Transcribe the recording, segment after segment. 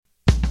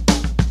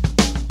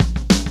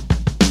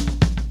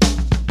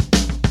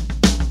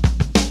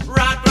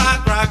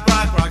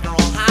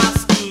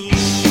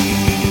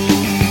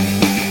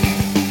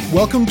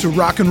Welcome to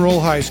Rock and Roll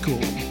High School.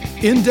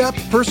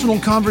 In-depth personal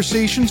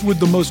conversations with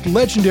the most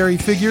legendary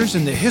figures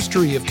in the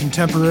history of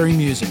contemporary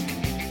music.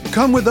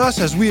 Come with us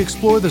as we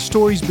explore the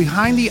stories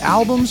behind the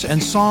albums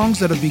and songs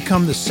that have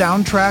become the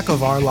soundtrack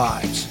of our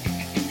lives.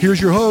 Here's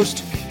your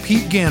host,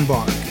 Pete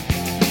Ganbarg.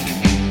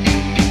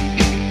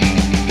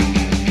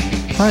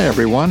 Hi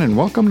everyone, and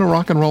welcome to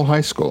Rock and Roll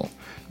High School.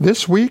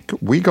 This week,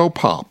 we go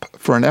pop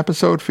for an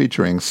episode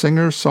featuring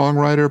singer,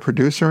 songwriter,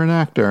 producer, and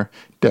actor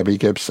Debbie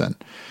Gibson.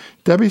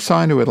 Debbie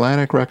signed to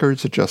Atlantic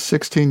Records at just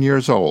 16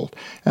 years old,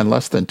 and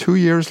less than 2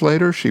 years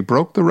later, she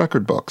broke the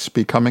record books,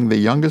 becoming the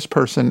youngest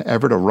person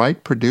ever to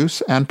write, produce,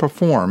 and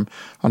perform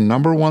a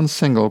 #1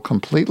 single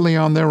completely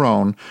on their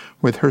own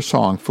with her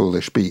song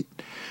Foolish Beat.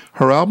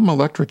 Her album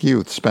Electric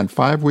Youth spent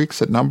 5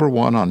 weeks at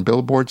 #1 on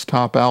Billboard's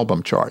top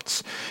album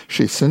charts.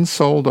 She's since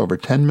sold over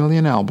 10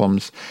 million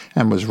albums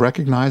and was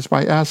recognized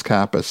by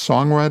ASCAP as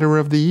Songwriter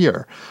of the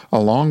Year,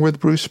 along with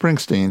Bruce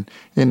Springsteen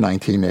in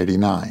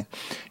 1989.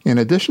 In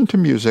addition to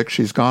music,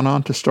 she's gone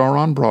on to star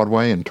on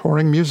Broadway in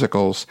touring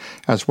musicals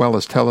as well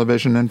as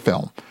television and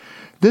film.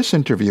 This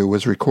interview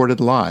was recorded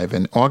live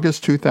in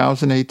August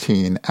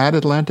 2018 at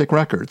Atlantic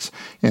Records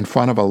in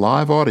front of a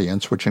live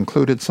audience which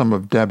included some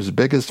of Deb's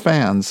biggest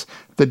fans,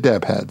 the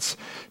Deb Heads.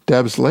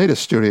 Deb's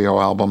latest studio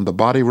album, The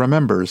Body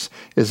Remembers,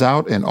 is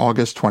out in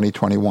August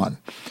 2021.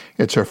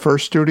 It's her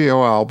first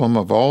studio album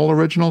of all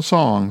original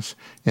songs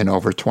in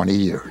over 20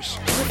 years.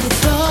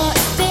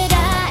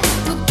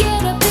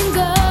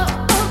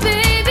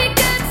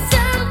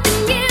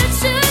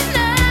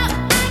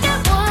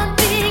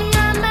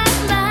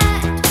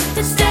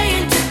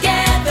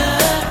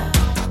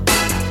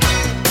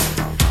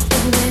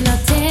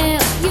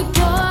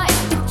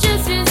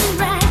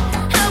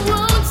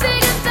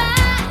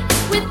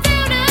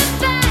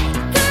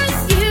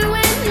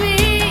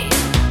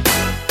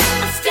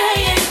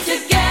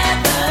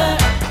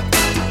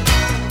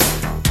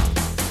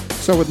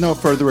 So with no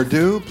further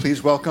ado,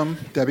 please welcome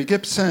Debbie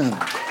Gibson.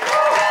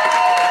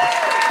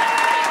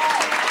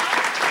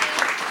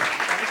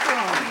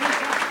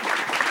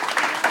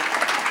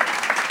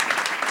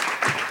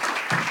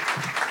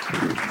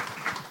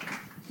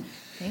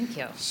 Thank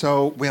you.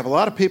 So we have a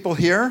lot of people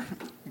here.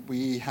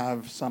 We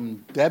have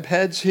some Deb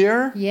Heads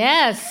here.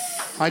 Yes.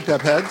 Hi,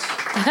 Deb Heads.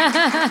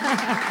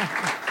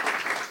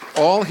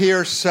 All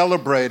here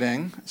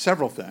celebrating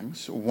several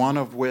things, one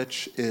of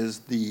which is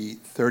the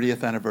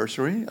 30th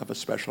anniversary of a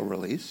special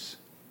release.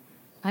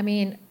 I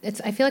mean,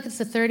 I feel like it's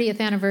the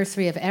 30th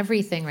anniversary of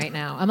everything right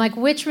now. I'm like,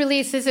 which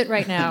release is it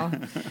right now?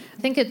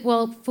 I think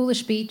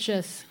Foolish Beat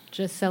just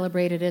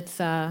celebrated its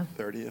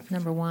 30th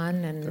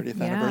 #1 and 30th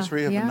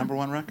anniversary of the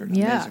 #1 record.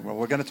 Yeah. Amazing. Well,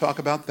 we're going to talk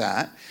about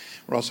that.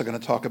 We're also going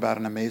to talk about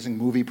an amazing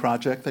movie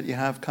project that you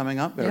have coming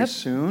up very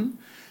soon.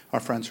 Our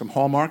friends from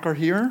Hallmark are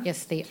here.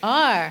 Yes, they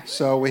are.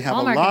 So we have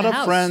Hallmark a lot of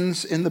house.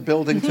 friends in the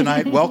building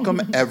tonight.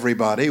 Welcome,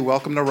 everybody.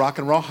 Welcome to Rock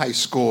and Roll High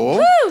School.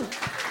 Woo!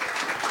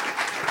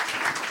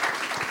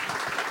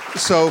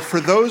 So for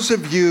those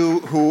of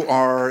you who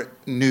are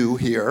new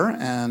here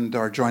and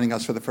are joining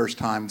us for the first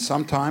time,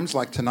 sometimes,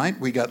 like tonight,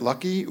 we get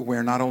lucky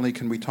where not only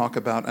can we talk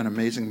about an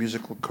amazing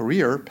musical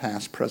career,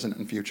 past, present,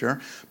 and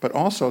future, but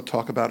also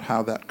talk about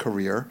how that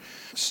career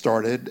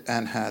started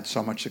and had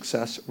so much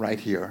success right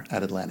here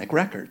at Atlantic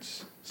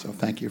Records. So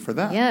thank you for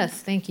that. Yes,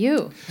 thank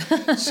you.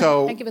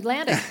 So, thank you,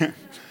 Atlantic.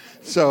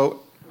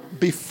 So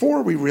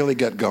before we really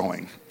get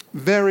going,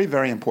 very,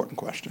 very important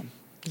question.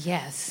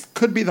 Yes.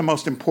 Could be the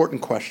most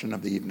important question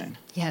of the evening.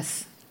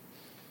 Yes.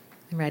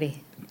 I'm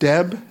ready.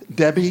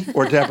 Debbie,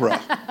 or Deborah?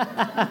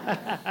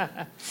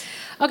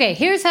 Okay,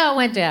 here's how it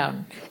went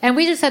down. And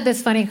we just had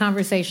this funny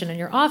conversation in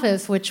your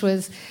office, which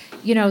was,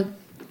 the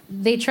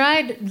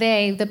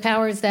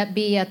powers that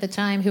be at the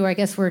time, who I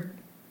guess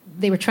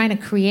they were trying to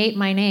create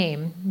my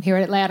name here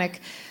at Atlantic.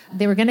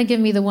 They were going to give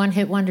me the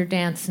one-hit wonder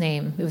dance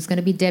name. It was going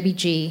to be Debbie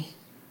G.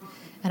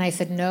 And I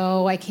said,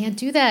 no, I can't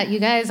do that. You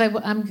guys,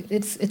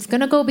 it's going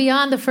to go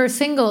beyond the first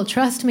single.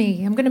 Trust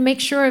me. I'm going to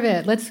make sure of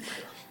it.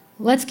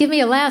 Let's give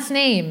me a last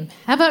name.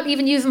 How about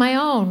even use my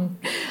own?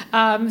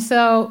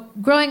 So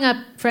growing up,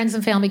 friends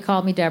and family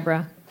called me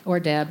Deborah or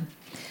Deb.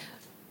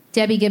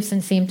 Debbie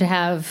Gibson seemed to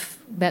have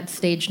that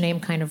stage name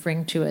kind of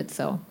ring to it.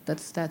 So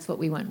that's what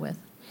we went with.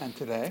 And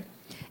today?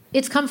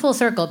 It's come full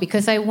circle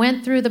because I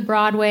went through the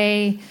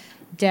Broadway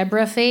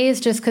Deborah phase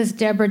just because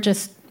Deborah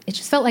it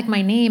just felt like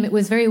my name. It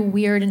was very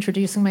weird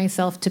introducing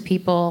myself to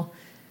people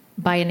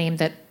by a name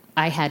that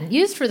I hadn't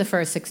used for the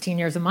first 16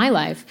 years of my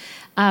life.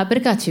 But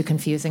it got too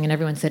confusing, and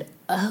everyone said,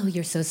 oh,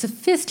 you're so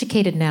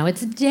sophisticated now.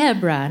 It's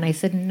Deborah. And I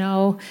said,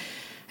 no,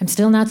 I'm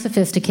still not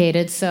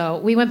sophisticated. So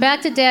we went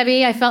back to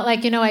Debbie. I felt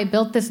like, I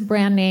built this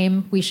brand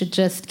name. We should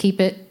just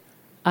keep it.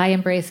 I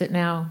embrace it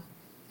now.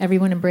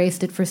 Everyone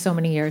embraced it for so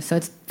many years. So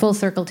it's full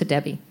circle to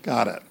Debbie.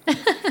 Got it.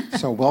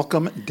 So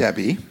welcome,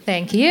 Debbie.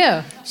 Thank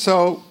you.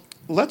 So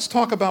let's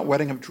talk about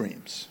Wedding of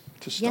Dreams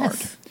to start.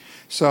 Yes.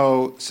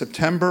 So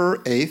September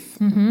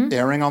 8th,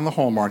 airing on the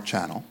Hallmark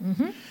Channel.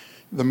 Mm-hmm.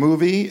 The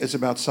movie is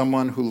about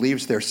someone who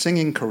leaves their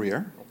singing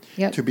career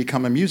to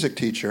become a music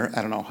teacher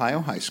at an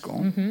Ohio high school.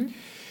 Mm-hmm.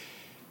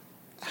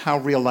 how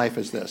real life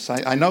is this?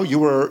 I know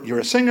you're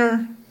a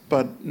singer,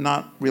 but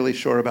not really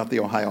sure about the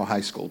Ohio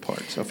high school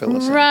part. So fill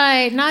us in.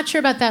 Right, not sure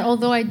about that,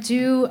 although I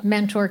do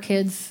mentor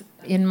kids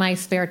in my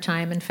spare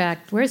time. In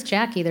fact, where's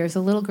Jackie? There's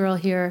a little girl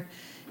here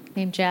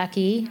named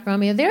Jackie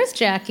Romeo. There's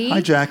Jackie.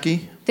 Hi,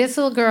 Jackie. This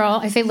little girl,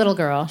 I say little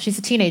girl, she's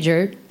a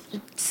teenager,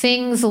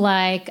 sings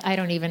like,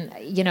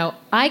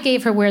 I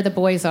gave her Where the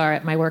Boys Are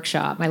at my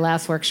workshop, my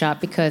last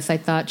workshop, because I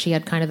thought she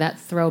had kind of that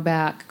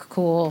throwback,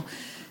 cool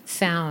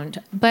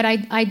sound. But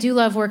I do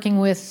love working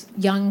with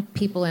young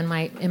people in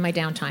my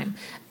downtime.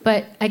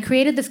 But I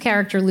created this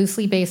character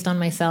loosely based on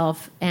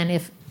myself,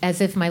 and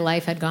as if my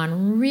life had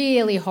gone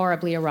really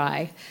horribly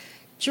awry.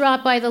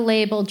 Dropped by the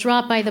label,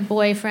 dropped by the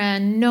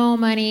boyfriend, no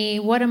money,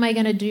 what am I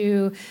going to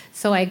do?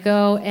 So I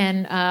go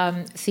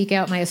and seek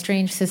out my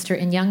estranged sister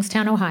in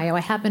Youngstown, Ohio. I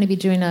happened to be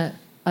doing a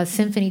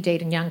symphony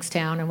date in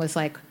Youngstown and was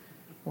like,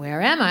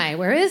 where am I?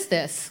 Where is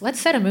this? Let's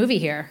set a movie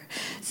here.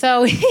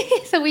 So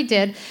we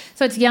did.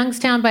 So it's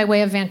Youngstown by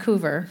way of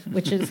Vancouver,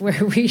 which is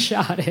where we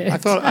shot it.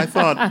 I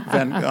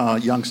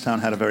thought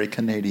Youngstown had a very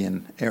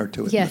Canadian air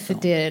to it. Yes,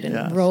 it did, and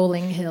yes.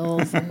 Rolling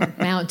hills and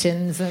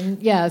mountains,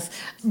 and yes.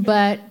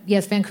 But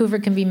yes, Vancouver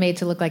can be made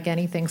to look like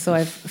anything, so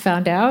I've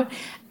found out.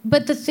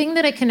 But the thing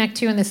that I connect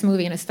to in this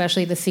movie, and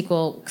especially the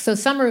sequel, so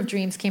Summer of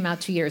Dreams came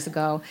out 2 years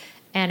ago,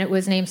 and it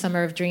was named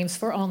Summer of Dreams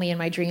for Only in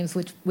My Dreams,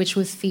 which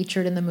was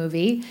featured in the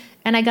movie.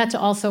 And I got to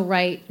also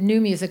write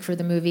new music for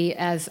the movie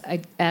as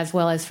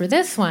well as for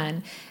this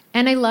one.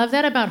 And I love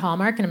that about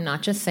Hallmark, and I'm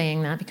not just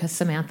saying that because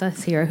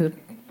Samantha's here, who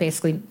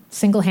basically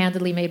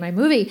single-handedly made my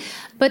movie.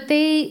 But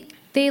they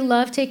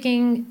love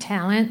taking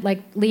talent,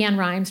 like Leanne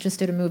Rimes just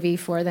did a movie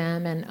for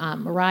them, and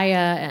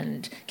Mariah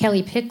and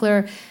Kelly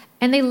Pickler.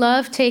 And they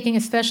love taking,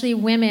 especially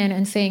women,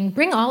 and saying,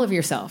 bring all of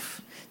yourself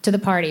to the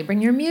party.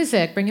 Bring your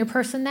music, bring your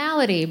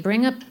personality,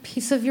 bring a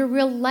piece of your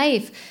real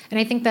life. And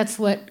I think that's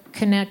what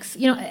connects,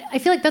 I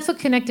feel like that's what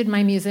connected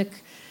my music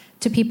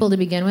to people to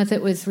begin with.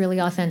 It was really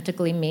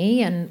authentically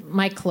me, and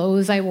my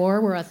clothes I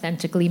wore were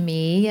authentically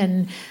me.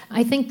 And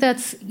I think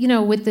that's,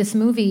 with this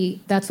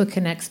movie, that's what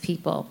connects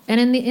people. And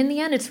in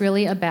the end, it's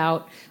really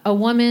about a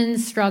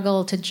woman's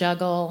struggle to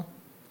juggle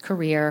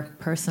career,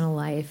 personal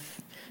life,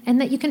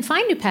 and that you can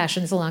find new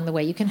passions along the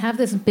way. You can have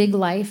this big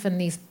life and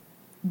these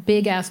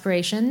big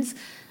aspirations,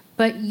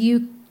 but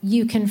you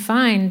can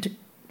find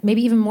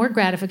maybe even more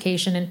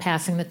gratification in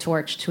passing the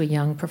torch to a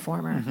young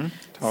performer. Mm-hmm,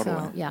 totally.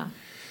 So, yeah.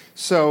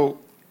 So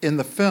in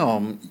the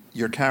film,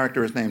 your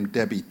character is named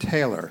Debbie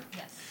Taylor.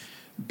 Yes.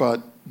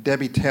 But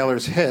Debbie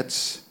Taylor's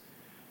hits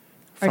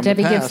Or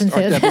Debbie Gibson's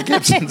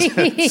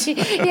hits.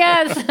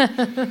 Yes.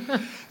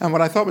 And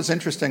what I thought was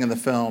interesting in the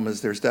film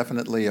is there's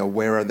definitely a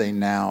where are they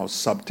now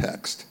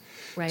subtext.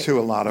 Right. To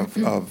a lot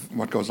of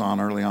what goes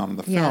on early on in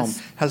the film.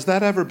 Yes. Has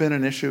that ever been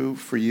an issue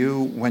for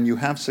you when you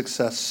have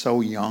success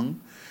so young?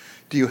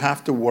 Do you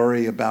have to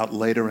worry about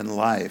later in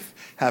life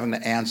having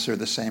to answer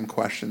the same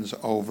questions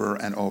over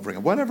and over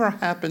again? Whatever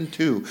happened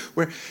to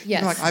where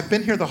Yes. like I've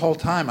been here the whole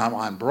time. I'm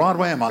on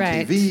Broadway. I'm on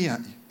Right.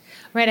 TV.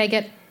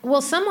 Right,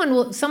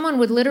 someone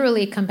would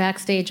literally come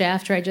backstage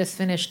after I just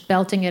finished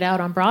belting it out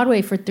on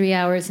Broadway for 3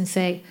 hours and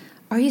say,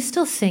 are you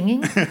still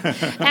singing?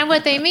 And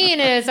what they mean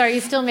is, are you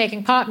still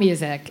making pop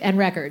music and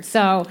records?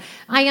 So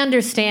I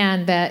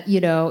understand that,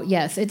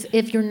 yes, it's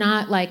if you're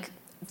not like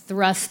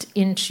thrust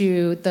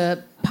into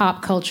the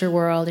pop culture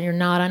world and you're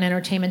not on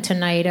Entertainment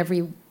Tonight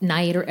every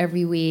night or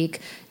every week,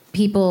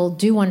 people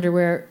do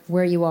wonder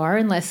where you are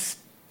unless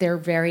they're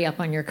very up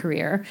on your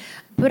career.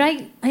 But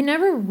I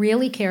never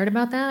really cared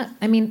about that.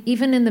 I mean,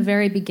 even in the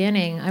very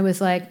beginning, I was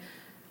like,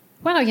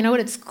 wow, you know what,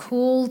 it's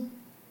cool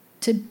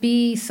to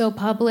be so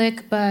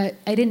public, but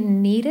I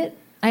didn't need it.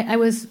 I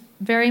was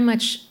very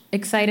much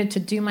excited to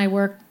do my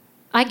work.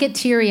 I get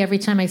teary every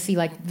time I see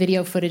like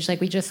video footage like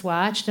we just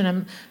watched, and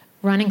I'm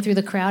running through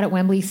the crowd at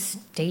Wembley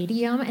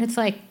Stadium, and it's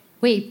like,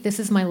 wait, this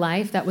is my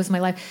life, that was my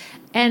life.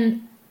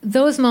 And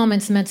those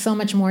moments meant so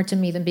much more to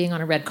me than being on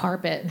a red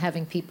carpet and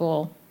having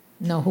people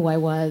know who I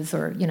was,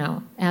 or,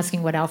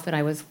 asking what outfit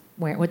I was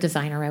wearing, what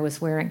designer I was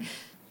wearing.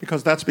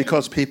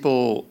 Because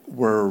people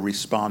were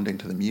responding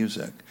to the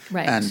music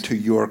Right. and to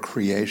your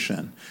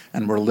creation,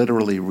 and were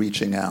literally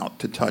reaching out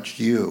to touch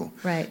you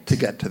Right. to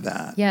get to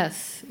that.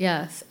 Yes.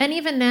 And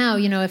even now,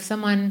 if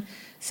someone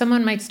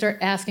might start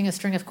asking a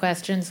string of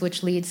questions,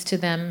 which leads to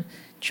them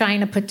trying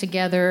to put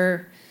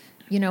together,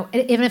 even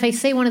if I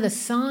say one of the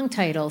song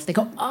titles, they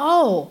go,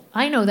 oh,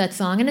 I know that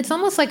song. And it's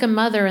almost like a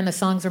mother and the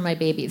songs are my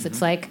babies. Mm-hmm.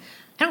 It's like,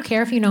 I don't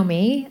care if you know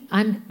me.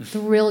 I'm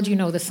thrilled you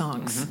know the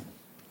songs.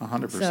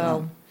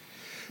 100%.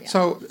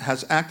 So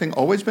has acting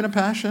always been a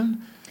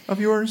passion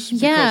of yours?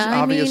 Yeah,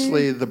 Because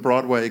obviously the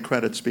Broadway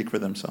credits speak for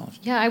themselves.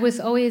 Yeah, I was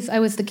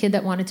the kid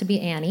that wanted to be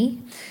Annie,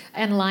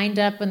 and lined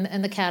up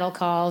in the cattle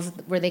calls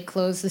where they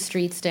closed the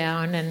streets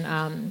down. And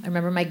I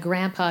remember my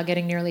grandpa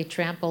getting nearly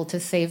trampled to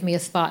save me a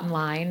spot in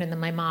line, and then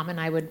my mom and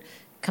I would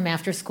come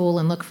after school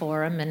and look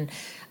for him. And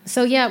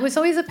so, yeah, it was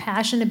always a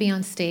passion to be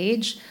on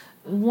stage.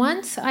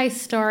 Once I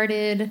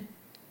started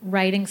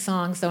writing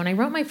songs, though, and I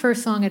wrote my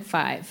first song at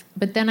 5,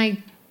 but then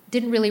I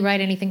didn't really write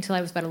anything till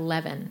I was about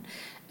 11.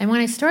 And when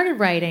I started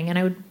writing and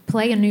I would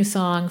play a new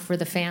song for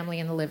the family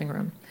in the living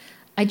room,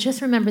 I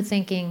just remember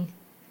thinking,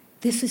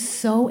 this is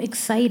so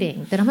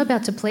exciting that I'm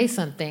about to play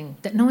something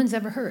that no one's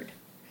ever heard.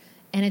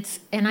 And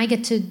I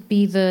get to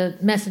be the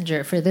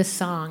messenger for this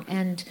song.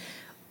 And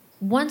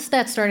once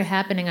that started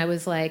happening, I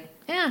was like,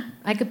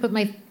 I could put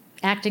my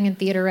acting and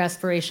theater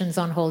aspirations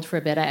on hold for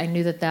a bit. I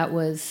knew that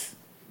was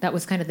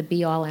kind of the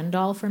be-all,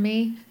 end-all for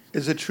me.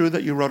 Is it true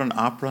that you wrote an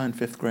opera in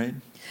 5th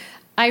grade?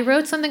 I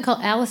wrote something called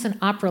Alice in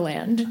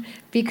Operaland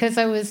because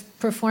I was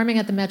performing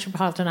at the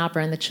Metropolitan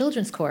Opera in the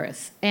children's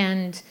chorus,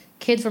 and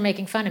kids were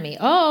making fun of me.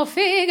 Oh,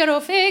 Figaro,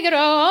 Figaro,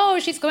 oh,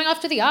 she's going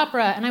off to the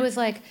opera. And I was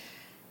like,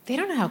 they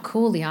don't know how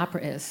cool the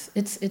opera is.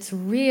 It's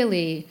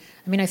really,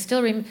 I mean, I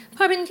still remember,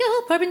 Parvenio,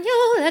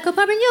 Ecco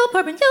Parvenio,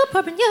 Parvenio,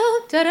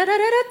 Parvenio,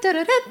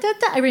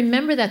 da-da-da-da-da-da-da-da. I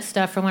remember that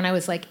stuff from when I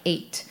was like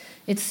 8.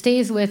 It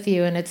stays with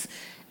you, and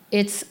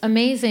it's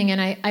amazing,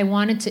 and I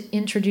wanted to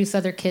introduce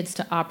other kids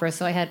to opera.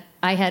 So I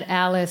had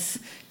Alice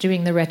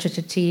doing the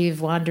recitative,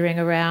 wandering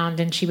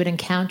around, and she would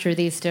encounter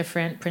these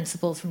different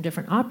principals from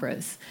different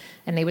operas,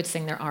 and they would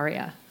sing their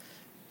aria.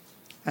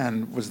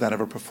 And was that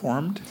ever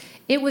performed?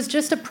 It was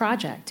just a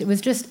project.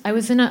 I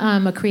was in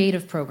a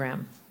creative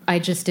program. I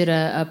just did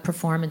a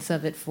performance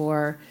of it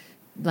for,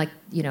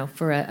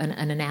 for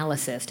an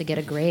analysis to get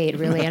a grade,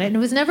 really. And it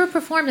was never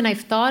performed, and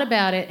I've thought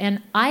about it,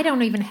 and I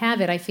don't even have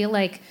it. I feel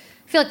like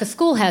the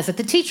school has it,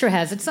 the teacher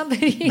has it,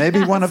 somebody Maybe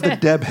has one of the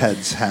it. Deb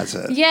heads has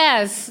it.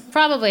 Yes,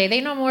 probably.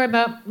 They know more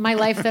about my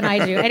life than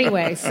I do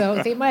anyway,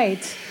 so they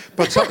might.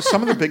 But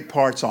some of the big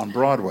parts on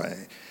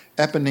Broadway,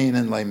 Eponine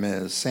in Les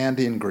Mis,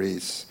 Sandy in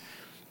Grease,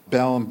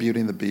 Belle in Beauty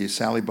and the Beast,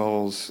 Sally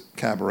Bowles'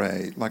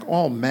 Cabaret, like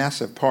all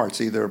massive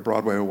parts, either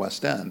Broadway or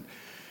West End.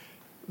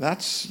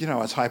 That's,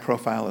 as high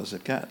profile as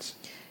it gets.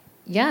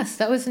 Yes,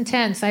 that was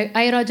intense. I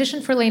had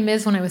auditioned for Les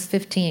Mis when I was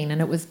 15, and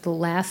it was the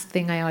last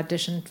thing I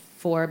auditioned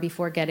for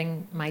before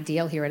getting my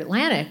deal here at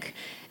Atlantic.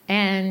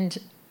 And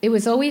it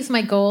was always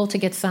my goal to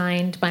get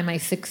signed by my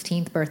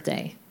 16th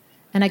birthday.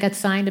 And I got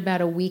signed about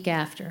a week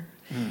after.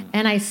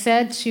 And I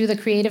said to the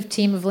creative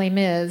team of Les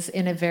Mis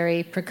in a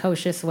very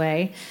precocious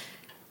way,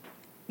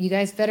 you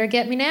guys better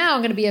get me now. I'm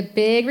going to be a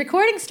big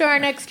recording star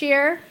next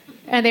year.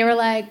 And they were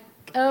like,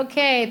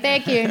 okay,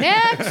 thank you.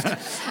 Next.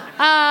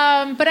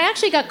 But I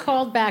actually got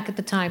called back at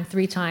the time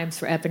 3 times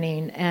for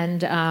Eponine.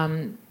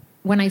 And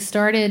when I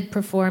started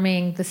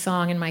performing the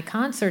song in my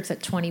concerts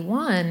at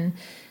 21,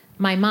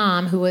 my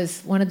mom, who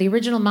was one of the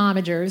original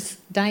momagers,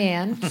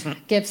 Diane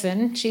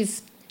Gibson,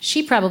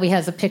 she probably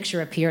has a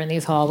picture up here in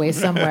these hallways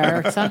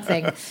somewhere or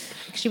something.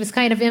 She was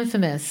kind of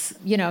infamous.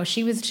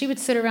 She would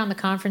sit around the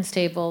conference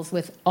tables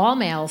with all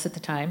males at the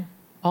time,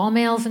 all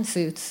males in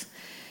suits,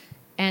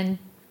 and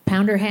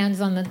pound her hands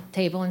on the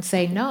table and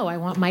say, no, I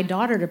want my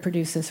daughter to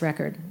produce this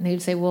record. And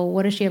they'd say, well,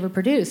 what has she ever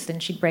produced?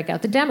 And she'd break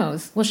out the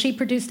demos. Well, she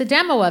produced a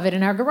demo of it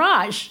in our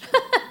garage.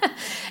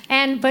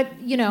 But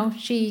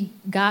she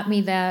got me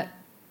that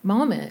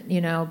moment,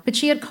 But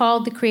she had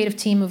called the creative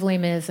team of Les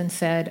Mis and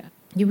said,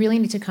 you really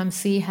need to come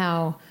see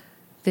how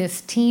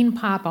this teen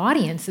pop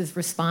audience is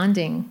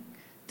responding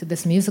to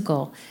this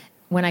musical.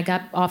 When I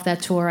got off that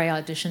tour, I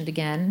auditioned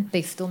again.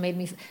 They still made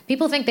me...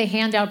 People think they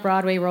hand out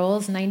Broadway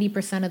roles.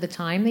 90% of the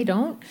time, they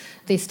don't.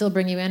 They still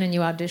bring you in and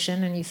you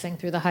audition and you sing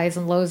through the highs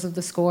and lows of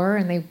the score,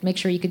 and they make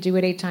sure you could do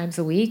it 8 times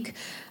a week.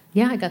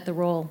 Yeah, I got the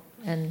role,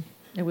 and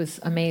it was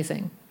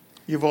amazing.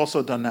 You've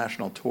also done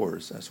national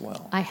tours as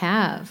well. I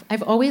have.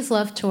 I've always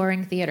loved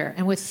touring theater.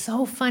 And what's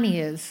so funny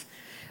is,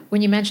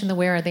 when you mention the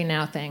Where Are They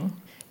Now thing,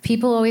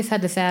 people always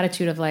had this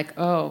attitude of like,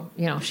 oh,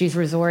 she's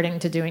resorting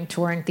to doing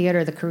touring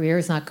theater. The career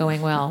is not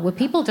going well. What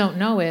people don't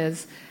know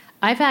is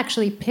I've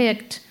actually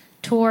picked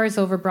tours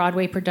over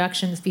Broadway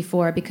productions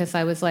before because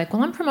I was like,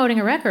 well, I'm promoting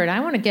a record.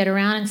 I want to get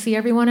around and see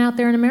everyone out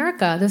there in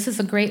America. This is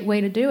a great way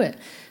to do it.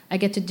 I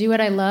get to do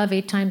what I love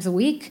 8 times a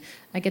week.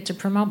 I get to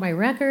promote my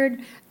record.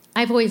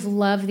 I've always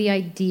loved the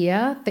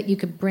idea that you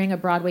could bring a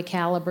Broadway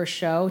caliber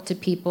show to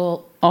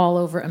people all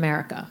over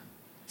America.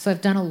 So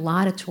I've done a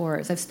lot of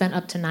tours. I've spent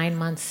up to 9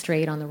 months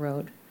straight on the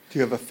road. Do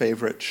you have a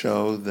favorite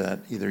show that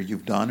either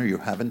you've done or you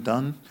haven't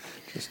done?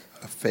 Just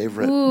a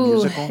favorite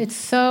musical? It's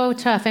so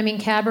tough. I mean,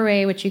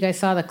 Cabaret, which you guys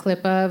saw the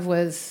clip of,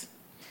 was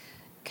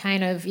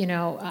kind of,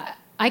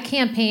 I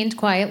campaigned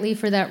quietly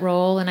for that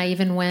role, and I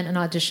even went and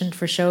auditioned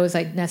for shows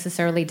I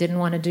necessarily didn't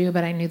want to do,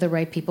 but I knew the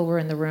right people were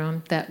in the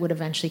room that would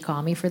eventually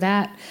call me for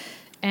that.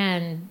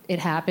 And it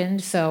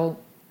happened. So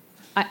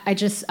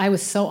I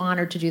was so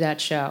honored to do that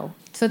show.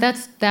 So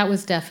that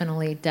was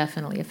definitely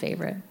a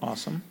favorite.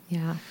 Awesome.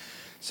 Yeah.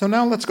 So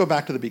now let's go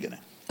back to the beginning.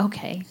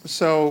 Okay.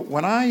 So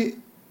when I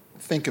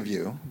think of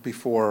you,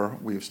 before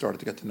we've started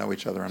to get to know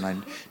each other,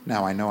 and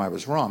now I know I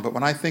was wrong, but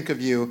when I think of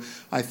you,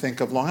 I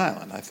think of Long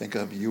Island. I think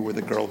of you were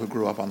the girl who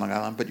grew up on Long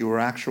Island, but you were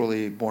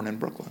actually born in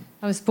Brooklyn.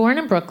 I was born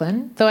in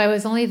Brooklyn, though I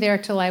was only there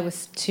till I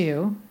was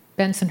 2,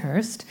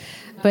 Bensonhurst.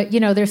 But,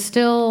 there's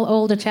still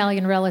old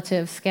Italian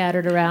relatives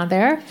scattered around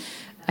there.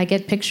 I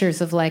get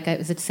pictures of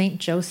is it St.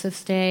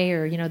 Joseph's Day,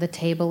 or, the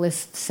table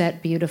is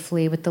set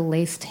beautifully with the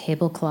lace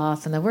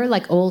tablecloth. And we're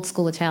like old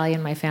school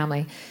Italian, my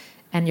family.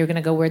 and you're going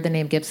to go, where'd the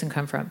name Gibson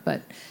come from?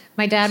 But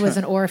my dad was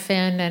an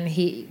orphan, and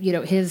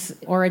his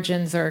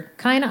origins are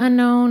kind of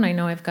unknown. I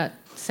know I've got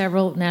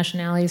several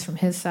nationalities from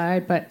his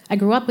side, but I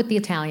grew up with the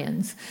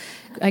Italians.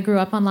 I grew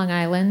up on Long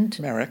Island.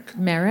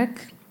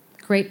 Merrick.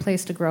 Great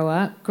place to grow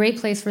up. Great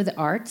place for the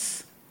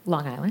arts.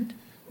 Long Island.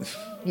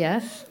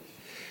 Yes.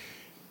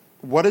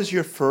 What is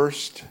your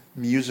first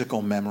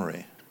musical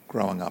memory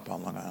growing up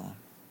on Long Island?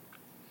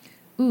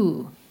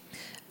 Ooh.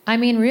 I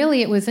mean,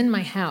 really, it was in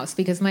my house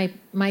because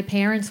my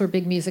parents were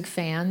big music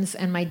fans,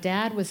 and my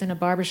dad was in a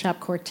barbershop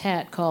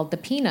quartet called the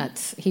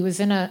Peanuts. He was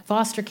in a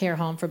foster care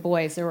home for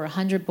boys. There were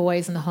 100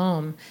 boys in the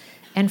home,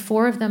 and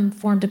 4 of them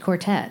formed a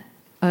quartet.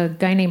 A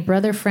guy named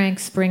Brother Frank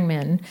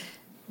Springman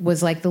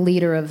was like the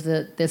leader of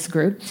this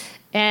group.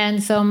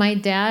 And so my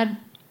dad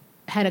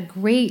had a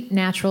great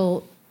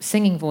natural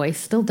singing voice,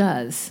 still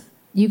does.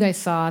 You guys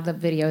saw the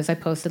videos I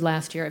posted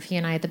last year of he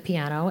and I at the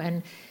piano,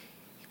 and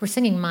we're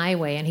singing My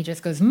Way, and he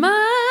just goes,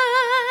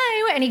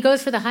 My Way, and he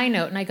goes for the high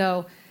note, and I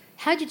go,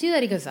 how'd you do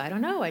that? He goes, I don't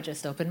know, I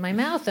just opened my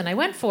mouth, and I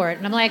went for it.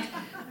 And I'm like,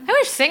 I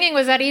wish singing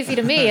was that easy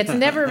to me. It's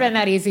never been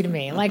that easy to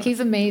me. Like, he's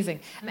amazing.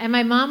 And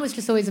my mom was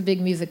just always a big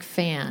music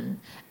fan.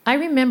 I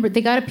remember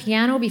they got a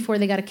piano before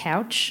they got a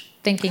couch,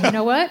 thinking, you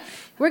know what?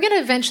 We're going to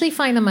eventually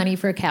find the money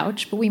for a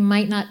couch, but we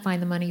might not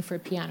find the money for a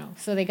piano.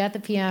 So they got the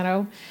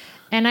piano.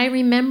 And I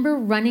remember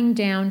running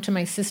down to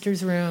my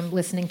sister's room,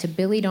 listening to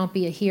Billy Don't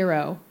Be a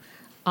Hero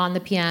on the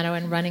piano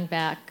and running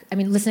back. I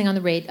mean, listening on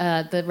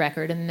the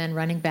record and then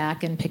running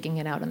back and picking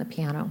it out on the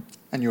piano.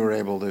 And you were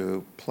able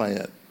to play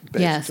it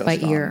based yes, just by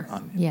ear.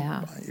 By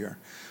ear.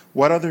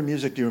 What other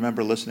music do you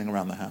remember listening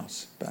around the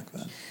house back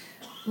then?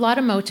 A lot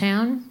of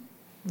Motown.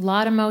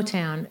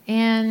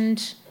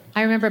 And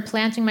I remember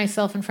planting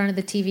myself in front of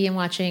the TV and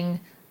watching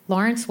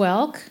Lawrence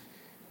Welk,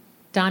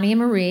 Donnie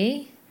and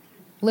Marie.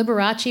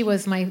 Liberace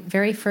was my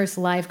very first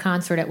live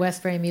concert at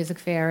Westbury Music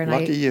Fair. And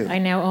Lucky you. I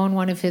now own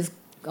one of his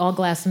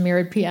all-glass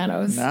mirrored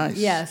pianos. Nice.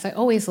 Yes, I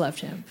always loved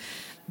him.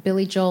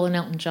 Billy Joel and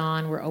Elton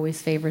John were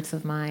always favorites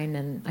of mine.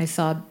 And I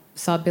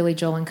saw Billy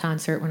Joel in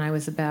concert when I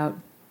was about,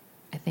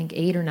 I think,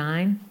 8 or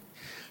 9.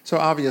 So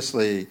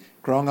obviously,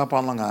 growing up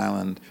on Long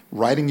Island,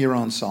 writing your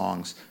own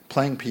songs,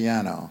 playing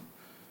piano,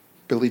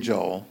 Billy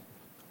Joel,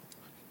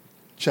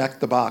 check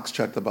the box.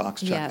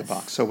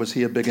 Yes. So was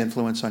he a big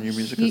influence on your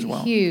music as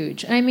well?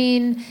 Huge. I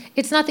mean,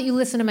 it's not that you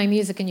listen to my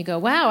music and you go,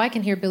 wow, I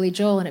can hear Billy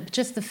Joel in it, but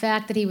just the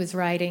fact that he was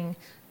writing,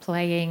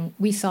 playing.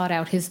 We sought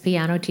out his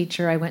piano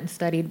teacher. I went and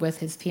studied with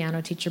his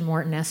piano teacher,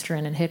 Morton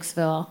Estrin, in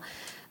Hicksville.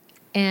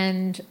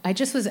 And I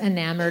just was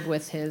enamored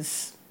with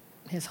his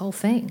whole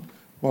thing.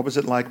 What was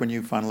it like when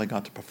you finally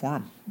got to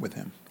perform with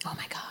him? Oh,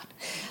 my God.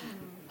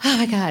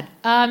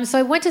 So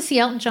I went to see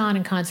Elton John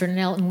in concert, and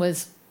Elton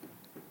was,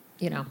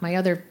 my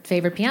other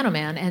favorite piano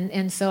man.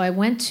 And so I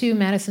went to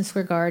Madison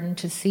Square Garden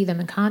to see them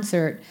in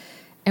concert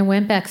and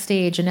went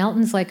backstage. And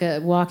Elton's like a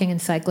walking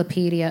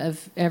encyclopedia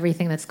of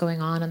everything that's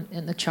going on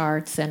in the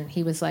charts. And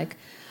he was like,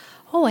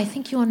 oh, I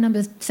think you're on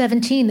number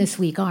 17 this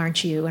week,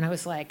 aren't you? And I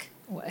was like,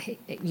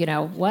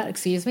 what?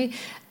 Excuse me?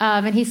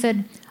 And he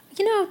said,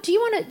 do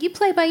you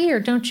play by ear,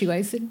 don't you?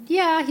 I said,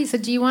 yeah. He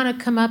said, do you want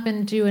to come up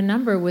and do a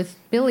number with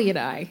Billy and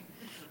I?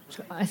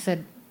 I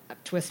said,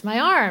 twist my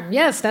arm.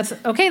 Yes, that's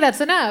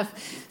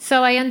enough.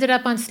 So I ended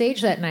up on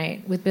stage that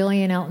night with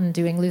Billy and Elton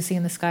doing Lucy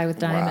in the Sky with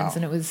Diamonds,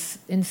 and it was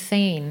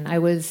insane. I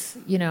was,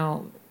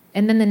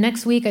 and then the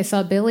next week I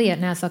saw Billy at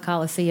Nassau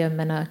Coliseum,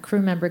 and a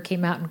crew member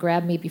came out and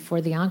grabbed me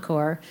before the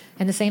encore,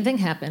 and the same thing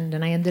happened,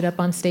 and I ended up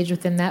on stage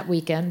with him that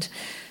weekend.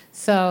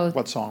 So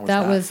what song was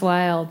that? That was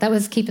wild. That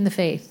was Keeping the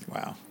Faith.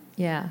 Wow.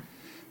 Yeah.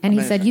 And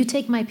Amazing. He said, you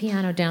take my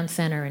piano down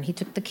center. And he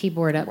took the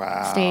keyboard up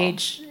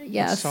stage.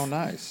 Yes. That's so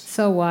nice.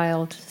 So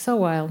wild.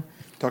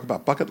 Talk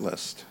about bucket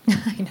list.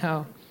 I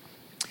know.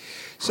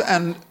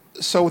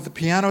 So the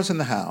piano's in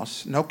the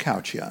house, no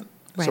couch yet.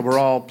 Right. So we're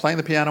all playing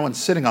the piano and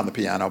sitting on the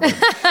piano, but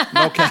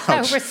no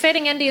couch. We're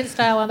sitting Indian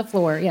style on the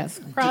floor,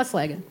 yes,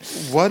 cross-legged.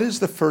 What is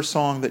the first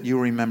song that you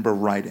remember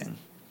writing?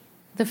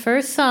 The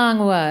first song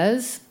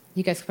was...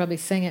 You guys could probably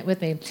sing it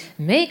with me.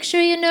 Make sure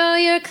you know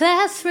your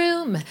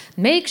classroom.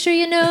 Make sure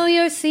you know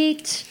your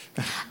seat.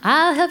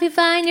 I'll help you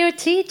find your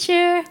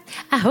teacher.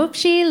 I hope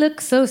she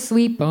looks so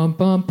sweet. Bum,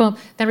 bum, bum.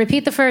 Then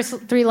repeat the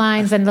first 3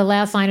 lines, and the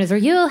last line is, or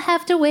you'll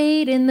have to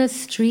wait in the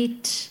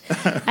street.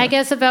 I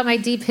guess about my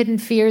deep hidden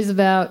fears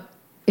about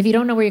if you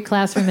don't know where your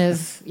classroom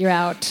is, you're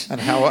out.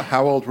 And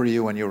how old were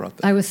you when you wrote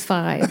that? I was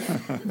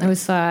 5.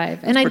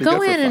 And I'd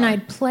go in and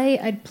I'd play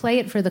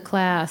it for the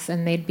class,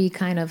 and they'd be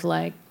kind of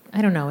like,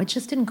 I don't know, it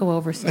just didn't go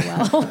over so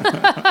well.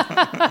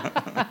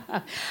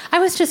 I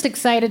was just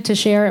excited to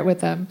share it with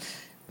them.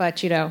 But,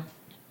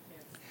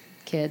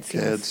 kids.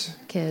 Yes.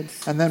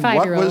 Kids. And then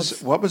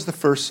what was the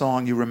first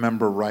song you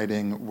remember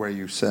writing where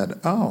you said,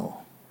 oh,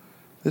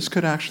 this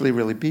could actually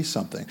really be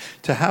something?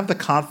 To have the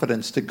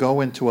confidence to go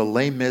into a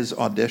Les Mis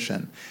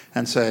audition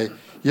and say,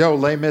 yo,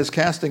 Les Mis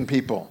casting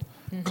people,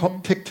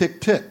 tick,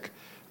 tick, tick.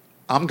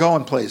 I'm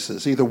going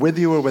places, either with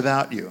you or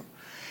without you.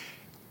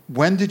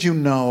 When did you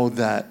know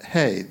that,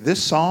 hey,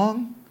 this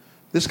song,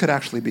 this could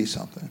actually be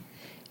something?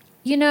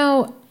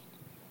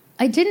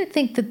 I didn't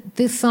think that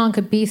this song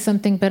could be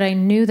something, but I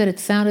knew that it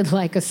sounded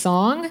like a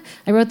song.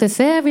 I wrote this,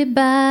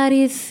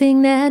 everybody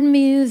sing that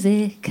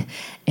music,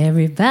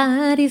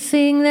 everybody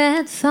sing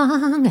that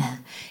song,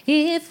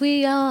 if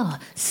we all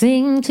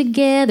sing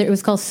together. It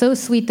was called So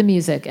Sweet the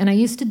Music, and I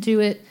used to do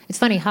it. It's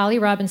funny, Holly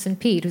Robinson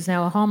Peete, who's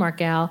now a Hallmark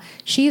gal,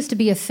 she used to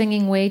be a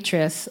singing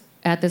waitress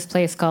at this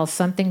place called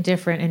Something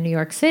Different in New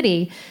York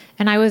City,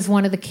 and I was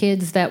one of the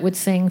kids that would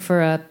sing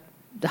for a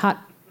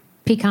hot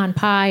pecan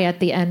pie at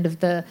the end of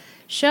the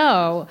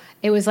show.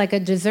 It was like a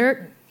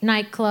dessert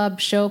nightclub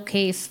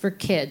showcase for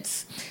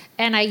kids.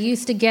 And I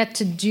used to get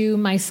to do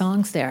my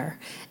songs there.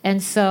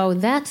 And so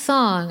that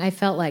song, I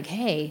felt like,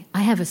 hey,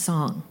 I have a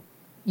song,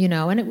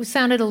 and it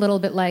sounded a little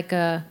bit like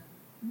a,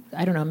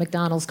 I don't know,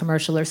 McDonald's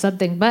commercial or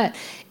something, but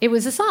it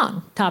was a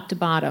song, top to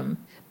bottom.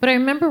 But I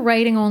remember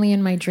writing Only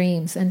in My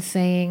Dreams and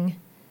saying,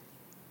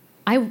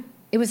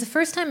 it was the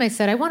first time I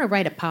said, I want to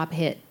write a pop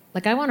hit.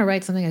 Like, I want to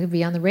write something that could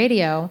be on the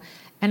radio.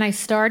 And I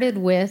started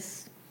with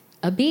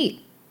a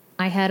beat.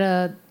 I had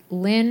a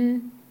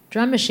Lynn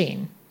drum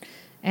machine,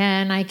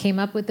 and I came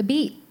up with the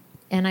beat,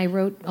 and I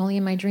wrote Only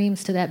in My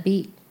Dreams to that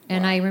beat.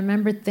 And I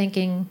remember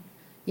thinking,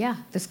 yeah,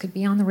 this could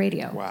be on the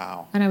radio.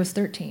 Wow. And I was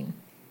 13.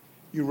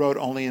 You wrote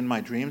Only in My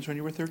Dreams when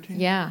you were 13?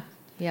 Yeah,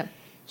 yep.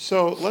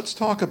 So let's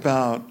talk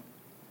about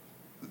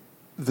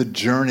the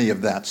journey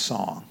of that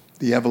song,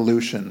 the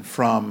evolution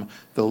from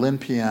the Lynn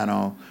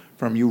piano,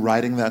 from you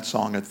writing that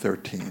song at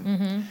 13.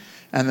 Mm-hmm.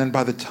 And then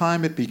by the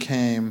time it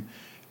became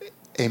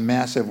a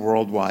massive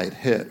worldwide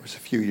hit, it was a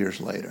few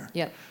years later.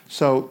 Yep.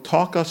 So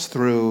talk us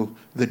through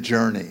the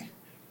journey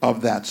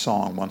of that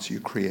song once you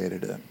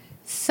created it.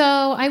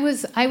 So I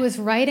was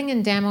writing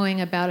and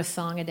demoing about a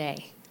song a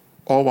day.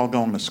 All while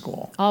going to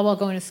school. All while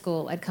going to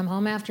school. I'd come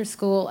home after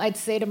school. I'd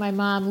say to my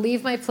mom,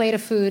 leave my plate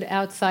of food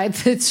outside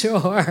the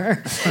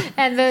door.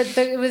 And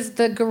it was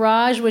the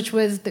garage, which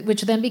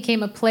then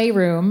became a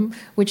playroom,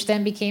 which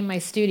then became my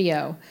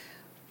studio,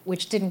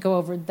 which didn't go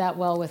over that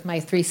well with my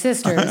three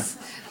sisters.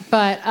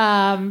 But,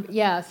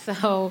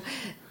 so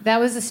that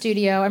was the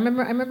studio. I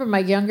remember my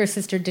younger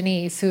sister,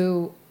 Denise,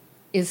 who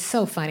is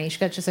so funny. She's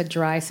got just a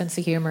dry sense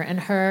of humor.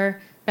 And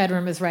her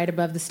bedroom is right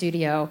above the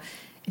studio.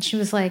 And she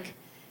was like,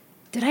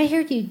 did I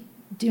hear you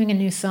doing a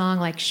new song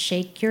like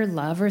Shake Your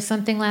Love or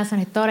something last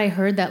night? I thought I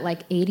heard that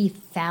like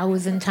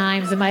 80,000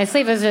 times in my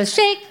sleep. It was just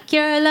Shake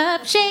Your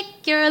Love,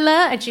 Shake Your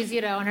Love. And she's,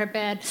 on her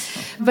bed.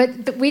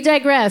 But we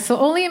digress. So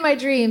Only in My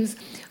Dreams,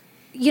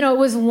 it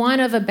was one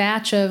of a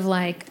batch of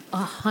like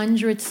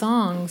 100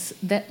 songs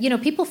that,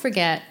 people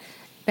forget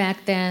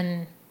back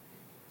then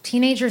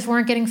teenagers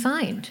weren't getting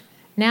signed.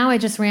 Now I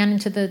just ran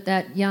into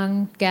that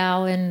young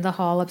gal in the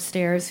hall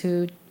upstairs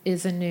who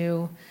is a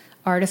new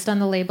artist on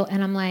the label,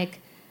 and I'm like,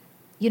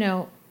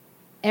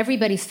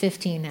 everybody's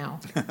 15 now,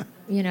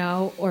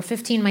 or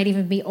 15 might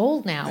even be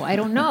old now. I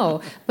don't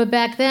know. But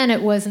back then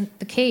it wasn't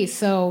the case.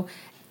 So,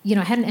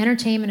 I had an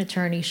entertainment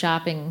attorney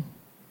shopping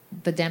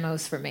the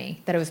demos for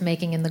me that I was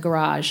making in the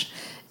garage.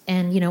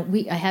 And,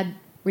 I had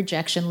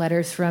rejection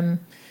letters from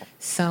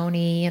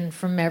Sony and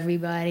from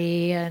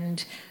everybody.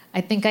 And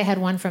I think I had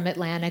one from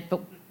Atlantic,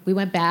 but we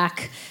went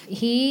back.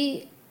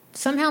 He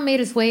somehow made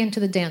his way into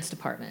the dance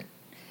department.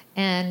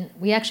 And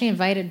we actually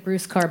invited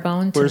Bruce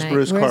Carbone tonight.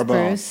 Where's Bruce Carbone?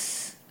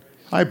 Bruce?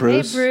 Hi,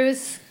 Bruce. Hey,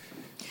 Bruce.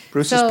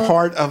 Bruce is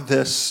part of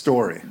this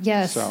story.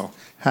 Yes. So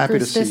happy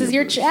Bruce, to see you, this is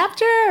your Bruce.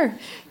 chapter.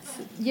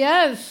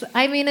 Yes.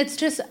 I mean, it's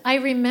just, I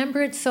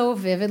remember it so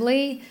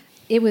vividly.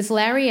 It was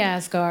Larry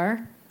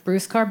Asgar,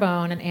 Bruce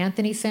Carbone, and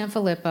Anthony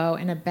Sanfilippo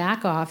in a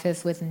back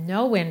office with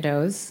no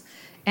windows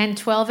and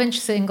 12-inch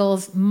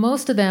singles,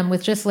 most of them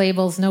with just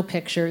labels, no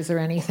pictures or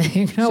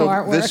anything, no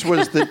artwork. So this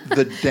was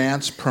the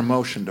dance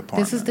promotion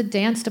department. This is the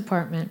dance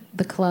department,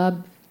 the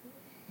club.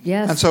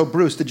 Yes. And so,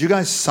 Bruce, did you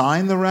guys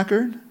sign the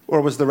record?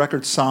 Or was the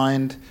record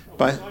signed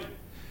by...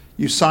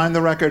 You signed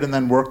the record and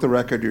then worked the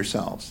record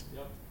yourselves?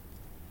 Yep.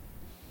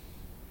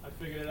 I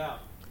figured it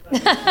out.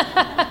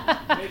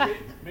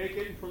 Make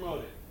it and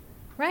promote it.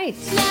 Right.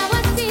 Now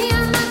I see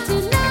I'm up to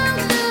no good,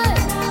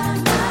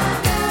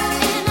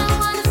 and I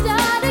want to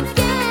start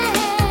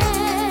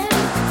again.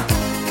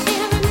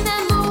 Can't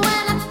remember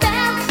when I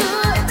felt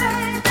good.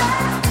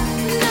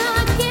 No,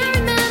 I can't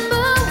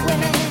remember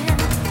when.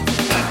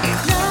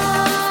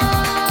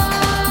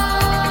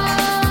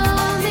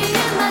 Lonely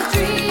in my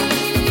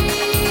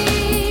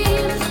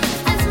dreams,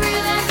 as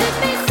real as it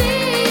may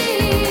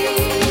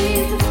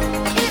seem.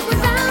 It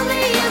was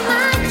only in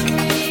my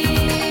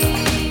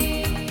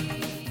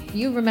dreams.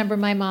 You remember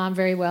my mom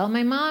very well.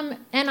 My mom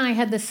and I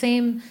had the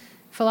same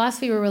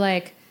philosophy where we're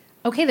like,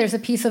 okay, there's a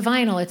piece of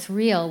vinyl. It's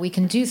real. We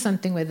can do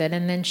something with it.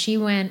 And then she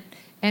went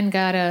and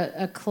got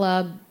a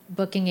club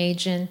booking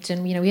agent.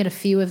 And, we had a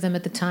few of them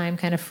at the time,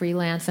 kind of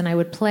freelance. And I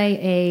would play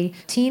a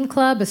teen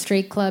club, a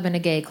straight club, and a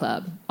gay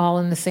club all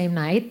in the same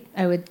night.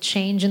 I would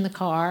change in the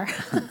car.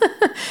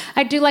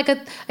 I do like a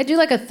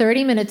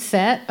 30-minute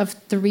set of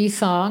 3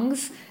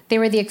 songs. They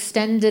were the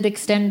extended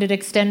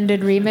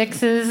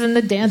remixes, and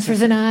the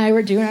dancers and I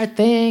were doing our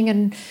thing.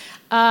 And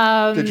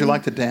Did you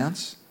like to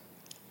dance?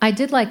 I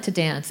did like to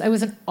dance. I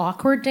was an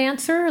awkward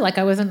dancer. Like,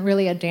 I wasn't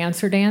really a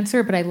dancer,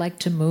 but I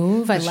liked to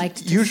move. I liked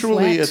to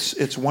Usually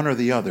sweat. it's one or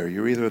the other.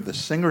 You're either the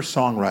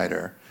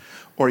singer-songwriter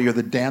or you're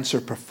the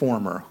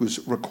dancer-performer who's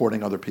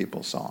recording other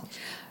people's songs.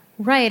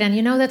 Right,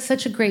 and that's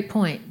such a great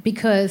point,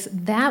 because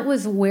that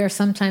was where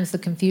sometimes the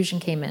confusion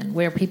came in,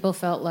 where people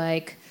felt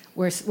like,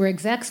 where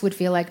execs would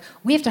feel like,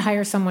 we have to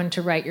hire someone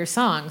to write your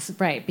songs,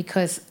 right,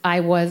 because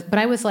I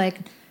was like,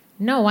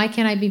 no, why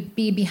can't I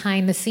be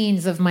behind the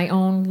scenes of my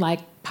own, like,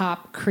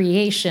 pop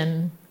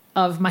creation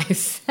of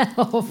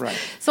myself? Right.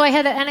 So I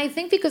had that, and I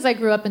think because I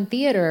grew up in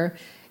theater,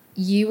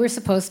 you were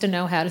supposed to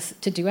know how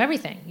to do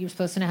everything. You were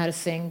supposed to know how to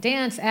sing,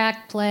 dance,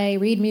 act, play,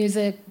 read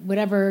music,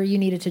 whatever you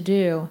needed to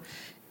do.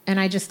 And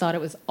I just thought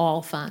it was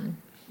all fun,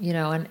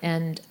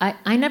 and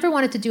I never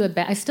wanted to do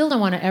I still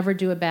don't want to ever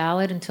do a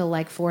ballad until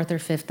like fourth or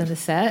fifth in the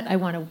set. I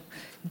want to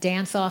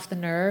dance off the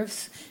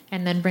nerves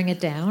and then bring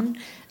it down.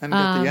 And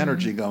get the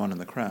energy going in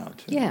the crowd,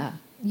 too. Yeah.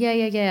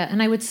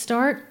 And I would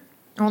start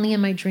only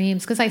in my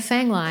dreams, because I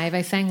sang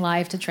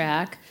live to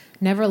track,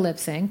 never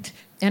lip-synced.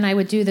 And I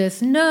would do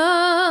this,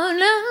 no.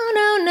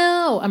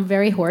 I'm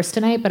very hoarse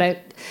tonight, but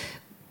I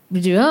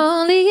would do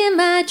only in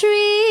my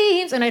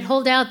dreams. And I'd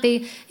hold out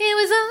it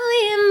was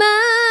only in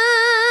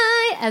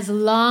my, as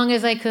long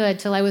as I could,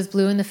 till I was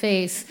blue in the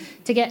face,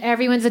 to get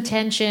everyone's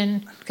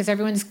attention, because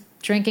everyone's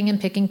drinking and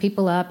picking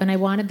people up, and I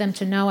wanted them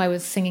to know I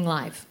was singing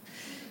live.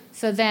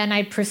 So then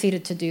I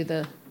proceeded to do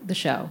the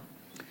show.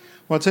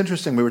 Well, it's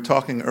interesting. We were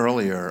talking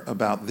earlier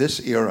about this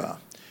era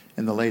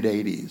in the late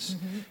 80s.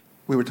 Mm-hmm.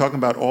 We were talking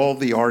about all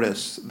the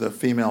artists, the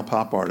female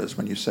pop artists,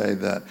 when you say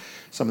that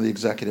some of the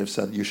executives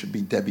said you should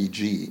be Debbie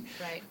G.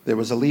 Right. There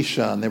was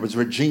Alicia, and there was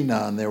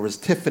Regina, and there was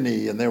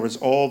Tiffany, and there was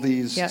all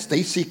these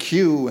Stacey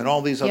Q and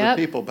all these other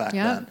people back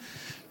then.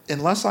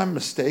 Unless I'm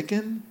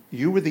mistaken,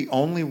 you were the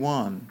only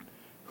one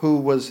who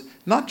was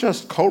not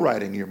just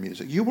co-writing your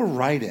music, you were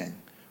writing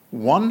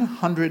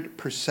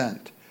 100%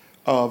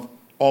 of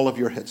all of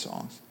your hit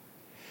songs.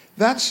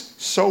 That's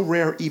so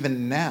rare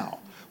even now.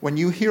 When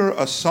you hear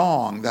a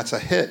song that's a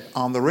hit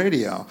on the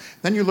radio,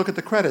 then you look at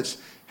the credits.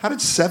 How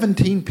did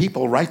 17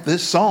 people write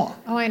this song?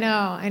 Oh, I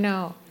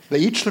know. They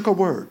each took a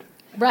word.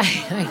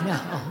 Right, I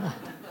know.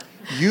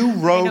 You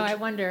wrote I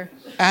wonder.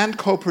 and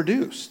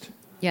co-produced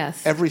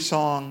Yes. every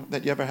song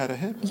that you ever had a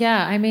hit with.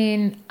 Yeah, I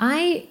mean,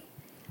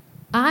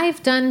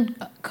 I've done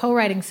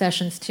co-writing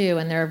sessions too,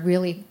 and they're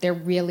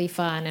really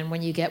fun. And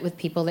when you get with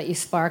people that you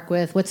spark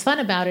with, what's fun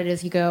about it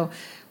is you go,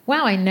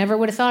 wow, I never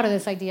would have thought of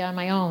this idea on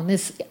my own.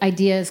 This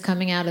idea is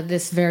coming out of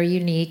this very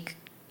unique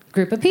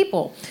group of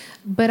people.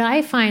 But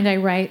I find I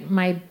write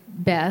my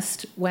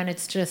best when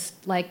it's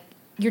just like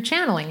you're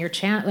channeling.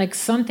 Like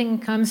something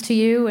comes to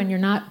you and you're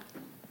not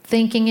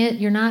thinking it.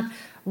 You're not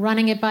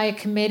running it by a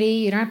committee.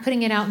 You're not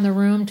putting it out in the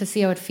room to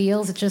see how it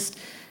feels. It just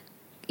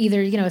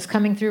either, it's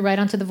coming through right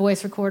onto the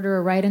voice recorder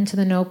or right into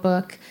the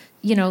notebook.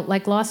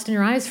 Like Lost in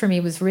Your Eyes for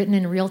me was written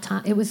in real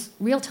time. It was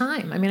real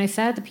time. I mean, I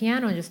sat at the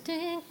piano and just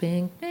ding,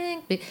 bing,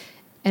 bing, bing,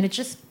 and it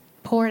just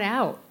poured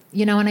out.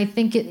 And I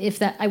think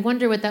I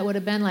wonder what that would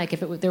have been like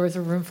if there was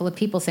a room full of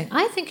people saying,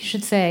 I think you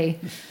should say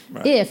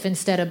Right. if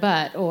instead of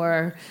but,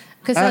 or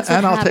because that's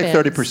and what I'll happens.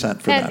 take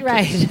 30% for that.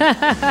 Right. I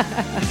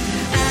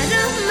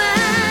don't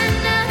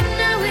mind not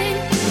knowing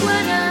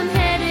what I'm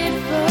headed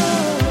for.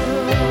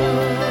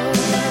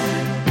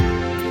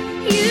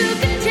 You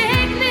can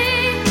take me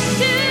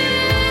to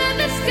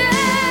the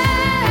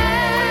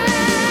skies.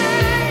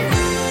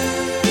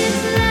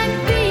 It's like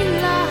being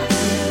lost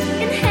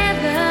in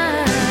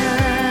heaven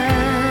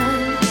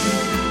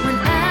when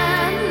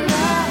I'm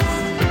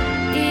lost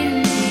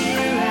in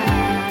your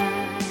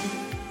eyes.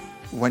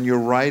 When you're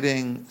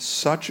writing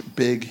such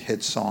big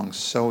hit songs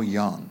so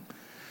young,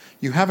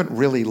 you haven't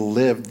really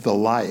lived the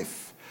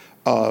life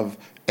of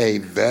a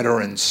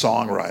veteran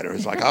songwriter.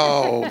 It's like,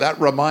 oh, that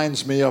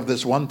reminds me of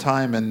this one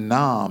time in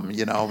Nam,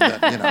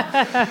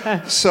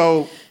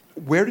 So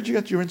where did you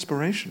get your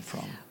inspiration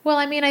from? Well,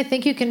 I mean, I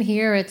think you can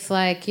hear it's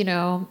like,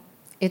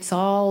 it's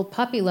all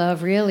puppy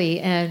love, really.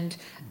 And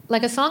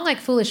like a song like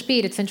Foolish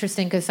Beat, it's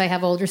interesting because I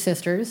have older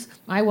sisters.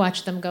 I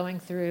watch them going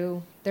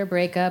through their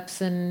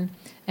breakups and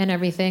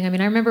everything. I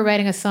mean, I remember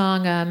writing a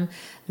song,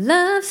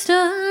 Love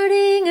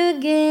Starting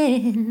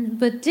Again,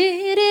 but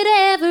did it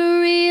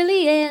ever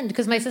really end?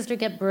 Because my sister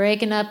kept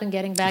breaking up and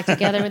getting back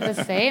together with the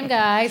same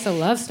guy, so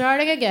love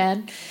starting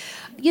again.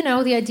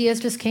 The ideas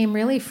just came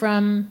really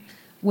from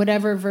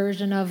whatever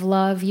version of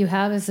love you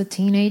have as a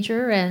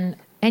teenager, and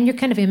you're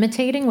kind of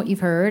imitating what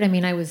you've heard. I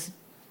mean, I was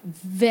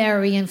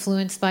very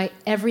influenced by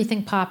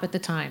everything pop at the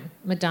time.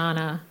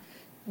 Madonna,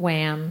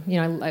 Wham,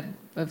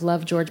 I've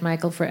loved George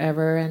Michael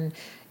forever, and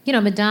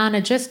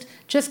Madonna just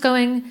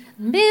going,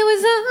 it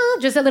was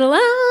all just a little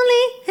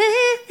lonely,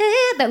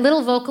 that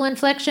little vocal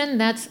inflection,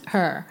 that's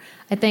her.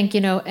 I think,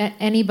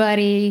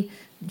 anybody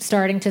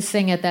starting to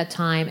sing at that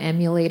time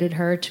emulated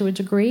her to a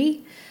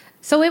degree.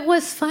 So it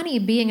was funny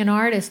being an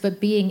artist, but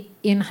being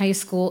in high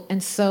school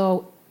and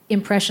so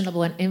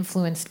impressionable and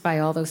influenced by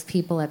all those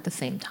people at the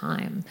same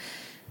time.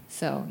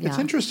 So, yeah. It's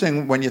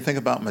interesting when you think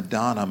about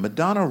Madonna.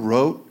 Madonna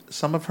wrote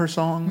some of her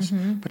songs,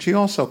 but she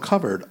also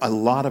covered a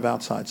lot of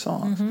outside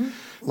songs.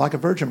 Like a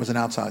Virgin was an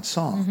outside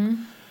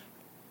song.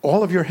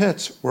 All of your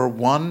hits were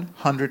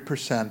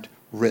 100%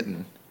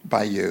 written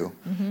by you,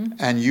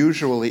 and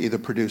usually either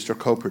produced or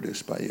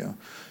co-produced by you.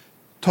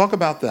 Talk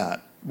about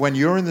that. When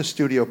you're in the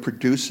studio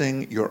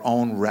producing your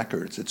own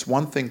records, it's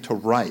one thing to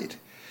write.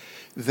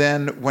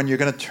 Then when you're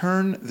going to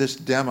turn this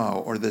demo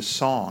or this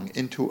song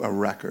into a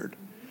record,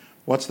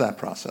 what's that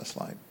process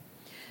like?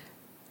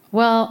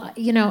 Well,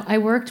 I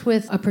worked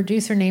with a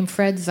producer named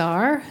Fred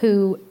Czar,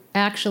 who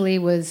actually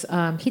was,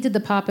 he did the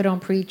Papa Don't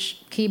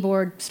Preach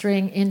keyboard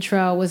string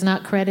intro, was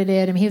not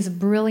credited. I mean, he was a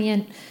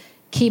brilliant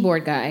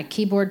keyboard guy,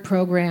 keyboard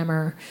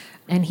programmer.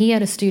 And he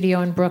had a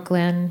studio in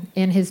Brooklyn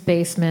in his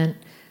basement.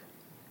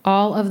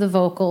 All of the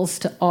vocals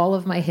to all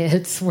of my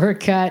hits were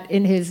cut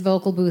in his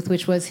vocal booth,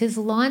 which was his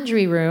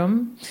laundry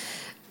room.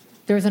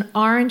 There was an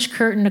orange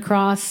curtain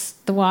across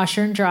the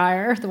washer and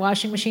dryer, the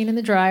washing machine and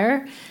the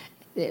dryer.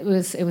 It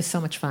was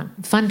so much fun.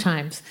 Fun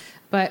times.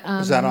 But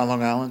Was that on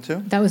Long Island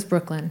too? that was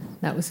Brooklyn.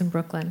 That was in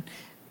Brooklyn.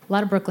 A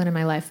lot of Brooklyn in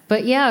my life.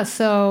 But yeah,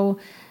 so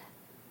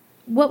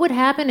what would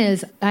happen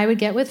is I would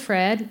get with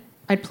Fred.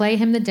 I'd play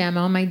him the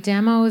demo. My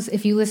demos,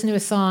 if you listen to a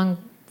song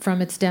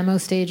from its demo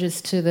stages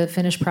to the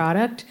finished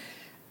product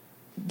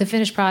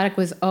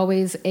was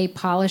always a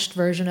polished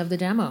version of the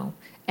demo.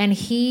 And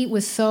he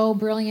was so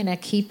brilliant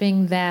at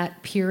keeping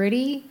that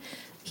purity.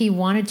 He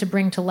wanted to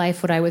bring to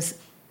life what I was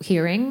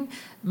hearing.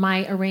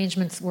 My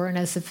arrangements weren't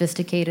as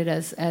sophisticated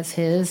as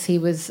his. He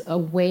was a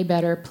way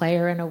better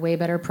player and a way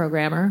better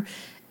programmer.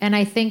 And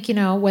I think,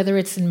 whether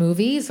it's in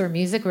movies or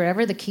music or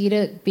whatever, the key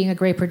to being a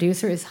great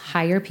producer is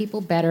hire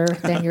people better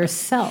than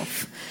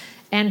yourself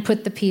and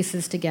put the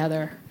pieces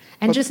together.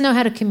 And just know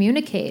how to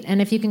communicate.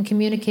 And if you can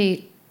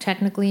communicate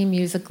technically,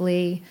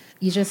 musically,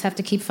 you just have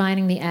to keep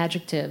finding the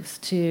adjectives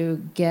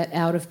to get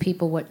out of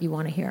people what you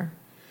want to hear.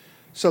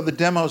 So the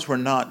demos were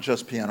not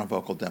just piano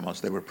vocal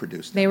demos, they were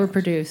produced. They were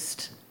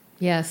produced.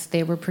 Yes,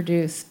 they were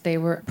produced. They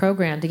were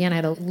programmed. Again, I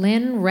had a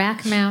Lynn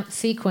rack mount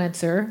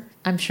sequencer.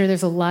 I'm sure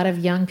there's a lot of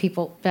young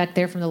people back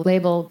there from the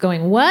label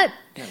going, what?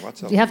 Yeah,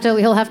 what's up?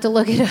 He'll have to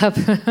look it up.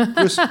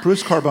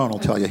 Bruce Carbone will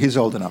tell you. He's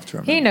old enough to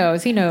remember.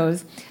 He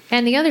knows.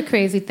 And the other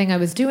crazy thing I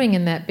was doing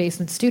in that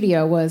basement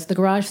studio the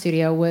garage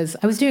studio was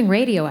I was doing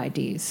radio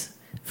IDs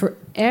for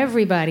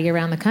everybody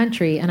around the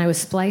country, and I was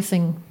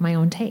splicing my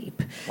own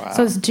tape. Wow.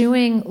 So I was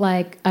doing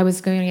I was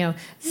going,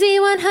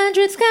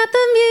 Z100's got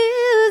the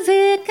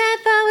music I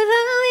thought was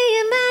only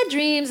in my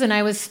dreams, and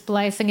I was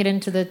splicing it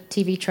into the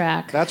TV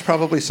track. That's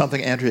probably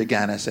something Andrea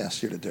Gannis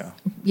asked you to do.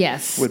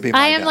 Yes. Would be my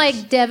I am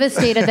guess.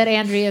 Devastated that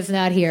Andrea's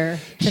not here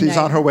tonight. She's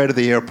on her way to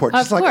the airport.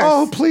 Of She's like, course.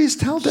 oh, please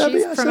tell Debbie.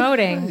 She's I said,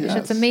 promoting. yes.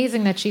 It's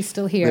amazing that she's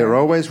still here. There are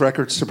always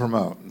records to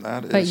promote.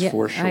 That But is yeah,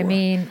 for sure. I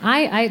mean,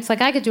 it's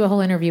like I could do a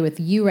whole interview with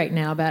you right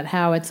now about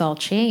how it's all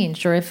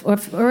changed, or if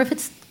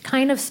it's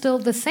kind of still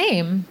the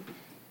same.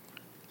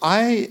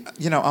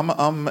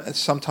 I'm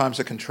sometimes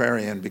a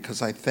contrarian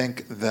because I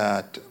think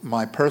that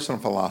my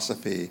personal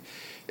philosophy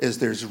is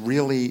there's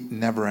really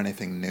never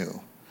anything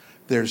new.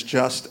 There's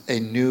just a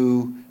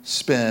new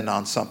spin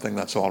on something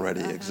that's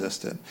already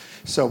existed.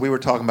 So we were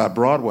talking about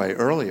Broadway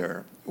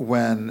earlier.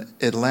 When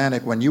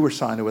you were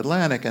signed to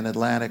Atlantic, and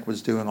Atlantic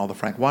was doing all the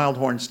Frank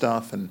Wildhorn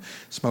stuff and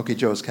Smokey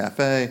Joe's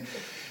Cafe,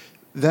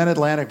 then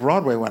Atlantic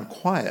Broadway went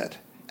quiet.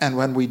 And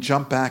when we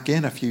jumped back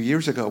in a few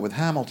years ago with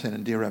Hamilton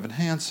and Dear Evan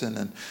Hansen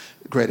and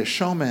Greatest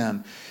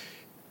Showman,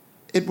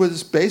 it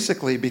was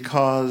basically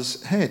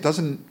because, hey, it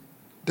doesn't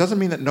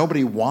mean that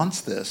nobody wants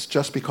this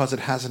just because it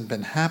hasn't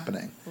been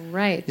happening.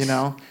 Right.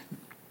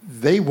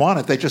 They want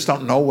it. They just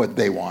don't know what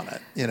they want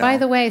it. By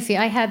the way,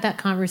 I had that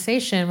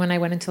conversation when I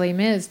went into Les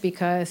Mis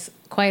because,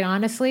 quite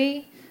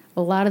honestly,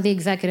 a lot of the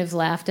executives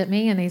laughed at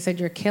me and they said,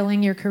 you're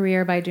killing your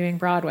career by doing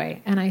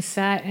Broadway. And I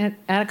sat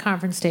at a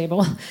conference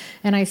table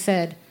and I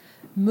said,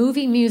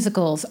 movie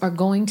musicals are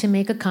going to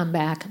make a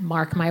comeback,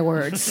 mark my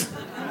words.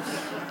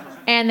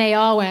 And they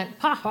all went,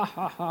 ha, ha,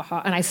 ha, ha,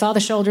 ha. And I saw the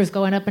shoulders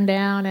going up and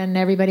down, and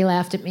everybody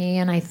laughed at me.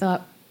 And I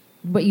thought,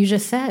 what you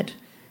just said,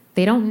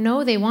 they don't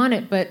know they want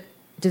it, but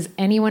does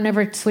anyone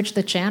ever switch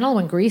the channel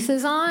when Grease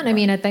is on? Right. I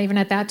mean, even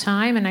at that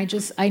time, and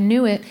I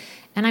knew it.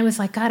 And I was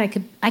like, God,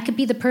 I could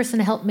be the person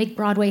to help make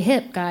Broadway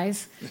hip,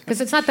 guys. Because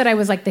it's not that I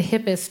was the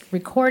hippest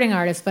recording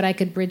artist, but I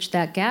could bridge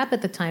that gap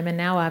at the time. And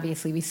now,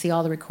 obviously, we see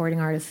all the recording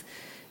artists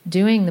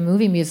doing the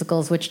movie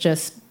musicals, which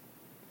just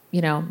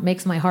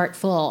makes my heart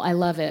full. I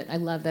love it. I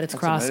love that it's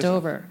crossed amazing.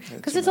 over.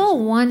 Because it's all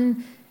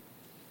one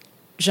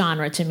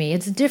genre to me.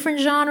 It's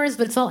different genres,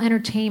 but it's all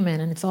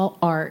entertainment and it's all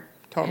art.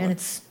 Totally.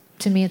 And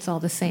to me, it's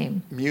all the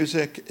same.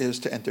 Music is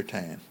to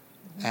entertain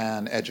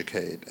and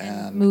educate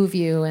and move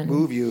you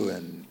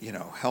and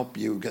help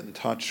you get in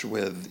touch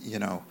with,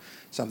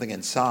 something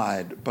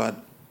inside.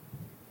 But,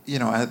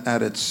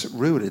 at its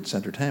root, it's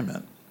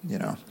entertainment,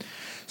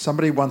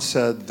 Somebody once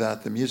said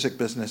that the music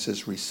business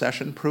is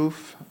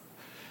recession-proof.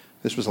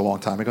 This was a long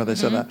time ago they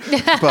said that.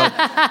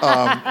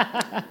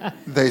 But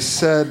they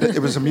said, it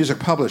was a music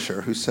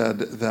publisher who said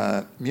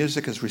that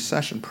music is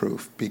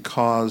recession-proof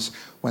because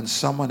when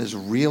someone is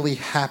really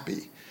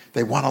happy,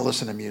 they want to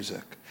listen to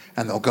music,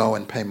 and they'll go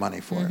and pay money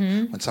for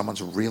it. When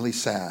someone's really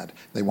sad,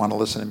 they want to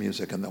listen to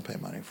music, and they'll pay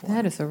money for it.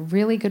 That is a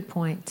really good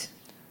point.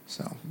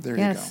 So there you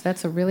go. Yes,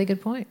 that's a really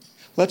good point.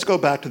 Let's go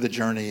back to the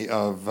journey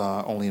of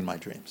Only in My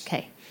Dreams.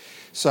 Okay.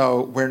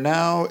 So we're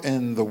now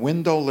in the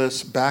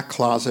windowless back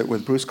closet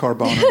with Bruce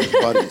Carbone and his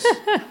buddies.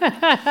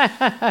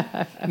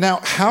 Now,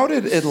 how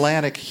did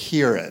Atlantic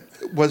hear it?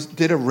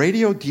 Did a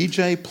radio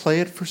DJ play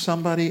it for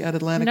somebody at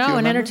Atlantic? Do you No, an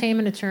remember?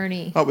 entertainment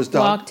attorney. Oh, it was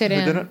Doug walked it who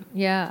in. did it?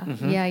 Yeah,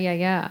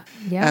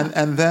 yeah.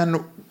 And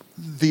then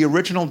the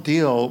original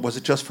deal, was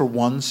it just for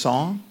one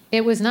song?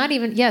 It was not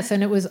even, yes,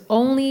 and it was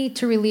only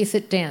to release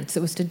it dance.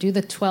 It was to do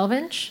the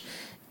 12-inch.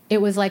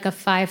 It was like a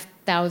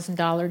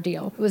 $5,000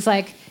 deal. It was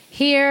like,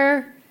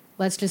 here,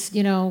 let's just,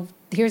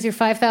 here's your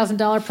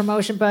 $5,000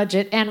 promotion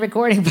budget and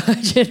recording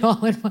budget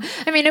all in one.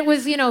 I mean, it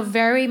was,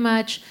 very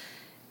much,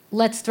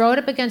 let's throw it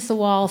up against the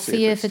wall,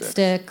 see if it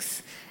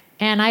sticks.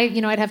 And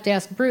I'd have to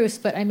ask Bruce,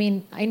 but I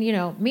mean,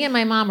 me and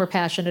my mom were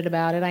passionate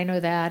about it. I know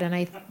that.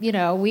 And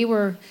we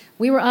were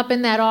up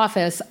in that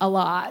office a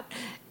lot.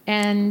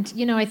 And,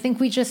 I think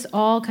we just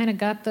all kind of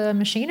got the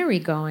machinery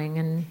going.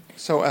 And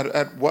So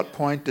at what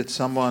point did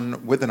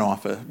someone with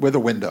a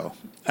window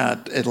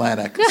at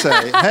Atlantic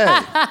say, hey?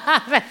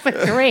 That's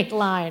a great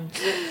line.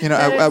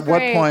 At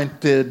what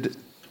point did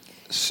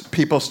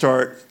people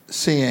start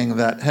seeing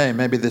that, hey,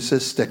 maybe this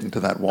is sticking to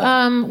that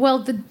wall? Well,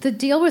 the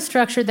deal was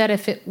structured that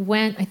if it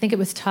went, I think it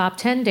was top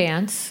 10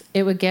 dance,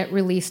 it would get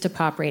released to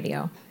pop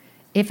radio.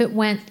 If it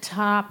went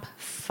top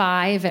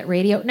 5 at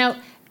radio. Now,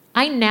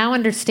 I now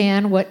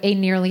understand what a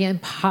nearly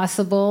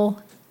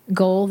impossible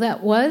goal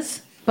that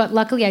was. But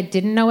luckily, I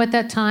didn't know at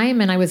that time,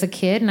 and I was a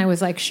kid, and I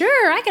was like,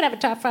 sure, I could have a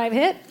top 5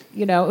 hit.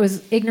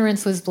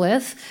 Ignorance was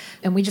bliss,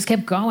 and we just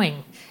kept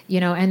going,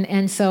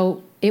 and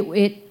so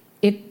it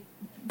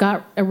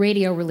got a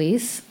radio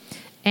release,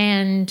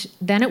 and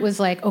then it was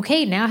like,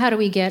 okay, now how do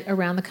we get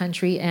around the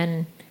country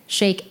and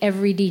shake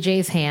every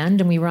DJ's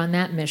hand? And we were on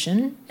that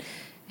mission,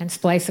 and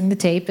splicing the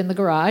tape in the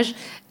garage.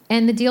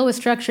 And the deal was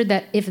structured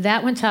that if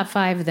that went top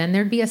 5, then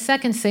there'd be a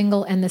second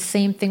single, and the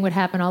same thing would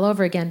happen all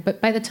over again.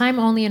 But by the time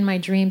Only in My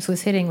Dreams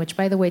was hitting, which,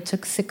 by the way,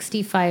 took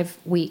 65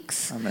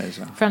 weeks.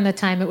 Amazing. From the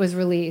time it was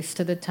released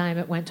to the time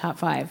it went top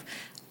 5,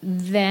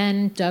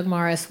 then Doug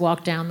Morris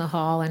walked down the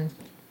hall and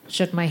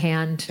shook my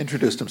hand.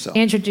 Introduced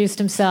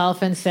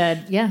himself And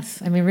said,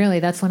 yes. I mean, really,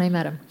 that's when I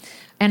met him.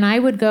 And I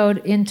would go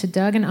into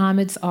Doug and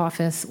Ahmed's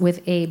office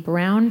with a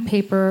brown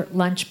paper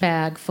lunch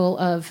bag full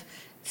of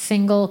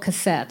single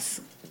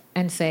cassettes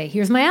and say,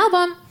 here's my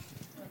album,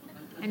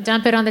 and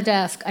dump it on the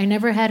desk. I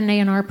never had an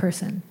A&R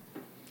person.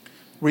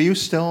 Were you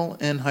still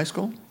in high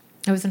school?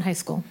 I was in high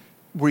school.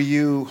 Were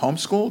you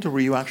homeschooled, or were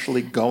you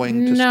actually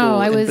going to No, school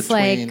I was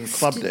between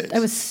club days? I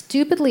was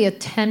stupidly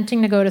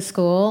attempting to go to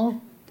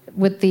school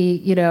with the,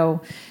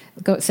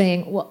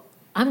 saying, well,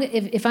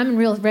 if I'm in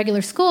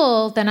regular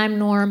school, then I'm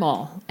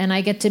normal, and I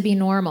get to be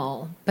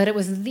normal. But it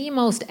was the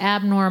most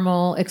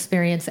abnormal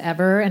experience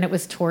ever, and it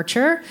was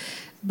torture.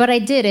 But I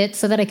did it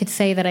so that I could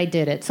say that I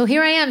did it. So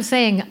here I am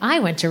saying, I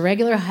went to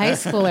regular high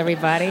school,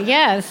 everybody.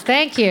 Yes,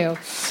 thank you.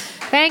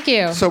 Thank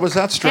you. So was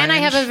that strange? And I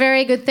have a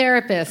very good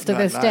therapist to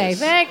this day.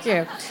 Thank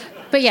you.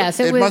 But yes,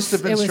 it must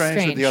have been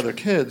strange with the other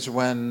kids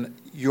when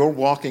you're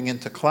walking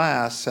into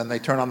class and they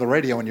turn on the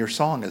radio and your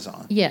song is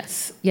on.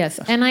 Yes.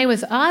 And I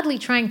was oddly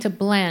trying to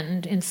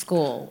blend in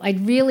school. I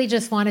really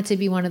just wanted to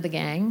be one of the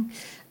gang.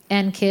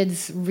 And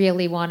kids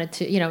really wanted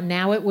to,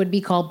 now it would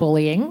be called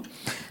bullying.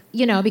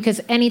 Because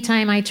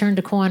anytime I turned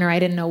a corner, I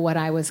didn't know what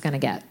I was going to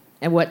get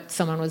and what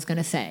someone was going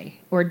to say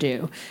or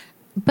do.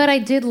 But I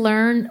did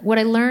learn, what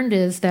I learned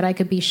is that I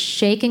could be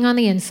shaking on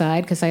the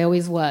inside, because I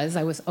always was.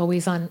 I was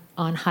always on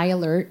high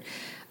alert,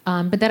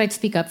 but that I'd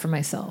speak up for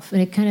myself.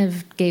 And it kind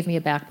of gave me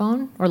a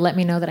backbone, or let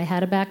me know that I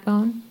had a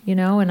backbone,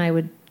 and I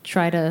would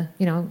try to,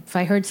 if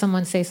I heard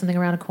someone say something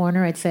around a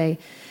corner, I'd say,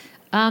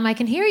 I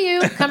can hear you.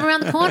 Come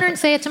around the corner and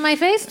say it to my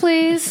face,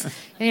 please.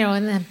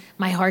 And then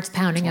my heart's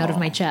pounding out of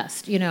my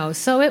chest.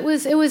 So it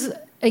was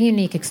a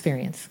unique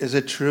experience. Is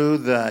it true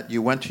that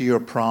you went to your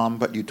prom,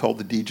 but you told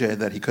the DJ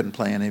that he couldn't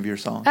play any of your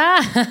songs?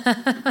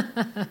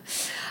 I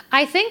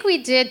think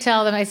we did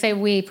tell them. I say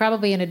we,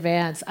 probably in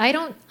advance. I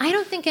don't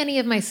think any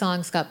of my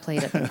songs got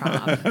played at the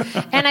prom.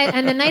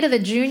 and the night of the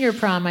junior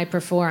prom, I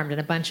performed,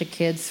 and a bunch of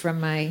kids from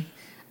my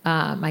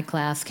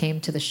class came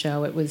to the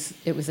show. It was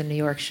a New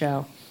York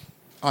show.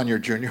 On your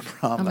junior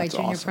prom? On my That's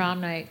junior awesome. prom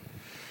night.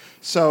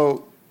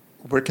 So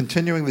we're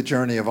continuing the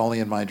journey of Only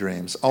in My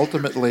Dreams.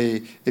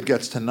 Ultimately, it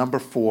gets to number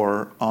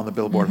 4 on the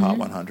Billboard Hot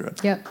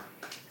 100. Yep.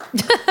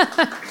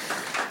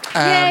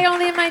 Yay,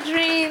 Only in My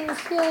Dreams.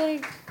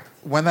 Yay.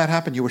 When that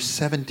happened, you were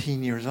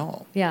 17 years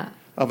old. Yeah.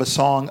 Of a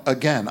song,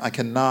 again, I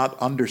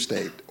cannot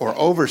understate, or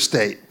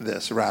overstate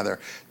this, rather,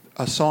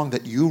 a song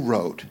that you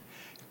wrote,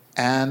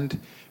 and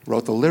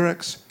wrote the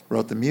lyrics,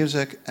 wrote the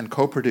music, and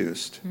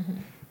co-produced.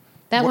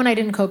 That one I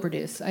didn't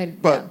co-produce.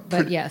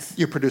 But yes.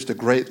 You produced a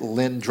great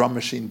Lynn drum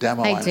machine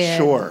demo, I did.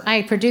 sure.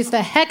 I produced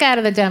the heck out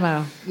of the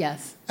demo.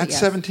 Yes. At yes.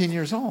 17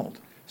 years old.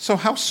 So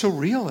how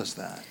surreal is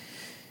that?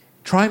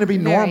 Trying to be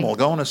Very. normal,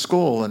 going to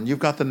school, and you've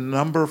got the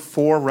number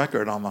 4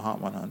 record on the Hot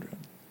 100.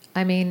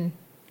 I mean,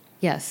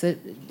 yes,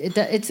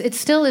 it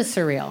still is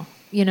surreal.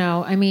 You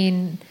know, I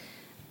mean,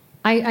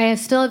 I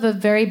still have a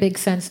very big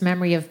sense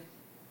memory of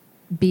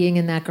being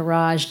in that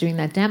garage doing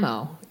that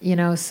demo. You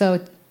know,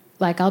 so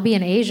like I'll be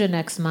in Asia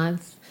next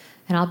month,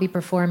 and I'll be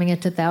performing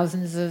it to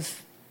thousands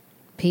of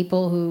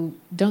people who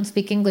don't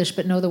speak English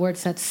but know the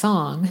words to that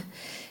song,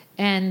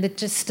 and it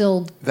just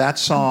still that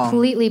song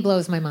completely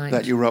blows my mind.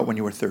 That you wrote when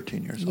you were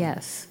 13 years old.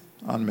 Yes,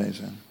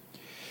 amazing.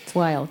 It's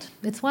wild.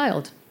 It's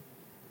wild.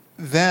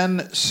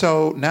 Then,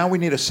 so now we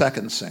need a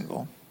second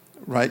single,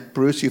 right?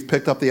 Bruce, you've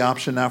picked up the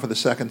option now for the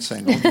second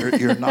single.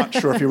 You're not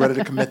sure if you're ready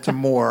to commit to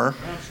more.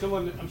 I'm still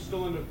in the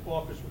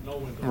office with no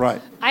window.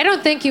 Right. I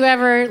don't think you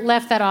ever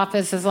left that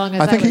office as long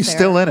as I think was he's there.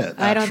 still in it,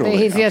 I don't actually,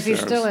 think he's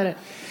upstairs. still in it.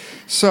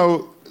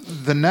 So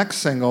the next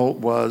single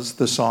was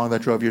the song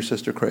that drove your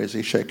sister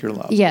crazy, Shake Your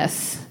Love.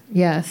 Yes,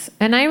 yes.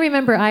 And I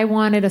remember I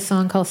wanted a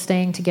song called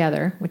Staying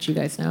Together, which you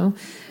guys know,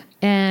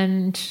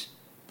 and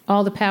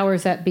all the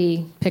powers that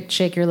be picked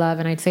Shake Your Love,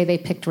 and I'd say they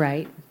picked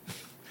right.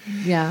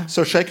 Yeah.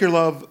 So Shake Your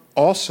Love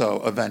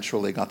also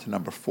eventually got to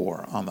number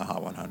 4 on the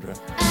Hot 100.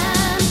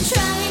 I'm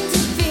trying to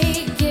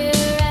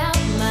figure out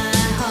my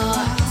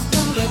heart,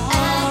 but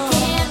I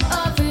can't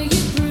offer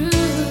you proof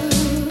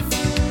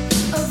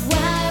of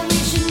why we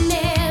should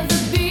never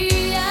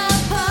be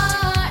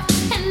apart.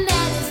 And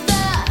that is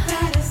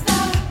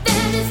the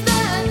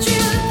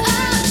truth.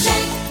 Oh,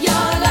 shake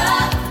your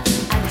love,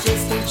 I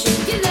just can't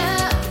shake your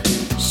love.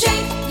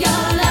 Shake your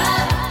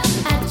love,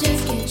 I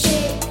just can't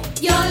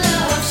shake your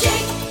love.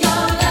 Shake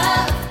your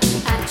love,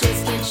 I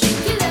just can't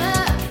shake your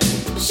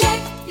love.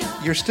 Shake your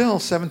love. You're still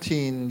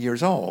 17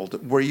 years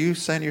old. Were you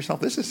saying to yourself,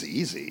 this is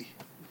easy?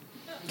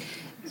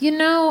 You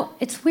know,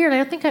 it's weird. I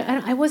don't think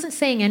I wasn't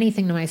saying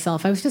anything to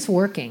myself. I was just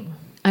working.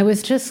 I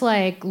was just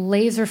like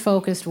laser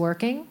focused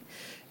working.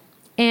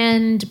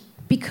 And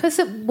because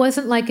it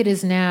wasn't like it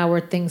is now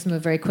where things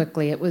move very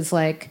quickly, it was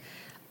like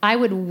I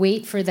would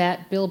wait for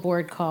that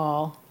Billboard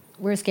call.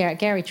 Where's Gary?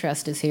 Gary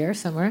Trust is here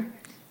somewhere.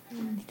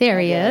 There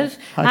he is.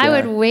 Hi, I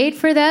would Gary. wait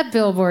for that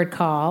Billboard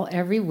call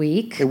every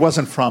week. It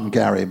wasn't from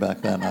Gary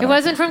back then. It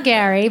wasn't from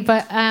Gary,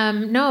 but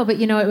no, but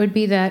you know, it would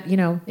be that, you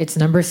know, it's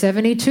number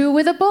 72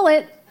 with a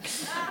bullet.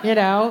 You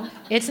know,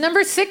 it's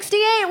number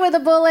 68 with a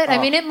bullet. I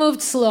mean, it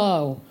moved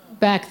slow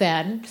back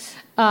then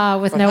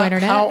with no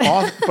internet.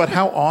 But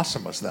how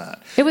awesome was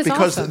that? It was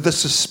because awesome. the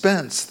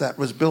suspense that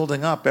was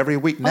building up every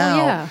week. Now,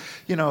 yeah.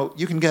 you know,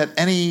 you can get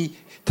any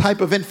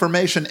type of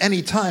information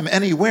anytime,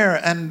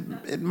 anywhere, and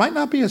it might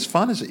not be as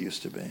fun as it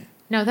used to be.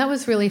 No, that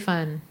was really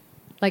fun.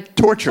 Like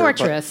Torturous,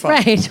 but fun.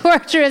 Right?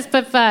 Torturous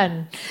but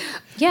fun.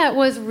 Yeah, it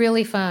was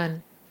really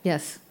fun.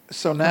 Yes.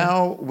 So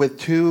now, with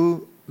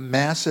 2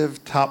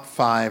 massive top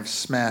 5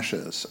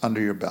 smashes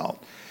under your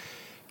belt,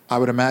 I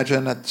would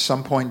imagine at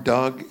some point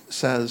Doug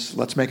says,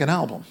 let's make an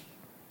album.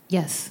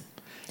 Yes.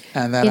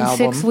 And that in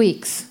album... 6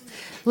 weeks.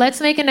 Let's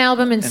make an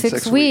album in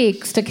 6 6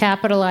 weeks to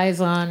capitalize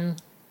on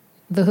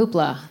the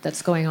hoopla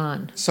that's going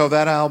on. So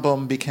that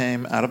album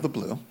became Out of the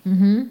Blue.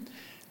 Mm-hmm.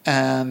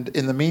 And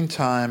in the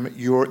meantime,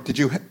 you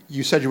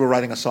said you were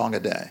writing a song a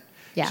day.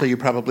 Yeah. So you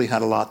probably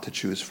had a lot to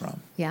choose from.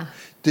 Yeah.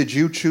 Did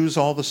you choose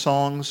all the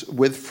songs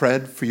with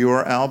Fred for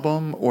your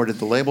album, or did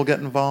the label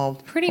get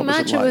involved? Pretty What was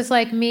much. It was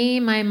like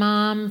me, my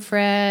mom,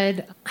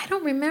 Fred. I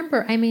don't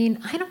remember. I mean,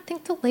 I don't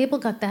think the label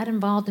got that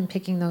involved in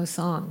picking those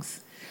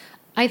songs.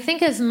 I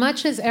think as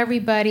much as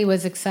everybody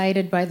was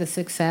excited by the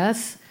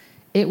success,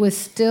 it was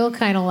still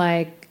kind of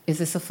like, is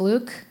this a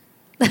fluke?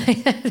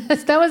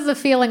 That was the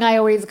feeling I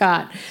always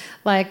got.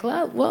 Like,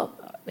 well,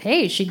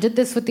 hey, she did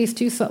this with these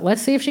 2 songs.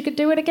 Let's see if she could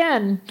do it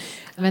again.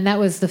 I mean, that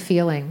was the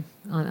feeling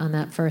on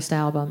that first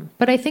album.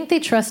 But I think they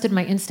trusted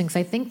my instincts.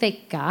 I think they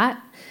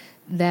got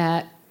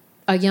that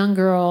a young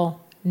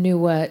girl knew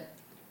what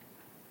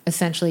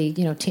essentially,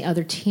 you know,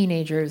 other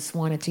teenagers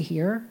wanted to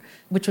hear,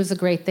 which was a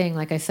great thing.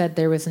 Like I said,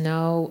 there was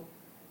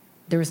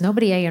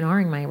nobody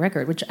A&Ring my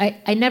record, which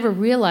I never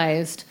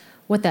realized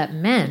what that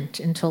meant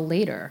until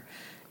later.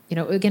 You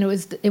know, again,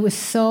 it was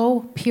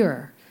so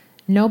pure.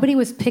 Nobody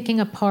was picking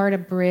apart a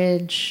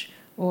bridge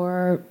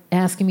or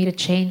asking me to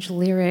change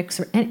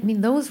lyrics. I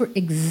mean, those were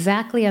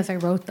exactly as I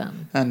wrote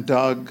them. And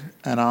Doug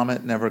and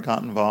Amit never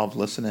got involved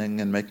listening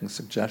and making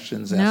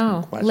suggestions,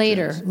 asking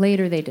questions? No,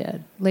 later they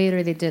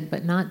did,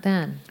 but not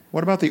then.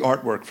 What about the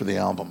artwork for the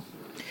album?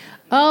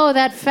 Oh,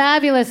 that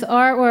fabulous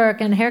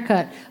artwork and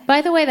haircut.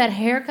 By the way, that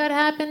haircut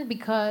happened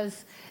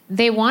because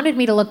they wanted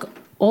me to look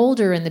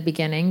older in the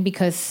beginning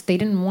because they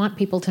didn't want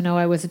people to know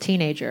I was a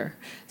teenager.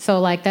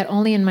 So like that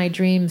Only in My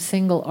Dreams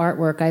single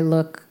artwork, I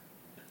look,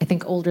 I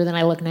think, older than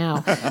I look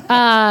now,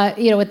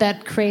 you know, with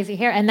that crazy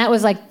hair. And that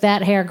was like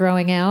that hair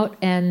growing out.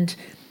 And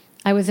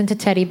I was into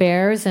teddy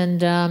bears.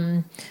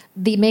 And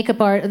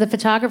the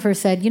photographer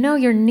said,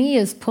 your knee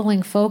is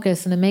pulling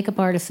focus. And the makeup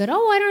artist said,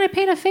 why don't I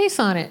paint a face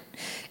on it?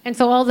 And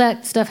so all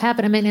that stuff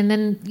happened. I mean, and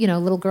then,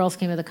 little girls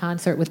came to the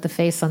concert with the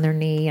face on their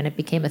knee, and it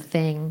became a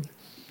thing.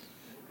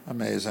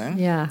 Amazing.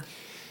 Yeah.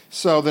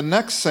 So the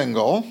next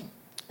single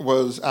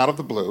was Out of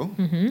the Blue.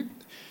 Mm-hmm.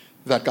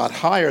 That got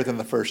higher than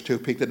the first two,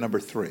 peaked at number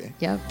 3.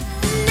 Yep.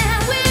 Now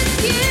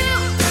with you,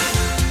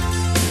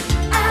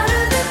 out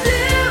of the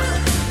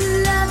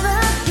blue, love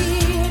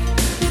appeared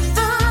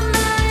before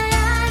my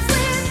eyes.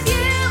 With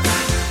you,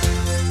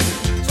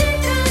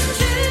 dream come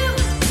true.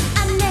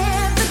 I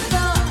never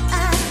thought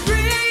I'd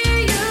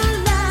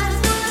realize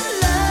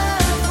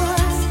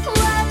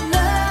what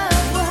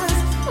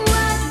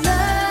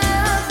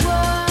love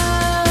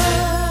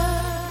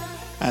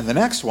was. And the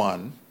next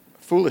one,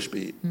 Foolish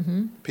Beat,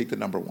 peaked at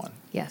number 1.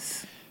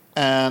 Yes.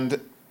 And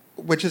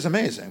which is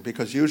amazing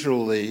because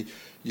usually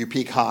you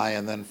peak high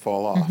and then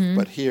fall off.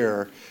 But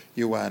here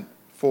you went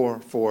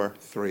 4, 4,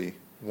 3,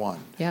 1.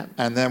 Yep.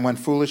 And then when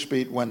Foolish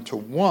Beat went to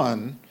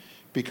 1,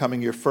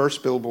 becoming your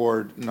first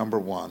Billboard number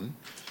 1,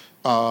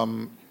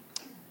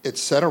 it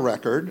set a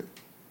record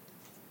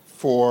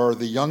for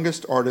the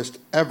youngest artist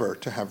ever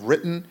to have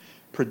written,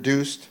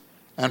 produced,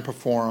 and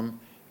performed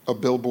a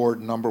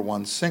Billboard number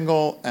 1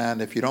 single.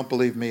 And if you don't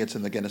believe me, it's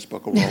in the Guinness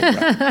Book of World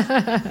Records.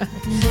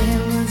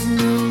 There was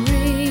no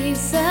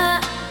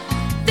reason,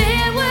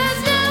 there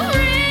was no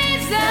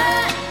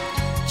reason,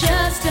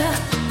 just a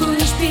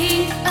foolish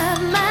beat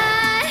of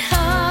my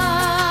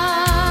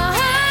heart.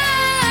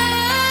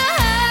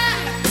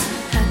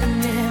 I could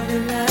never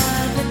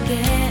love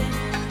again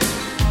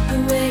the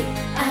way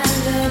I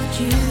loved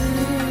you.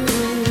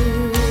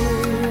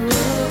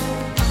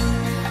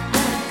 I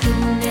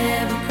could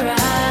never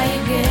cry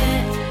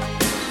again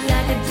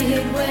like I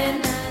did when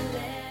I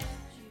left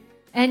you.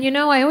 And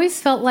I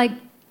always felt like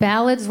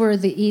ballads were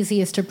the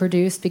easiest to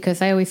produce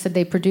because I always said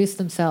they produce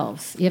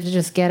themselves. You have to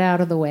just get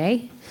out of the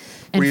way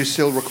and Were you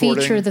still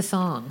recording? feature the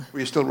song. Were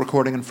you still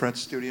recording in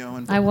Fred's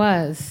studio? I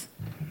was.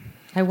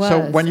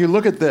 So when you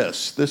look at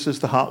this is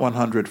the Hot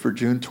 100 for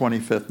June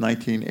 25th,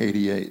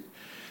 1988.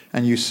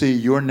 And you see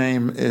your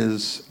name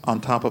is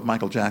on top of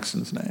Michael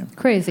Jackson's name.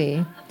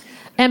 Crazy.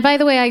 And by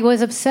the way, I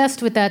was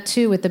obsessed with that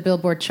too, with the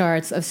Billboard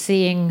charts, of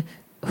seeing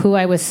who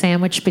I was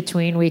sandwiched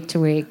between week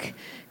to week.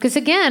 Because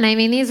again, I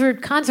mean, these were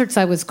concerts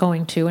I was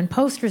going to and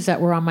posters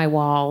that were on my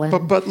wall.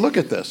 And But look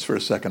at this for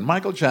a second.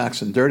 Michael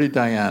Jackson, Dirty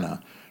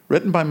Diana,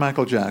 written by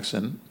Michael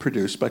Jackson,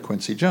 produced by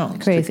Quincy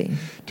Jones. Crazy.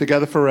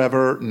 Together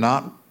Forever,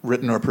 not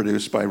written or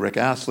produced by Rick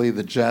Astley.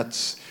 The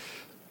Jets,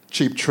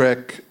 Cheap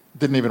Trick,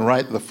 didn't even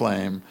write The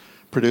Flame,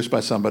 produced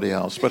by somebody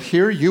else. But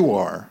here you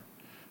are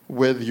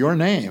with your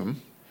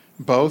name,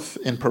 both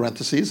in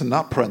parentheses and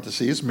not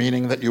parentheses,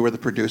 meaning that you were the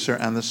producer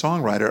and the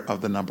songwriter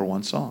of the number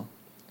 1 song.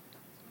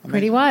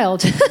 pretty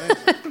wild.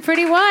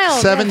 Pretty wild.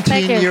 Yes, 17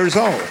 thank you. years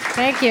old.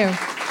 Thank you.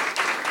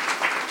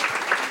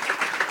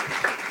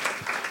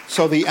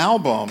 So the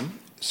album,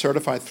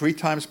 certified 3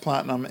 times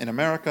platinum in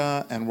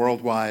America and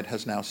worldwide,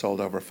 has now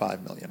sold over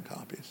 5 million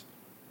copies.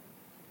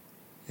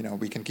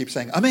 We can keep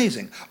saying,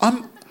 amazing,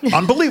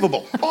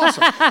 unbelievable,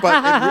 awesome.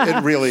 But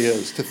it really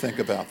is to think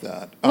about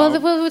that. Well,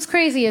 what's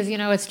crazy is,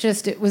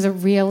 it was a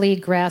really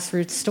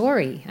grassroots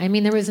story. I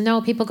mean, there was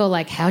no, people go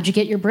like, how'd you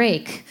get your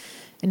break?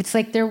 And it's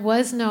like, there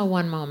was no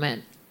one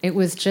moment. It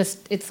was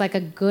just, it's like a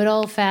good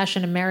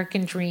old-fashioned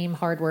American dream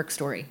hard work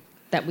story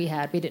that we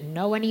had. We didn't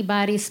know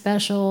anybody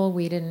special.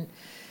 We didn't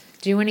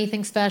do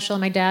anything special.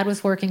 My dad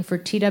was working for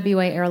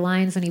TWA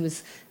Airlines, and he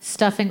was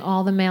stuffing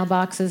all the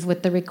mailboxes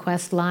with the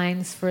request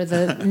lines for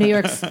the New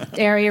York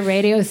area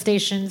radio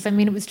stations. I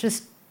mean, it was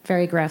just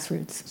very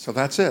grassroots. So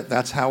that's it.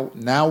 That's how,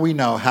 now we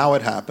know how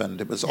it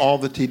happened. It was all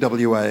the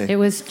TWA. It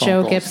was phone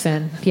Joe calls.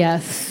 Gibson,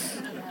 yes.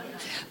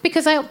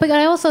 But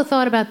I also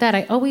thought about that.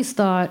 I always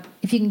thought,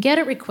 if you can get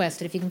it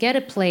requested, if you can get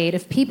it played,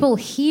 if people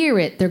hear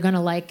it, they're going to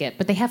like it.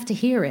 But they have to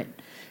hear it.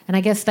 And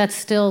I guess that's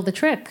still the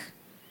trick.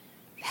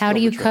 How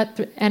do you cut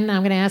through? And I'm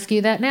going to ask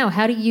you that now.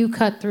 How do you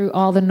cut through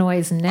all the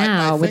noise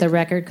now with a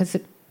record? Because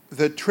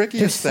the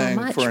trickiest there's so thing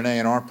much. for an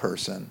A&R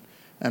person,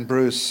 and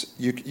Bruce,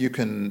 you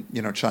can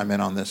chime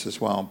in on this as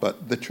well.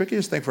 But the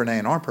trickiest thing for an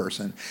A&R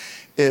person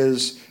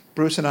is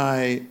Bruce and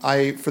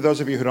I. For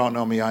those of you who don't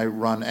know me, I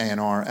run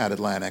A&R at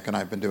Atlantic, and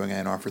I've been doing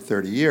A&R for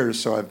 30 years.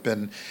 So I've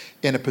been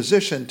in a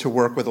position to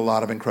work with a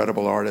lot of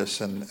incredible artists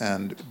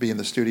and be in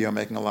the studio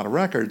making a lot of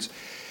records.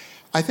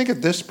 I think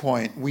at this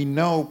point we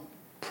know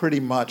pretty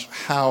much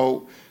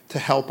how to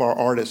help our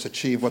artists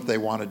achieve what they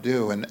want to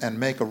do and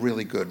make a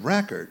really good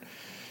record.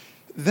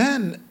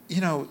 Then,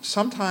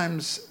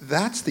 sometimes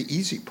that's the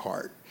easy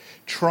part.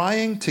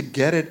 Trying to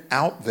get it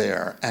out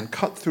there and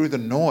cut through the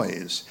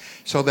noise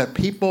so that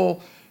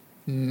people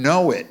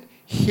know it,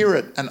 hear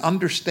it, and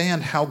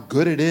understand how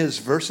good it is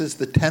versus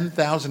the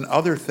 10,000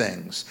 other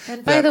things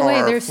And by that the way,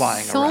 are there's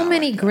flying so around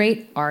many right now.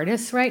 great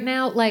artists right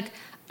now. Like,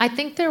 I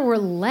think there were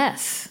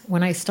less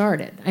when I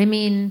started. I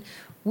mean,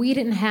 we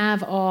didn't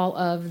have all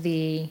of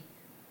the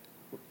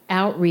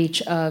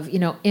outreach of,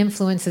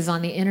 influences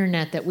on the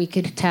internet that we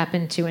could tap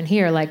into and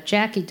hear, like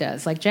Jackie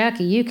does. Like,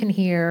 Jackie, you can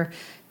hear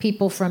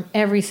people from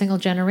every single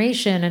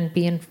generation and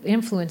be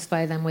influenced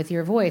by them with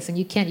your voice. And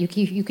you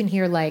can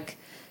hear like,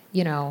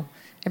 you know,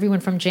 everyone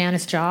from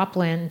Janis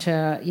Joplin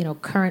to, you know,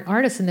 current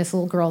artists in this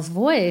little girl's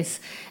voice.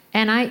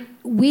 And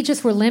we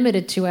just were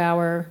limited to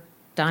our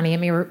Donnie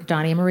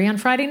and Marie on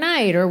Friday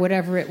night or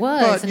whatever it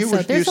was. But And you so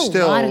were there's you a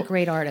still lot of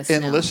great artists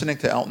in now. listening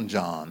to Elton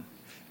John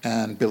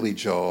and Billy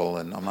Joel,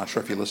 and I'm not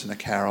sure if you listen to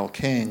Carole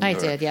King. I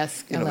did,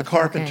 yes. You I know, the love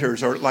Carole King.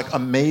 Carpenters, or like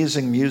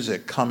amazing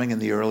music coming in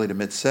the early to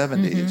mid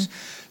 70s.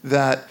 Mm-hmm.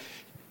 That,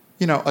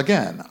 you know,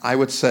 again, I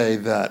would say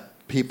that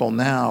people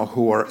now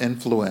who are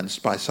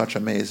influenced by such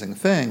amazing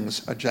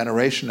things a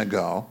generation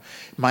ago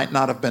might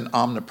not have been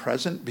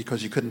omnipresent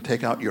because you couldn't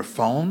take out your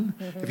phone.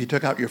 If you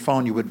took out your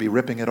phone, you would be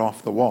ripping it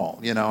off the wall,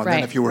 you know, and then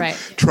Right, if you were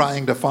right.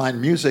 trying to find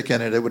music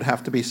in it, it would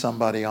have to be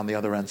somebody on the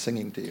other end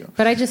singing to you.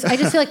 But I just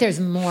feel like there's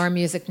more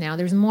music now.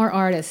 There's more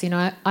artists. You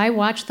know, I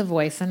watch The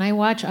Voice and I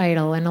watch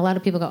Idol, and a lot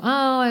of people go,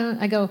 oh,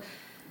 I go,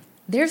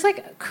 there's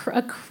like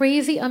a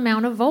crazy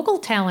amount of vocal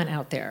talent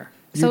out there.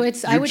 So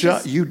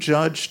You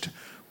judged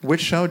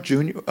which show?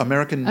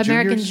 American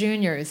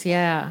Juniors,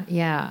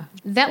 yeah.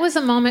 That was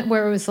a moment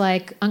where it was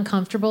like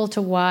uncomfortable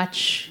to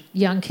watch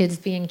young kids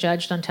being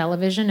judged on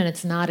television, and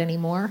it's not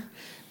anymore.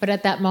 But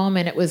at that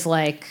moment, it was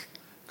like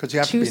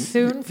too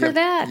soon for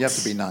that. You have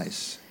to be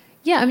nice.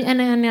 Yeah, I mean,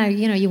 and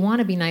you know, you want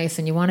to be nice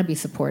and you want to be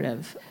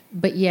supportive.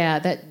 But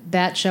yeah,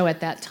 that show at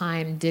that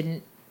time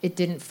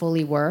didn't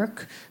fully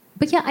work.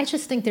 But yeah, I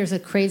just think there's a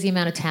crazy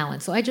amount of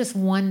talent. So I just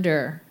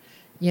wonder,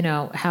 you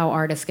know, how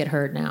artists get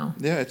heard now.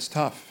 Yeah, it's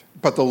tough.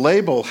 But the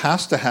label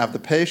has to have the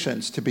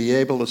patience to be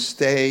able to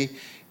stay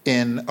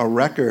in a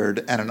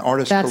record and an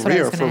artist's That's what I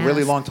was career for a gonna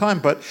really ask. long time.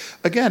 But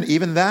again,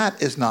 even that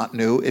is not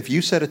new. If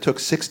you said it took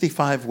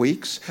 65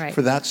 weeks Right.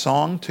 for that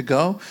song to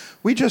go,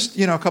 we just,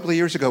 you know, a couple of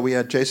years ago, we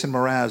had Jason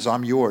Mraz,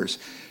 I'm Yours,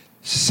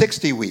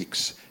 60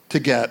 weeks to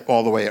get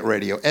all the way at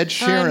radio. Ed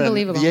Sheeran,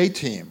 Unbelievable. the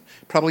A-Team,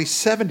 probably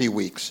 70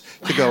 weeks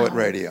to go at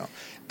radio.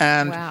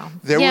 And Wow.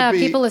 there would be...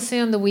 people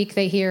assume the week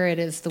they hear it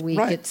is the week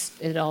Right.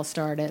 it all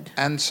started.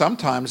 And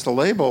sometimes the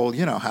label,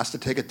 you know, has to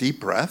take a deep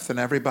breath and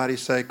everybody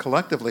say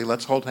collectively,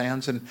 let's hold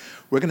hands and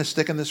we're going to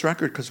stick in this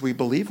record because we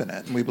believe in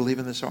it and we believe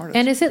in this artist.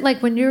 And is it like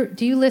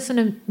do you listen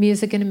to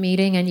music in a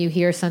meeting and you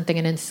hear something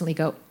and instantly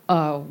go,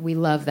 oh, we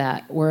love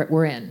that,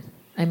 we're in?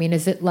 I mean,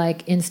 is it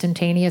like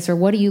instantaneous, or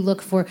what do you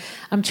look for?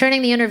 I'm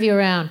turning the interview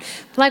around.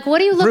 Like, what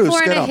do you look Bruce,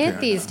 for in get a up hit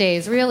here these now.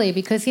 days, really?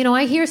 Because, you know,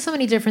 I hear so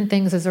many different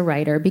things as a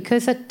writer,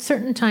 because at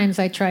certain times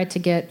I try to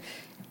get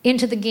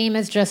into the game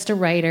as just a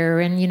writer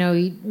and, you know,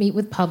 you meet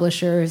with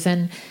publishers.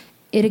 And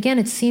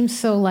it seems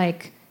so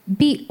like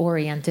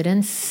beat-oriented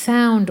and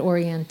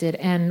sound-oriented.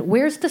 And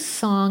where's the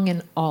song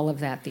in all of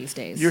that these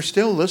days? You're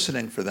still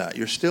listening for that.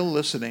 You're still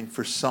listening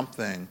for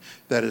something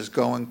that is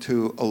going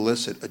to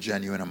elicit a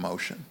genuine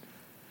emotion,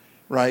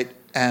 right?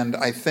 And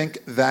I think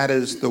that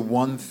is the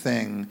one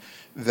thing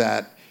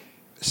that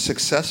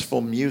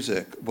successful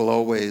music will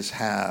always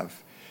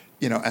have,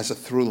 you know, as a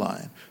through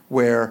line,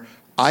 where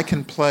I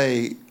can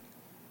play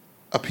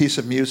a piece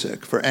of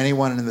music for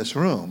anyone in this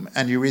room,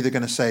 and you're either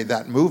going to say,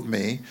 that moved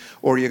me,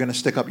 or you're going to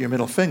stick up your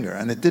middle finger,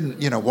 and it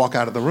didn't, you know, walk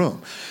out of the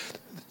room.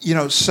 You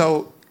know,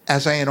 so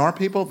as A&R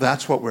people,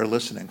 that's what we're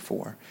listening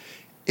for.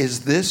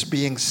 Is this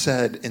being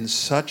said in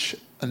such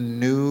a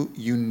new,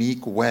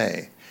 unique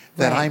way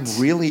that Right. I'm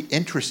really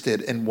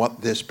interested in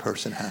what this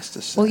person has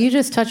to say? Well, you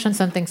just touched on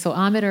something. So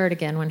Ahmet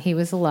Ertegun, when he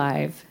was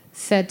alive,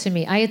 said to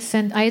me, I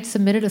had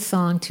submitted a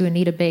song to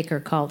Anita Baker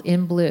called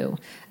In Blue.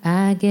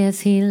 I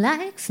guess he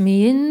likes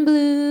me in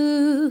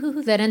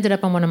blue. That ended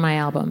up on one of my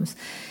albums.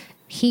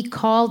 He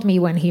called me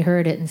when he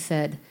heard it and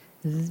said,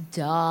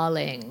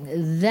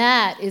 darling,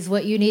 that is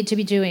what you need to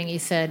be doing. He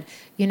said,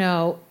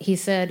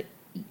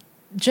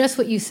 just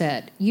what you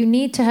said. You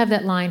need to have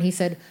that line. He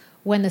said,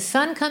 when the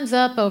sun comes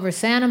up over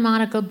Santa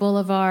Monica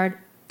Boulevard,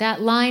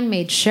 that line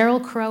made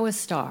Sheryl Crow a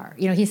star.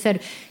 You know, he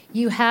said,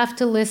 you have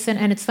to listen.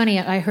 And it's funny,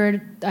 I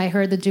heard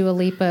the Dua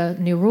Lipa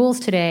New Rules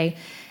today,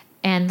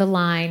 and the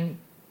line,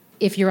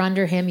 if you're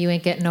under him, you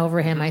ain't getting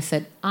over him. I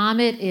said,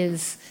 Ahmet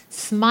is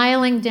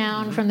smiling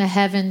down from the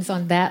heavens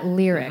on that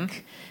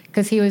lyric,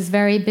 because he was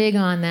very big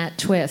on that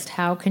twist.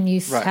 How can you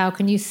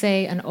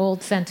say an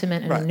old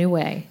sentiment in a new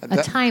way,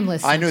 a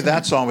timeless I knew sentiment.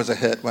 that song was a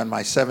hit when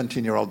my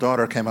 17-year-old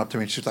daughter came up to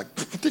me and she was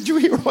like, did you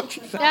hear what she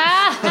said?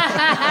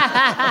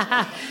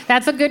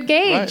 That's a good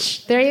gauge.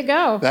 Right. There you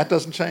go. That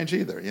doesn't change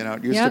either. You know,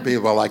 it used Yep. to be,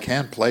 well, I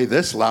can't play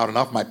this loud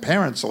enough. My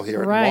parents will hear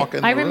it and Right. walk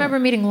in the I room. remember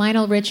meeting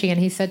Lionel Richie, and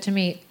he said to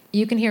me,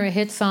 you can hear a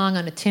hit song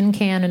on a tin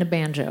can and a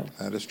banjo.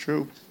 That is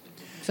true.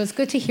 So it's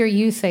good to hear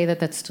you say that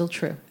that's still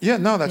true. Yeah,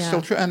 no, that's Yeah.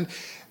 still true. And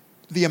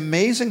the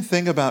amazing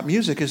thing about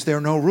music is there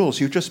are no rules.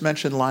 You just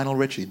mentioned Lionel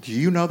Richie. Do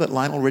you know that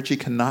Lionel Richie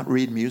cannot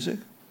read music?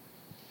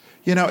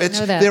 You know, know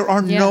that. there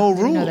are Yeah, no I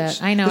know rules.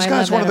 that. I know, This I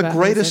guy's love one of that the about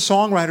greatest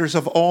music. songwriters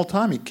of all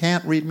time. He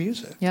can't read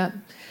music. Yep.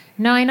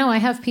 No, I know. I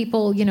have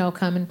people, you know,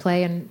 come and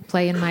play in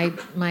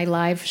my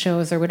live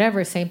shows or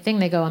whatever. Same thing.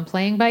 They go, I'm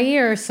playing by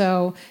ear,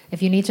 so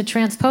if you need to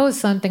transpose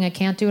something, I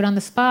can't do it on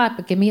the spot,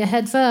 but give me a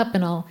heads up,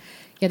 and I'll.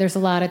 Yeah, there's a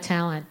lot of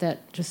talent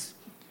that just.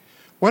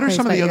 What are Praise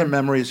some of by the other ear.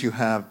 memories you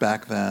have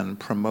back then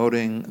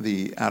promoting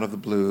the Out of the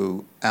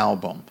Blue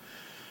album?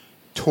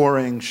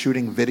 Touring,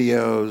 shooting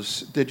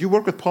videos. Did you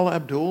work with Paula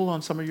Abdul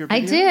on some of your videos? I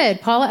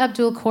did. Paula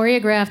Abdul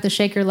choreographed the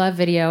Shake Your Love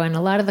video, and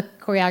a lot of the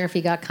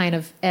choreography got kind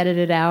of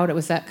edited out. It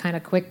was that kind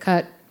of quick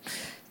cut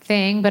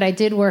thing, but I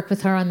did work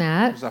with her on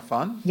that. Was that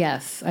fun?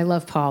 Yes, I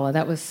love Paula.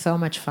 That was so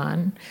much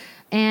fun.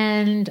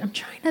 And I'm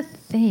trying to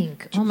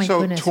think. Oh my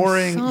goodness. So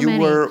touring, so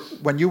many.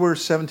 when you were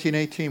 17,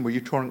 18, were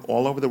you touring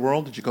all over the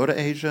world? Did you go to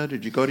Asia?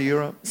 Did you go to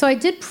Europe? So I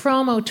did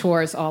promo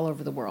tours all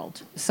over the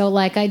world. So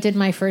like I did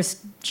my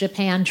first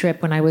Japan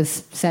trip when I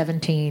was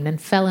 17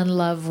 and fell in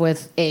love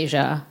with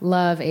Asia.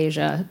 Love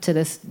Asia to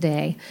this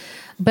day.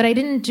 But I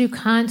didn't do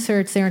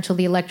concerts there until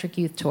the Electric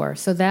Youth Tour.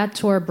 So that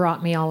tour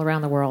brought me all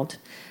around the world.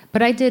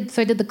 But I did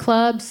the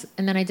clubs,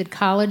 and then I did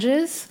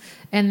colleges,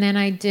 and then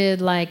I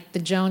did like the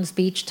Jones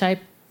Beach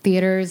type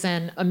theaters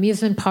and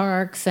amusement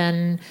parks,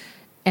 and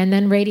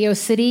then Radio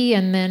City,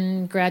 and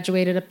then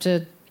graduated up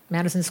to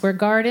Madison Square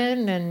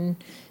Garden, and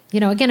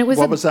again it was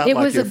What was that it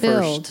like? was a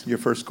build. Your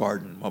first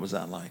garden. What was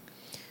that like?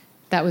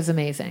 That was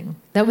amazing.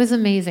 That was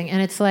amazing,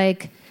 and it's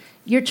like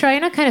you're trying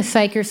to kind of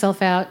psych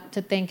yourself out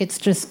to think it's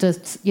just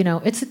it's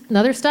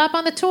another stop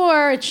on the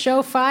tour. It's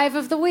show 5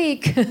 of the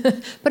week,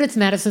 but it's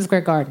Madison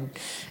Square Garden.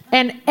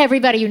 And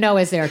everybody you know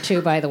is there,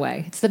 too, by the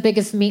way. It's the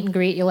biggest meet and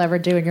greet you'll ever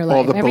do in your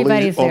life.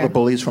 Everybody's there. All the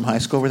bullies from high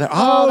school were there.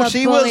 All Oh, the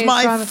she was bullies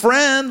my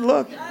friend.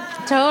 Look.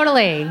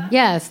 Totally.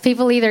 Yes.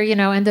 People either,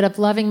 ended up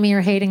loving me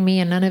or hating me,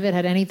 and none of it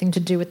had anything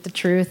to do with the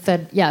truth.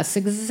 And yes,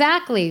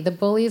 exactly. The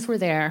bullies were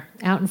there,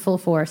 out in full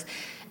force.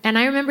 And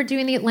I remember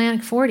doing the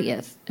Atlantic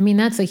 40th. I mean,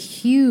 that's a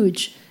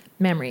huge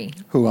memory.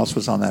 Who else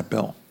was on that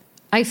bill?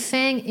 I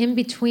sang in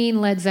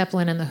between Led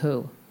Zeppelin and The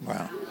Who.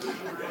 Wow.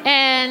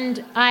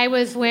 And I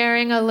was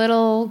wearing a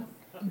little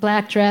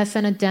black dress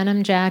and a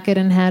denim jacket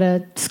and had a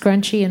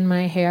scrunchie in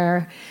my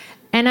hair.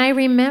 And I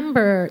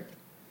remember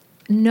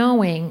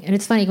knowing, and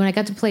it's funny, when I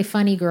got to play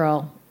Funny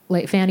Girl,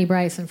 like Fanny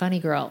Bryce and Funny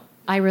Girl,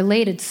 I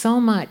related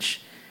so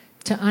much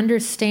to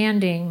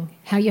understanding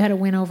how you had to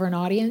win over an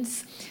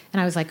audience.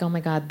 And I was like, oh my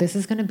God, this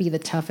is going to be the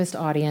toughest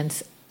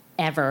audience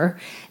ever.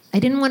 I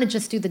didn't want to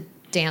just do the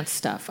dance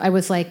stuff. I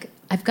was like,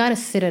 I've got to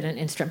sit at an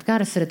instrument. I've got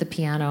to sit at the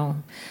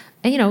piano.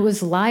 And, it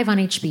was live on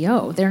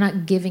HBO. They're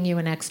not giving you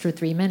an extra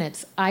 3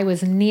 minutes. I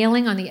was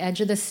kneeling on the edge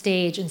of the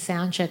stage in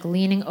sound check,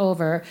 leaning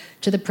over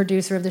to the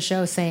producer of the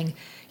show saying,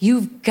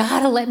 you've got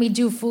to let me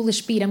do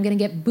Foolish Beat. I'm going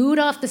to get booed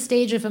off the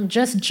stage if I'm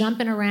just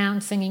jumping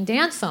around singing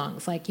dance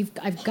songs. Like,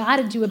 I've got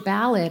to do a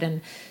ballad.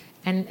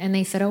 And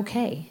they said,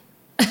 okay.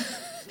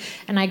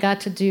 And I got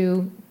to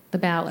do the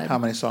ballad. How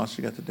many songs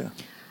did you get to do?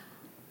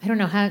 I don't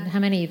know. How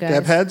many you guys?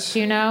 Deb Heads?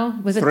 Do you know?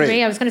 Was it 3?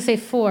 3? I was going to say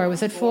 4.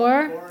 Was it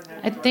 4?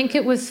 I think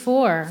it was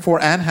 4.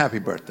 4 and Happy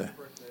Birthday.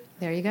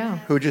 There you go.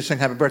 Who would you sing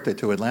Happy Birthday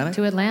to? Atlantic?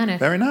 To Atlantic.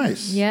 Very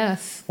nice.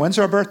 Yes. When's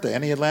our birthday?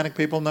 Any Atlantic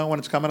people know when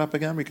it's coming up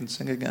again? We can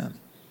sing again.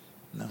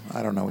 No,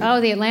 I don't know.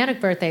 Oh, the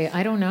Atlantic birthday.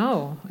 I don't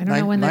know. I don't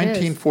know when that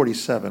is.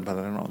 1947, but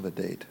I don't know the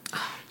date.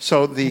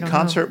 So the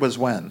concert was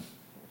when?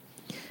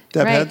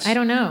 Deb Right. Heads? I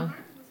don't know.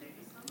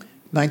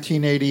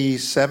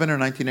 1987 or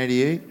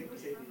 1988?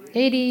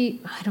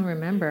 80. I don't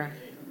remember.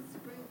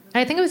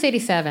 I think it was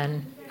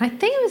 87. I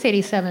think it was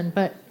 87,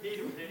 but...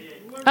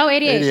 Oh,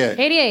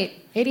 88.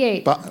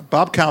 88.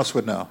 Bob Kaus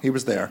would know. He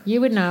was there. You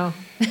would know.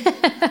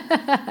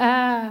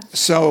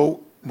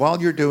 So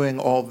while you're doing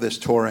all this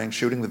touring,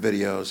 shooting the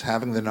videos,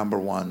 having the number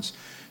ones,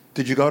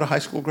 did you go to high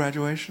school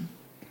graduation?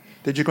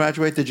 Did you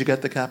graduate? Did you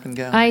get the cap and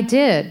gown? I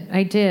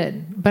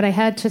did. But I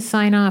had to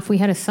sign off. We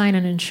had to sign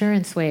an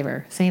insurance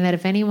waiver saying that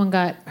if anyone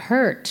got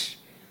hurt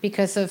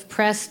because of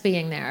press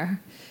being there,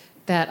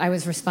 that I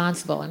was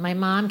responsible. And my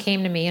mom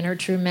came to me in her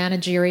true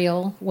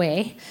managerial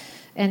way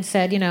and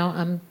said,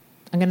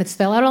 I'm going to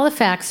spell out all the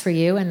facts for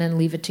you and then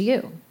leave it to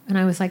you. And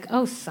I was like,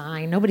 oh,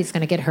 sign. Nobody's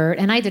going to get hurt.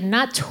 And I did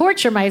not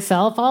torture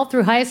myself all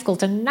through high school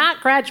to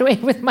not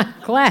graduate with my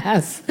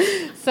class.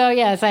 So,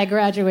 yes, I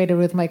graduated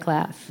with my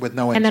class. With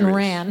no injuries. And then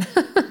ran.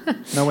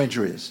 No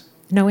injuries?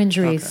 No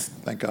injuries.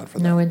 Okay. Thank God for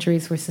that. No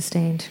injuries were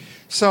sustained.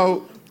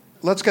 So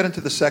let's get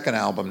into the second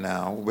album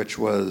now, which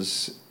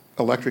was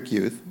Electric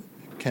Youth.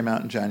 It came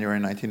out in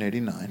January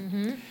 1989.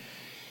 Mm-hmm.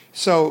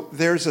 So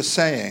there's a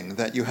saying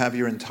that you have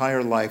your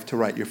entire life to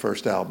write your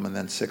first album and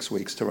then 6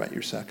 weeks to write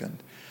your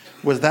second.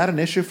 Was that an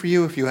issue for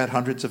you if you had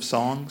hundreds of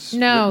songs?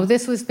 No,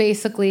 this was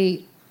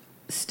basically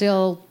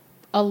still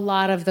a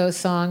lot of those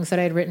songs that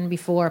I'd written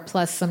before,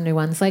 plus some new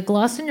ones. Like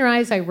Lost in Your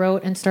Eyes, I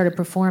wrote and started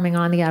performing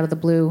on the Out of the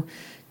Blue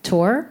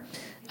tour.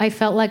 I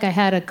felt like I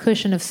had a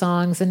cushion of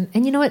songs. And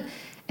you know what?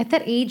 At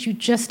that age, you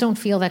just don't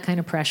feel that kind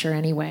of pressure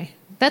anyway.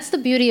 That's the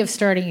beauty of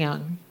starting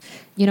young.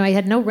 I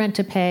had no rent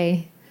to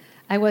pay.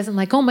 I wasn't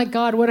like, oh my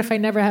God, what if I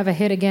never have a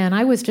hit again?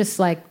 I was just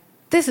like,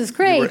 this is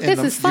great. This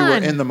is fun. You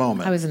were in the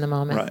moment. I was in the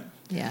moment. Right.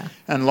 Yeah.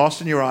 And Lost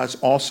in Your Eyes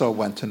also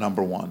went to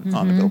number one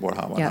on the Billboard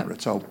Hot 100. Yeah.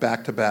 So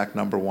back-to-back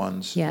number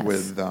ones Yes.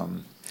 with...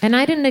 And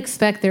I didn't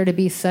expect there to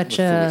be such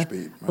With a,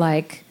 Foolish Beat, right.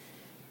 like,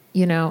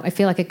 I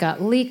feel like it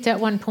got leaked at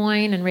one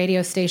point, and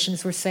radio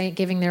stations were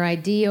giving their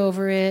ID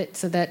over it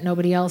so that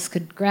nobody else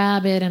could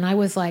grab it. And I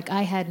was like,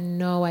 I had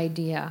no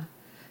idea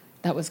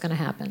that was going to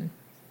happen.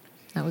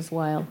 That was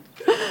wild.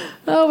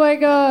 Oh my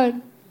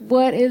God.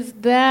 What is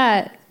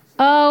that?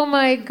 Oh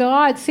my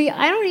God. See,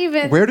 I don't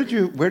even. Where did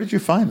you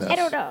find this? I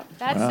don't know.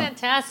 That's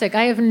fantastic.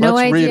 I have no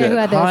Let's read idea it. who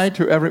had this. Hi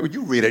to everyone.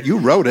 You read it. You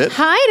wrote it.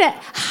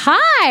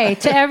 Hi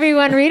to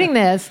everyone reading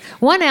this.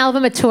 One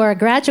album, a tour, a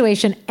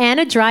graduation, and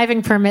a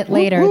driving permit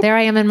later. whoop. There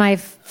I am in my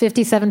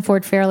 57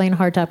 Ford Fairlane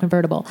hardtop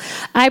convertible.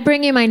 I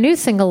bring you my new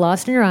single,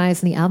 Lost in Your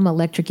Eyes, and the album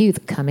Electric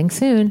Youth, coming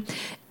soon.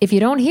 If you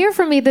don't hear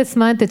from me this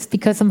month, it's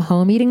because I'm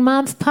home eating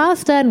mom's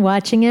pasta and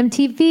watching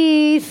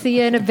MTV. See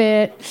you in a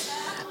bit.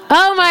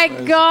 Oh my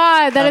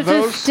God, that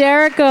is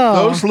hysterical.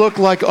 Those look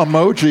like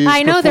emojis.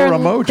 I know before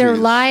they're emojis.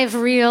 live,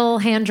 real,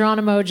 hand-drawn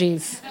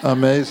emojis.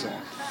 Amazing.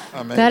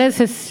 That is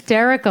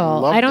hysterical.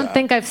 Love I don't that.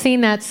 think I've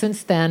seen that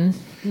since then.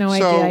 No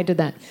idea I did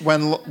that.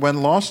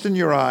 When Lost in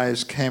Your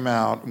Eyes came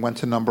out, went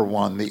to number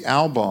one. The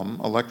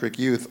album Electric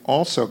Youth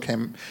also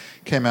came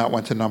out,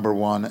 went to number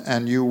one,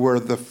 and you were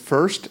the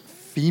first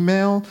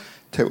female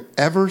to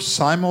ever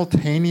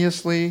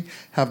simultaneously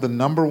have the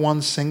number one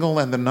single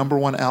and the number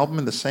one album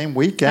in the same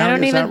week.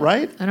 Gary, is that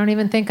right? I don't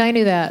even think I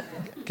knew that.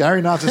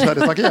 Gary nods his head.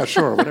 It's like, yeah,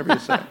 sure, whatever you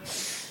say.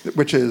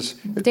 Which is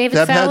David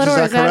Deb Heads,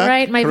 Salador, is that correct?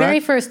 right? My very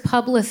Correct? first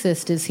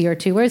publicist is here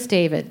too. Where's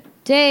David?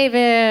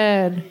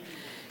 David. David,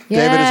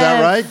 is that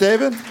Yes. right,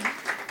 David?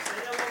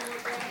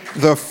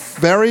 The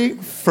very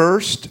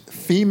first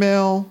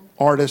female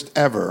artist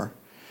ever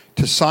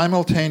to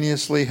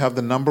simultaneously have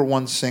the number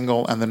one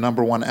single and the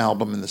number one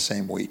album in the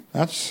same week.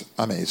 That's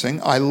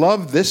amazing. I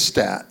love this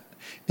stat.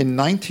 In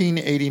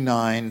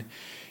 1989,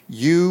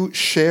 you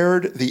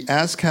shared the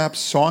ASCAP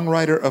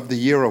Songwriter of the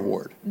Year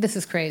award This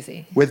is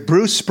crazy. with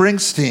Bruce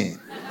Springsteen.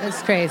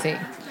 It's crazy.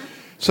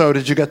 So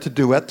did you get to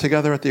duet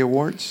together at the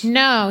awards?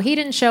 No, he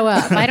didn't show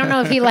up. I don't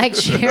know if he liked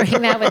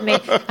sharing that with me.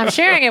 I'm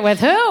sharing it with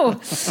who?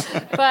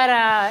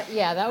 But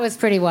yeah, that was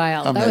pretty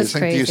wild. Amazing. That was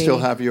crazy. Do you still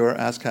have your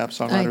ASCAP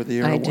Songwriter of the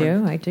Year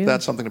award? I do.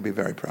 That's something to be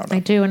very proud of. I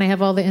do, and I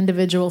have all the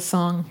individual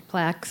song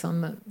plaques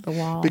on the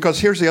wall. Because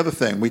here's the other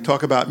thing. We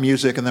talk about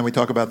music and then we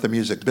talk about the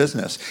music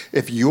business.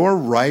 If you're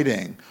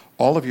writing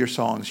all of your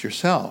songs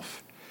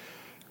yourself,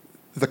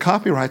 the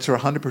copyrights are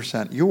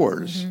 100%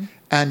 yours,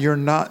 and you're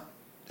not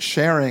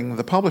sharing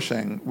the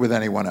publishing with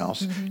anyone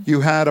else.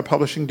 You had a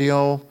publishing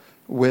deal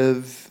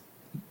with,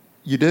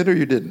 you did or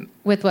you didn't?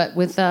 With what?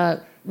 With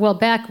well,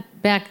 back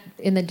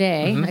in the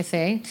day, I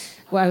say,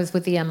 well, I was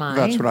with EMI.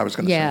 That's what I was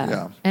going to say,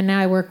 yeah. And now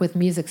I work with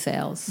music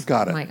sales.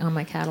 Got it. On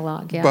my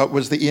catalog. Yeah. But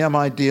was the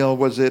EMI deal,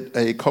 was it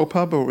a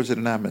co-pub or was it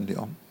an admin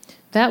deal?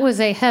 That was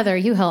a Heather.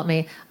 You help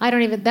me. I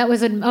don't even. That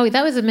was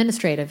that was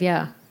administrative.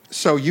 Yeah.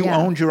 So you Yeah.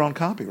 owned your own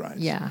copyrights.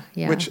 Yeah.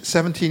 Which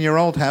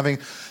 17-year-old having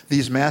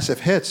these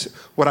massive hits,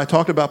 what I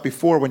talked about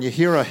before, when you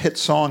hear a hit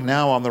song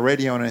now on the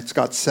radio and it's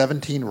got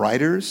 17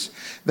 writers,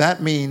 that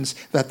means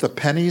that the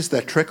pennies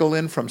that trickle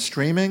in from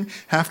streaming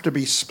have to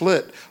be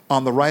split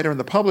on the writer and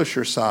the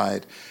publisher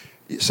side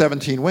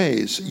 17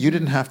 ways. You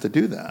didn't have to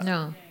do that.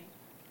 No.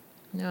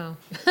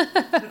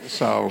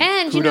 So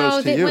And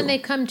kudos to you. when they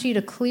come to you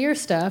to clear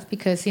stuff,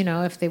 because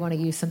if they want to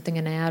use something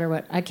in an ad or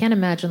what, I can't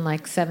imagine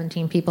like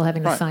 17 people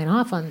having to Right. sign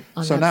off on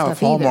So that now stuff if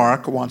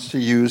Hallmark wants to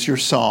use your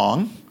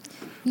song,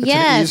 it's an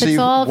Yes, easy it's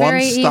all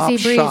very one-stop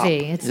easy breezy. shop.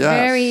 It's Yes.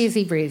 very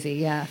easy breezy.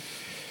 Yeah.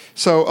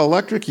 So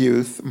Electric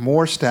Youth,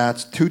 more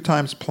stats, 2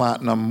 times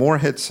platinum, more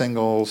hit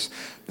singles.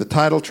 The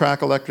title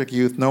track, Electric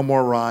Youth, No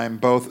More Rhyme,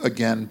 both,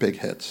 again, big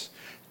hits.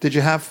 Did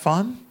you have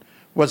fun?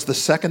 Was the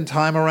second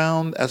time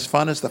around as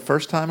fun as the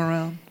first time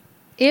around?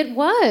 It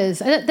was.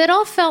 That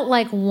all felt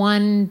like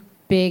one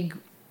big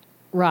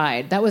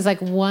ride. That was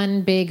like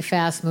one big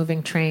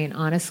fast-moving train,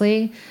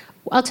 honestly.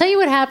 I'll tell you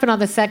what happened on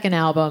the second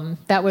album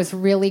that was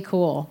really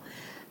cool.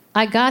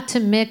 I got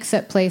to mix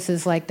at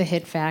places like the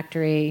Hit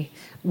Factory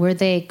where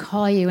they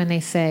call you and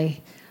they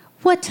say,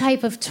 what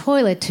type of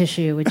toilet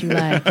tissue would you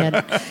like? And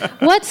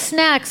what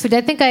snacks? I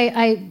think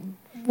I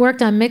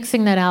worked on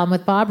mixing that album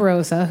with Bob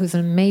Rosa, who's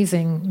an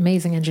amazing,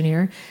 amazing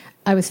engineer.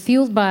 I was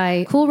fueled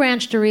by Cool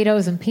Ranch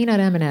Doritos and peanut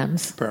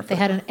M&Ms. Perfect. They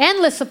had an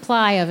endless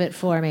supply of it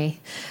for me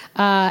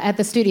at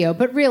the studio.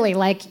 But really,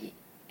 like,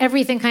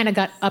 everything kind of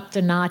got upped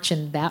a notch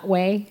in that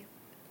way,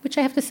 which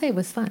I have to say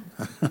was fun.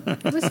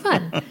 It was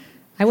fun.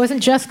 I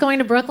wasn't just going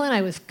to Brooklyn.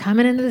 I was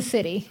coming into the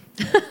city.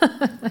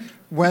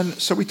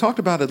 So we talked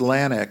about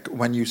Atlantic.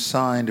 When you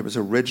signed, it was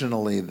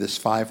originally this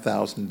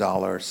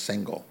 $5,000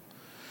 single.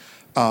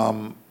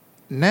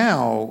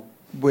 Now,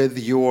 with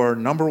your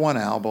number one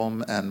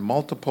album and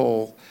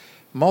multiple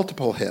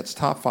hits,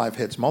 top 5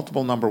 hits,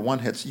 multiple number one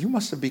hits, you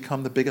must have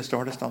become the biggest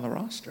artist on the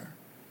roster.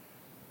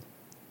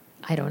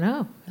 I don't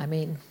know. I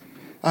mean,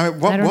 What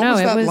I don't know.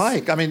 was It that was-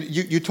 like? I mean,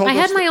 you told I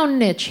us... had my own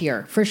niche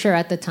here, for sure,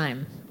 at the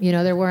time.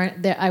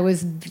 I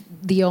was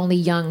the only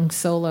young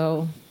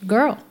solo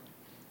girl.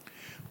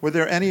 Were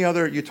there any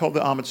other, you told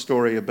the Ahmet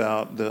story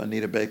about the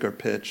Anita Baker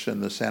pitch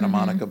and the Santa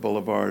Monica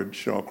Boulevard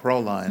Sheryl Crow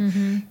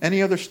line.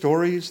 Any other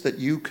stories that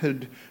you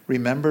could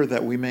remember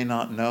that we may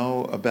not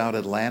know about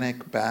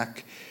Atlantic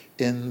back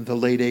in the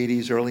late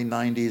 80s, early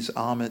 90s?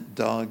 Ahmet,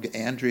 Doug,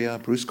 Andrea,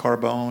 Bruce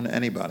Carbone,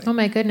 anybody? Oh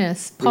my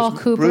goodness. Paul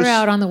Cooper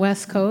out on the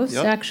West Coast,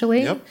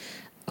 actually,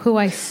 who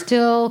I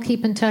still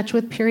keep in touch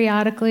with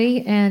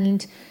periodically,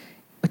 and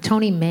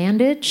Tony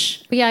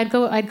Mandich. But yeah, I'd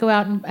go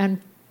out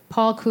and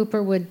Paul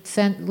Cooper would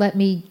let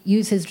me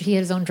use he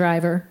had his own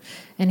driver,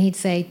 and he'd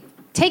say,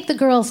 take the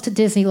girls to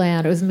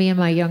Disneyland. It was me and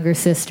my younger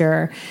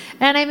sister.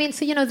 And I mean,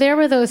 so, there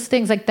were those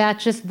things like that.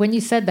 Just when you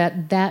said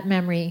that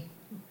memory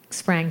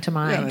sprang to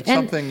mind. Yeah, and it's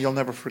something you'll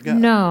never forget.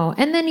 No.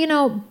 And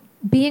then,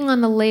 being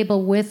on the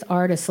label with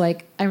artists,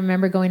 like I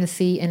remember going to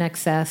see In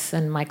Excess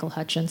and Michael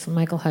Hutchence.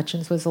 Michael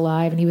Hutchence was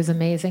alive, and he was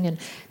amazing. And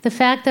the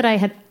fact that I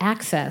had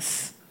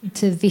access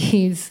to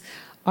these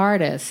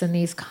artists and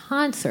these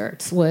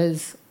concerts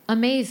was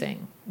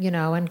amazing,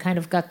 and kind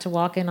of got to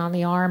walk in on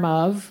the arm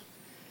of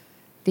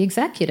the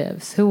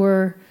executives who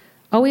were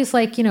always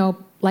like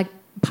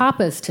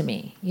papas to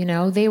me.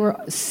 They were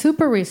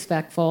super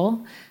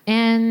respectful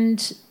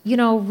and,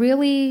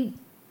 really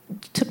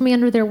took me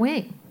under their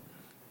wing.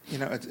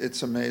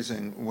 It's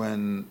amazing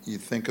when you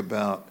think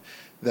about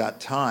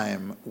that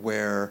time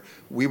where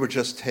we were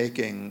just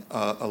taking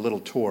a little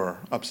tour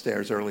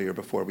upstairs earlier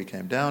before we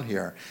came down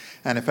here.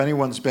 And if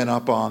anyone's been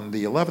up on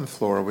the 11th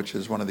floor, which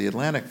is one of the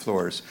Atlantic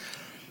floors,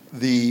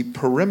 the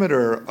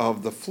perimeter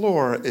of the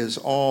floor is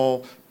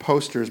all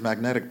posters,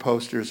 magnetic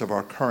posters of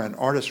our current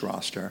artist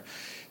roster.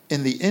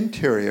 In the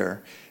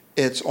interior,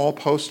 it's all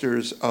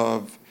posters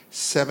of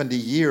 70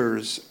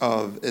 years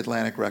of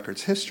Atlantic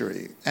Records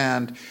history.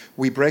 And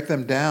we break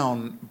them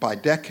down by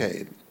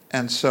decade.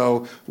 And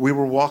so we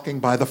were walking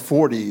by the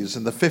 40s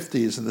and the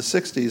 50s and the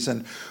 60s,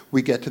 and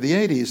we get to the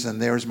 80s,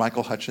 and there's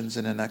Michael Hutchence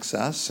in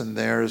Excess, and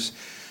there's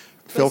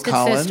Phil Twisted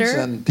Collins Sister.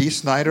 and Dee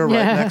Snider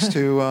right next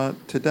to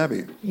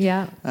Debbie.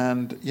 Yeah.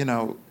 And,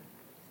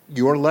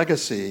 your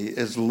legacy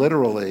is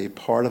literally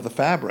part of the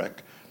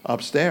fabric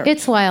upstairs.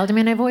 It's wild. I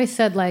mean, I've always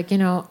said,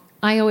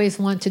 I always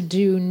want to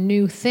do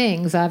new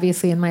things,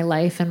 obviously, in my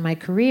life and my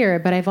career,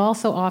 but I've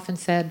also often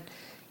said,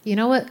 you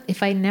know what,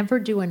 if I never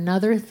do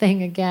another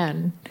thing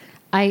again,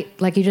 I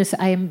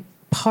am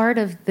part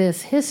of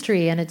this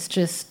history, and it's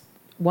just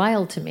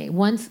wild to me.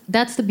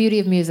 That's the beauty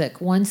of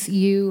music. Once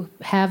you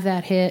have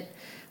that hit,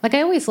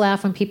 I always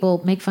laugh when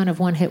people make fun of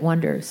one-hit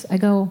wonders. I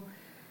go,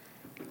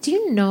 do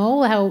you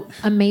know how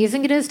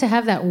amazing it is to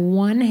have that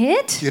one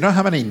hit? Do you know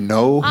how many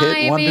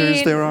no-hit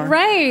wonders there are?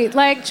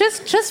 Right,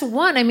 just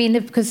one. I mean,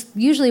 because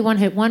usually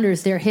one-hit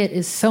wonders, their hit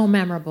is so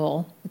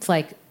memorable. It's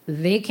like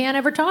they can't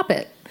ever top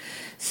it.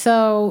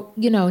 So,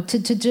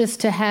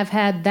 to have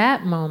had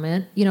that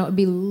moment, it'd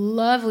be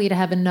lovely to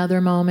have another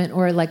moment,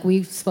 or like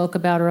we spoke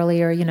about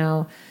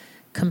earlier,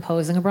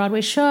 composing a Broadway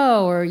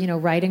show, or,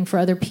 writing for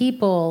other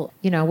people,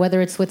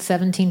 whether it's with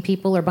 17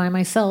 people or by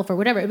myself or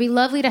whatever. It'd be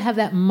lovely to have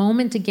that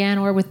moment again,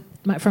 or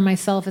for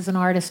myself as an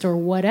artist or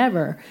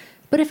whatever.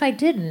 But if I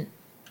didn't,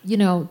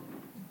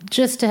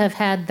 just to have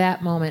had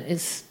that moment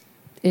is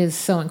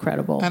so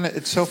incredible. And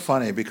it's so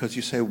funny because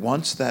you say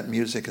once that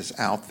music is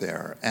out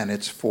there and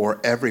it's for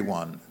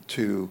everyone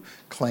to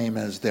claim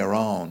as their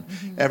own,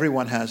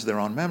 everyone has their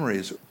own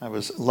memories. I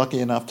was lucky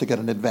enough to get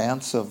an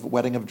advance of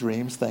Wedding of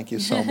Dreams, thank you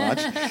so much.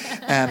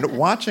 And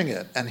watching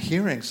it and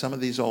hearing some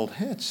of these old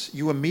hits,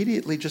 you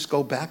immediately just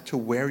go back to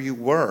where you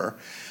were.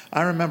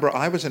 I remember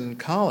I was in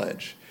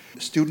college,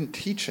 student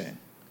teaching,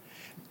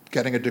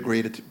 getting a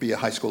degree to be a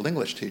high school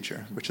English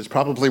teacher, which is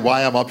probably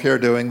why I'm up here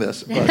doing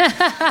this.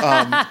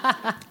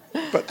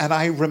 And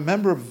I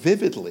remember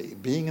vividly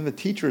being in the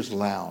teacher's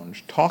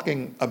lounge,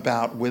 talking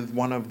about with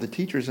one of the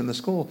teachers in the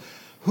school,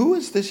 who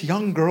is this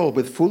young girl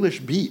with Foolish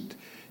Beat?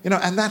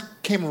 And that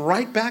came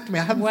right back to me.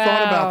 I hadn't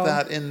thought about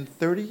that in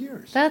 30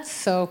 years. That's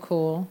so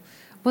cool.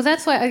 Well,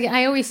 that's why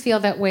I always feel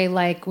that way,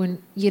 like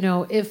when,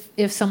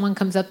 if someone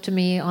comes up to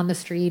me on the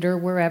street or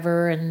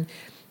wherever, and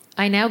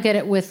I now get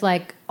it with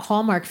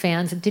Hallmark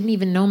fans that didn't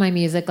even know my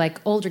music, I'll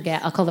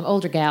call them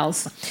older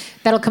gals,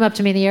 that'll come up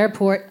to me in the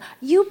airport.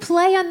 You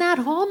play on that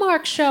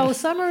Hallmark show,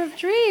 Summer of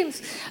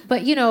Dreams.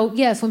 But,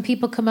 yes, when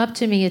people come up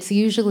to me, it's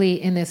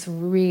usually in this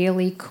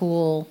really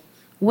cool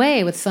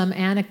way with some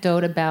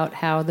anecdote about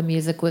how the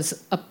music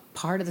was a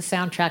part of the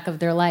soundtrack of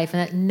their life.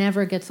 And it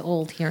never gets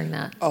old hearing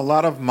that. A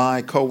lot of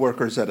my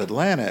coworkers at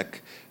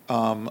Atlantic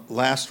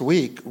last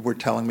week were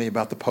telling me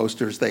about the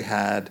posters they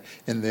had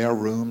in their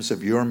rooms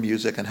of your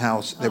music and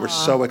how they were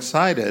so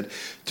excited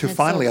to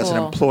finally, as an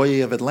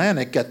employee of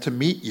Atlantic, get to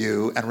meet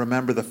you and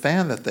remember the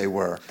fan that they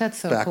were back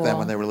then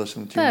when they were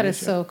listening to your music. That is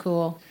so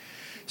cool.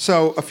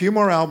 So a few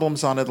more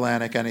albums on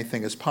Atlantic,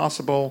 Anything is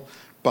Possible,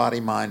 Body,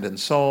 Mind, and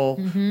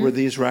Soul. Were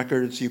these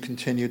records you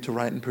continued to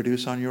write and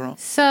produce on your own?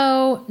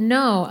 So,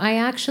 no. I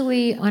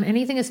actually, on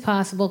Anything is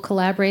Possible,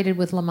 collaborated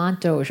with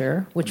Lamont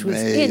Dozier, which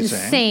was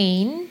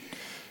insane.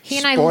 He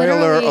and Spoiler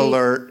I literally...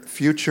 alert,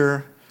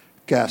 future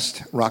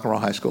guest, Rock and Roll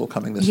High School,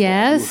 coming this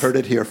Yes. fall. You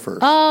heard it here first.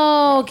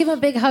 Oh, give him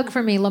a big hug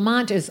for me.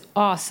 Lamont is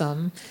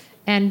awesome.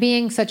 And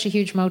being such a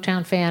huge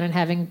Motown fan and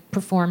having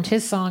performed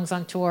his songs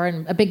on tour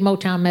and a big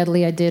Motown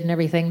medley I did and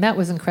everything, that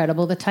was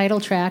incredible. The title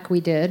track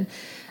we did.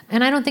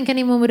 And I don't think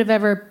anyone would have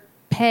ever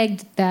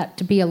pegged that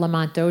to be a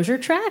Lamont Dozier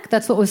track.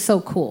 That's what was so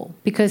cool,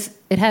 because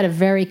it had a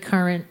very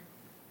current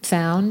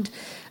sound.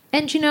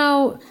 And, you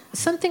know,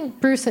 something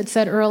Bruce had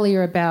said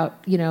earlier about,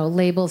 you know,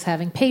 labels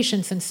having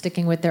patience and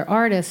sticking with their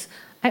artists,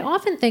 I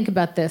often think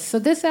about this. So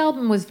this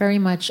album was very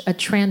much a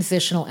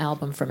transitional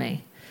album for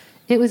me.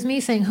 It was me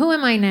saying, who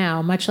am I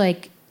now? Much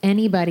like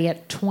anybody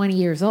at 20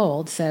 years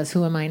old says,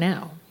 who am I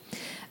now?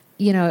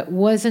 You know, it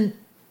wasn't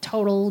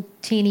total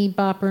teeny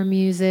bopper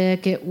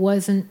music. It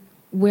wasn't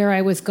where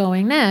I was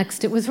going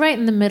next. It was right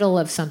in the middle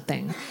of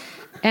something.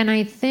 And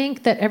I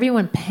think that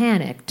everyone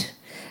panicked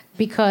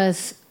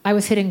because I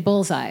was hitting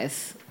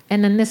bullseyes.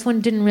 And then this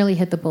one didn't really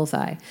hit the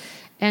bullseye.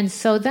 And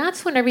so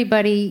that's when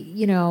everybody,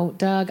 you know,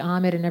 Doug,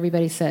 Ahmed, and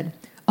everybody said,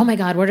 oh my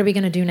God, what are we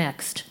going to do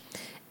next?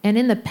 And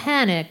in the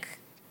panic,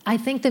 I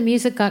think the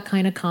music got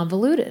kind of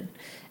convoluted.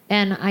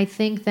 And I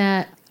think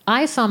that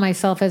I saw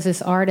myself as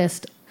this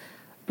artist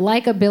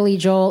like a Billy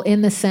Joel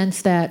in the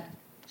sense that,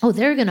 oh,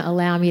 they're going to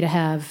allow me to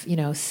have, you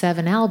know,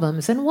 7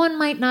 albums, and one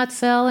might not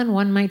sell, and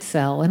one might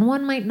sell, and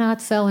one might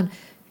not sell. And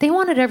they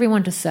wanted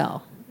everyone to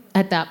sell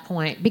at that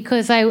point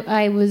because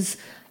I was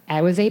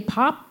a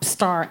pop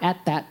star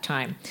at that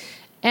time.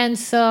 And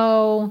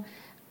so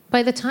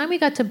by the time we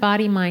got to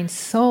Body, Mind,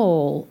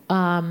 Soul,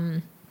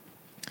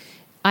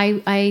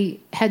 I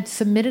had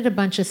submitted a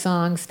bunch of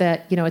songs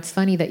that, you know, it's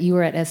funny that you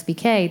were at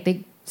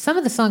SBK. Some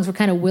of the songs were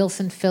kind of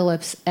Wilson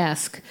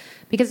Phillips-esque.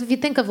 Because if you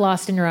think of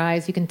Lost in Your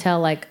Eyes, you can tell,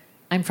 like,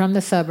 I'm from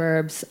the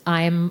suburbs.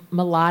 I'm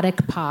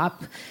melodic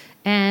pop.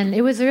 And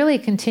it was really a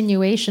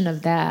continuation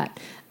of that.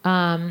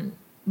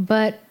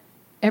 But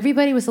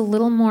everybody was a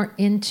little more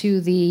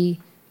into the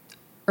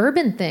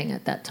urban thing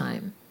at that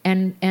time.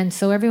 And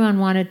so everyone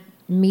wanted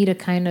me to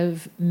kind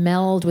of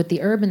meld with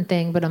the urban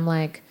thing. But I'm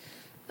like,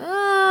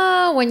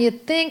 oh, when you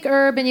think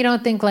urban, you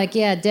don't think like,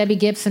 yeah, Debbie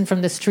Gibson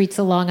from the streets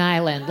of Long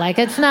Island. Like,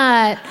 it's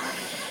not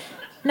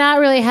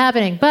really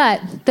happening.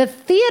 But the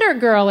theater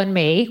girl in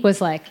me was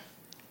like,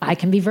 I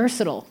can be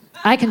versatile.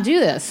 I can do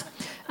this.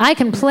 I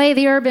can play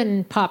the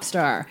urban pop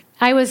star.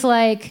 I was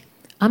like,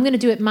 I'm going to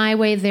do it my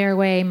way, their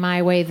way,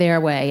 my way, their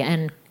way.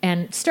 And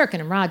Sturkin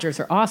and Rogers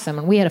are awesome,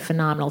 and we had a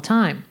phenomenal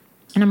time.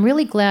 And I'm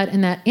really glad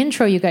in that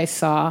intro you guys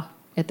saw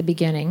at the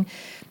beginning,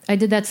 I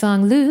did that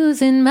song,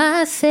 Losing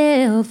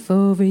Myself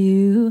Over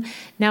You.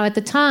 Now, at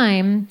the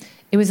time,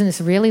 it was in this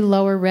really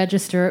lower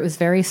register. It was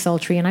very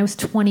sultry, and I was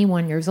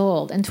 21 years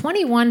old. And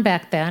 21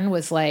 back then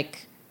was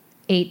like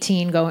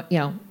 18 going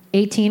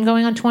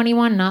on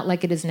 21, not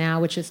like it is now,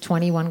 which is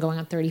 21 going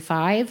on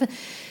 35.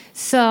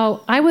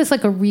 So I was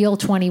like a real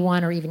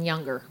 21 or even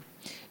younger,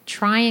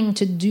 trying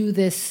to do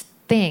this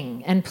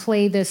thing and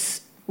play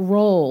this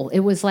role. It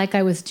was like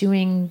I was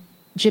doing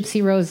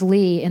Gypsy Rose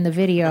Lee in the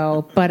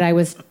video, but I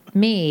was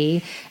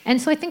me.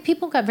 And so I think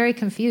people got very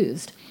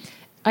confused.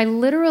 I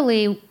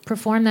literally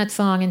performed that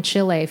song in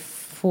Chile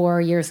 4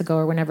 years ago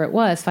or whenever it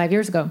was, 5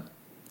 years ago.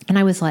 And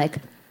I was like,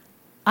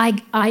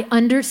 I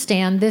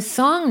understand this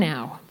song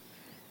now.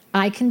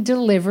 I can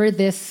deliver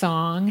this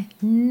song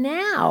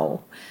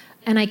now.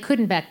 And I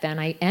couldn't back then.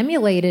 I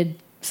emulated,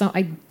 so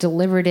I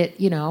delivered it,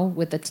 you know,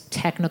 with a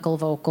technical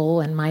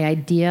vocal and my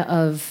idea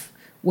of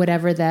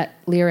whatever that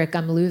lyric,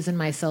 I'm losing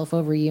myself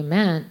over you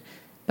meant,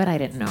 but I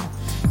didn't know.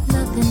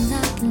 Nothing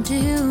I can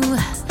do,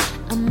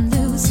 I'm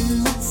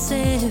losing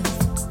myself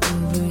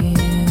over you.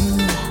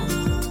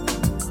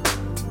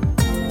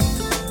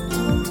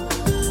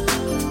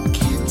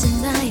 Can't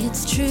deny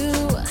it's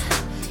true.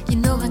 You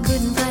know I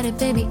couldn't fight it,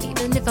 baby,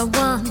 even if I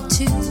wanted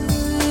to.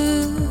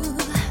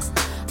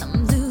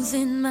 I'm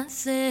losing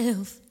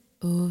myself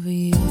over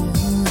you.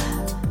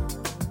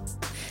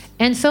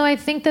 And so I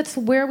think that's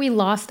where we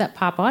lost that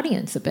pop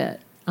audience a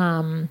bit.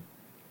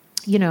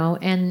 You know,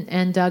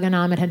 and Doug and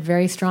Ahmed had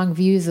very strong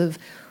views of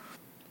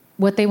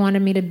what they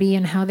wanted me to be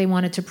and how they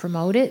wanted to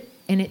promote it.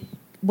 And it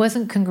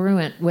wasn't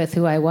congruent with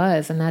who I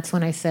was. And that's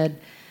when I said,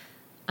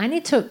 I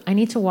need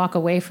to walk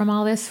away from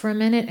all this for a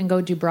minute and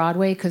go do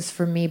Broadway, because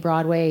for me,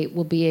 Broadway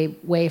will be a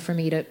way for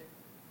me to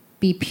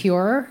be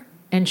pure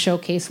and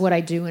showcase what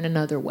I do in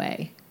another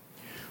way.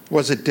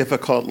 Was it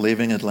difficult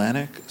leaving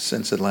Atlantic,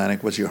 since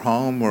Atlantic was your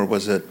home, or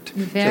was it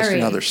just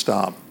another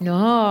stop?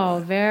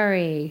 No,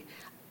 very.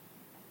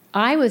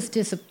 I was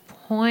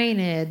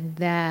disappointed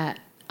that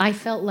I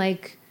felt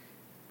like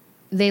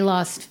they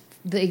lost,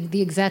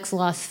 the execs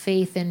lost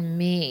faith in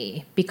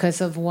me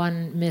because of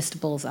one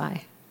missed bullseye.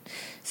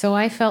 So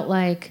I felt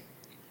like,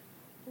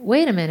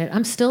 wait a minute,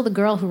 I'm still the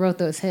girl who wrote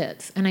those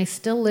hits, and I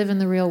still live in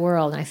the real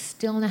world, and I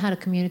still know how to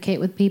communicate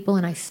with people,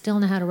 and I still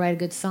know how to write a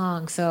good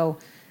song. So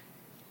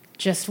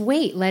just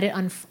wait, let it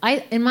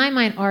in my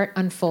mind, art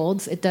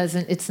unfolds.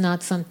 It's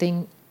not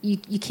something,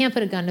 you can't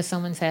put a gun to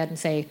someone's head and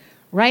say,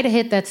 write a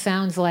hit that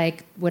sounds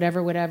like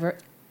whatever,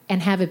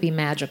 and have it be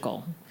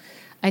magical.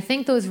 I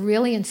think those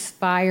really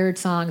inspired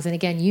songs, and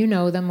again, you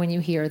know them when you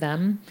hear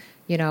them.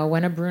 You know,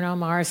 when a Bruno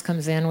Mars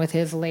comes in with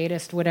his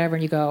latest whatever,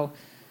 and you go,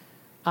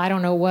 I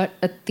don't know what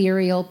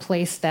ethereal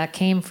place that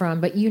came from,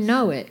 but you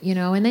know it, you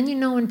know. And then you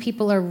know when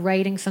people are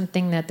writing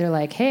something that they're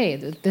like, hey,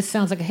 this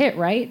sounds like a hit,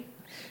 right?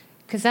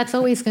 Because that's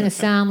always going to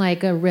sound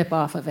like a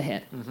rip-off of a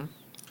hit. Mm-hmm.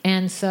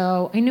 And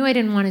so I knew I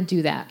didn't want to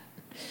do that,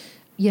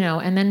 you know.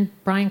 And then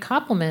Brian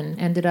Koppelman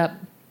ended up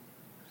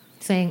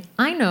saying,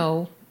 I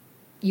know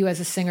you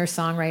as a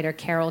singer-songwriter,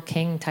 Carole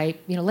King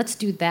type, you know, let's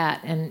do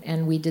that.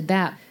 And we did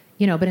that,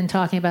 you know. But in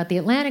talking about the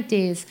Atlantic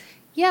days,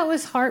 yeah,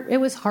 it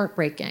was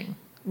heartbreaking,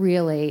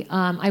 really.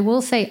 I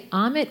will say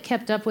Amit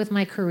kept up with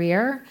my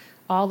career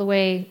all the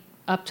way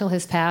up till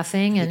his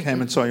passing. He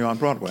came and saw you on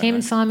Broadway. Came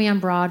and saw me on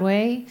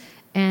Broadway,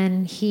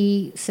 and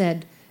he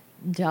said,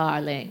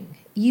 darling,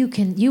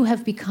 you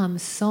have become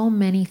so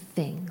many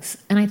things.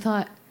 And I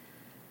thought,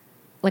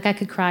 like, I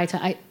could cry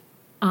to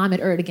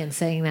Ahmet Ertegun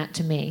saying that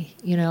to me,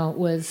 you know,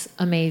 was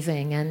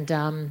amazing.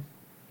 And,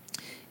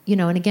 you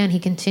know, and again, he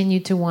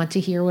continued to want to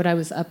hear what I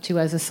was up to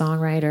as a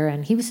songwriter.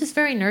 And he was just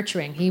very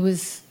nurturing. He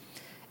was,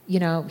 you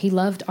know, he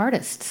loved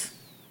artists.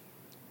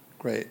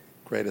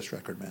 Greatest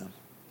record man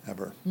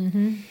ever.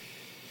 Mm-hmm.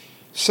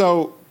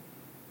 So,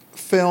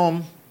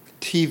 film,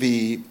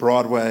 TV,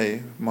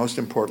 Broadway, most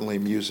importantly,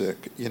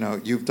 music, you know,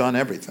 you've done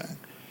everything.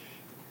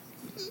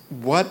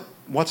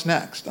 What's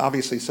next?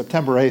 Obviously,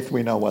 September 8th,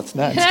 we know what's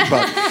next.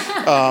 But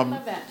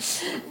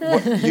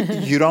Love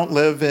that. you don't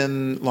live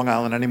in Long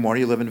Island anymore.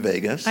 You live in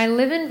Vegas. I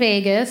live in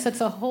Vegas.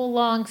 That's a whole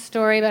long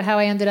story about how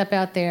I ended up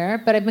out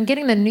there. But I've been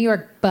getting the New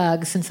York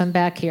bug since I'm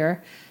back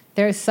here.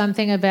 There's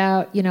something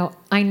about, you know,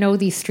 I know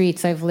these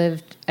streets. I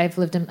lived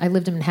in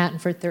Manhattan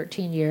for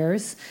 13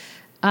 years.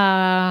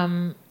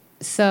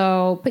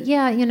 So, but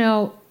yeah, you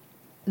know,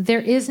 there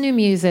is new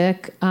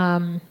music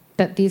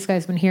that these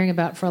guys have been hearing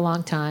about for a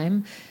long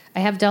time. I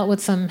have dealt with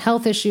some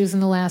health issues in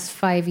the last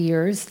 5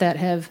 years that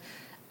have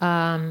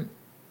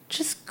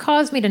just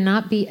caused me to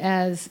not be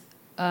as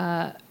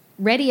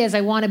ready as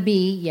I want to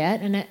be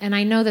yet. And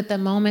I know that the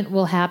moment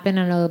will happen,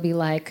 and it'll be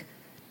like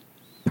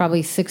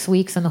probably 6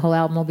 weeks, and the whole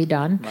album will be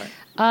done. Right.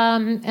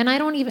 And I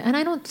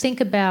don't think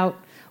about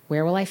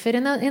where will I fit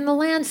in the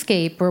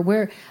landscape, or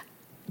where,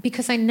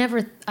 because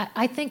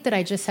I think that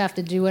I just have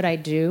to do what I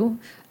do.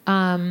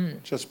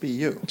 Just be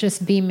you.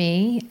 Just be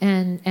me,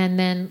 and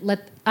then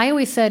I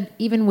always said,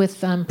 even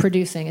with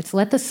producing, it's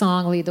let the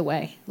song lead the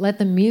way, let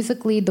the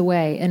music lead the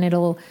way, and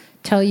it'll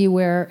tell you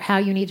how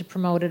you need to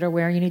promote it or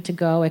where you need to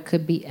go. It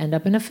could end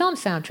up in a film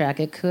soundtrack.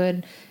 It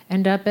could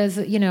end up as,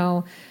 you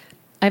know,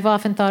 I've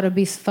often thought it'd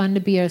be fun to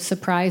be a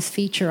surprise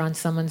feature on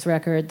someone's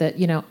record. That,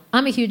 you know,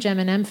 I'm a huge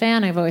Eminem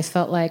fan. I've always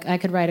felt like I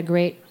could write a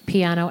great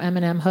piano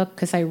Eminem hook,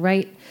 because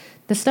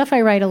the stuff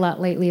I write a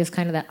lot lately is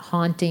kind of that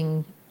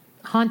haunting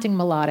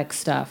melodic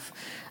stuff.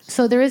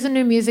 So there is a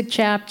new music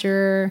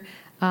chapter.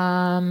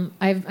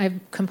 I've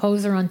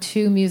composer on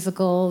 2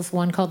 musicals,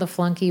 one called The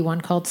Flunky,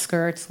 one called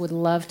Skirts. Would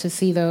love to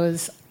see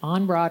those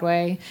on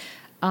Broadway.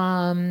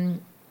 And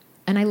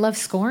I love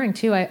scoring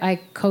too. I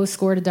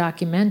co-scored a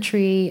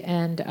documentary,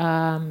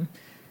 and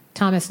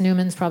Thomas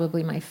Newman's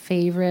probably my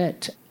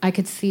favorite. I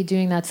could see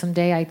doing that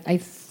someday. I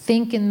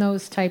think in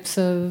those types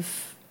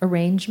of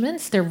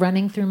arrangements, they're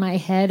running through my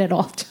head at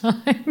all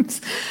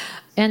times.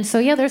 And so,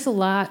 yeah, there's a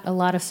lot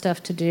of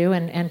stuff to do,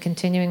 and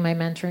continuing my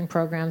mentoring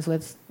programs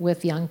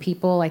with young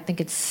people. I think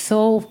it's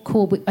so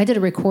cool. I did a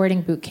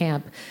recording boot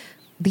camp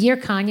the year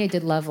Kanye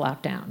did Love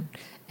Lockdown,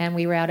 and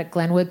we were out at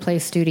Glenwood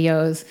Place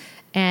Studios,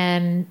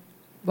 and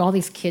all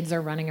these kids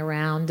are running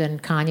around,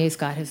 and Kanye's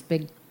got his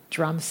big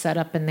drum set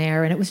up in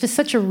there, and it was just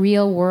such a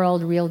real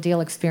world, real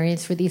deal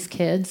experience for these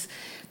kids.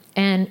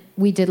 And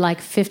we did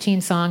like 15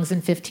 songs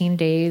in 15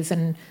 days,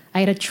 and I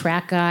had a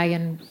track guy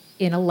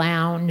in a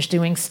lounge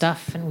doing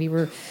stuff, and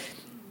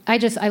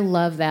I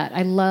love that.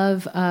 I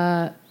love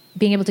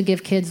being able to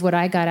give kids what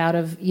I got out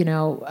of, you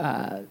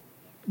know,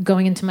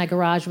 going into my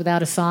garage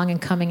without a song and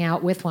coming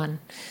out with one.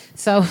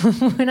 So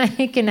when I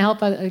can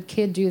help a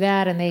kid do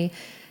that, and they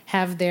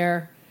have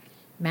their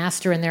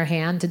master in their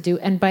hand to do,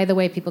 and by the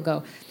way, people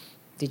go,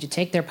 did you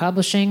take their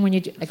publishing when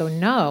you do? I go,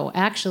 no,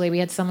 actually, we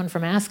had someone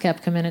from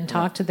ASCAP come in and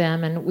talk to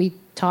them, and we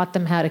taught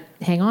them how to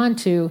hang on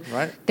to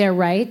their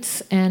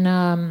rights.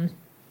 And,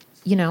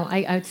 you know,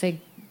 I would say,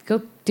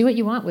 go do what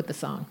you want with the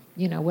song,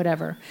 you know,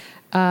 whatever.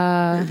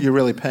 You're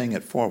really paying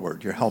it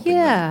forward. You're helping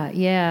them.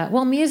 Yeah.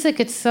 Well, music,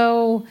 it's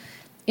so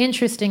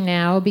interesting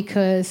now,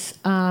 because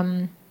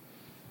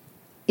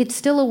it's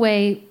still a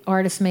way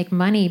artists make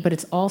money, but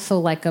it's also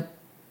like a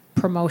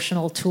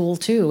promotional tool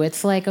too.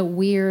 It's like a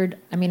weird,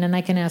 and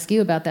I can ask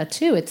you about that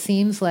too. It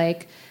seems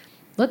like,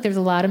 look, there's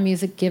a lot of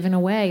music given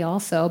away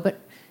also, but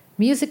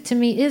music to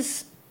me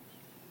is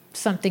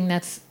something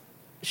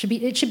should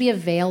be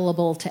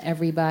available to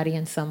everybody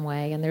in some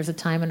way. And there's a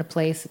time and a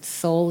place it's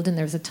sold, and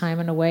there's a time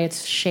and a way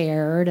it's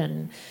shared.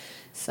 And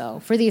so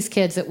for these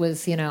kids, it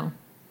was, you know,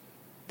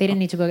 they didn't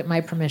need to go get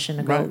my permission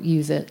to go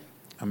use it.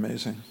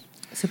 Amazing.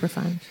 super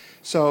fun.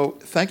 So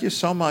thank you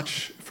so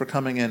much for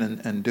coming in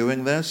and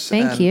doing this.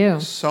 Thank you.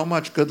 So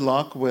much good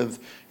luck with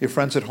your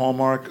friends at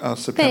Hallmark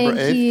September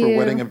Thank 8th for you.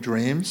 Wedding of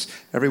Dreams.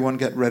 Everyone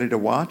get ready to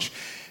watch.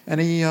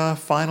 Any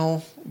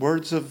final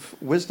words of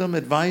wisdom,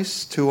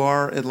 advice to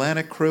our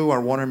Atlantic crew,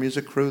 our Warner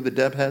Music crew, the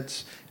Deb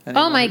Heads?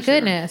 Oh, my who's here?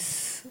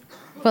 goodness.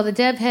 Well, the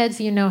Deb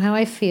Heads, you know how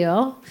I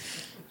feel.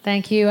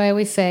 Thank you. I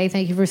always say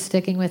thank you for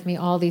sticking with me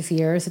all these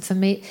years. It's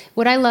amazing.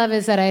 What I love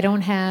is that I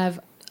don't have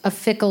a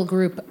fickle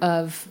group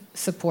of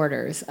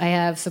supporters. I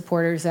have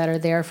supporters that are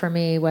there for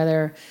me,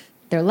 whether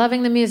they're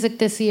loving the music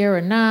this year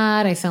or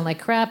not. I sound like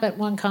crap at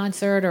one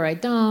concert, or I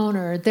don't,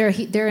 or they're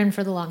in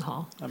for the long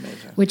haul.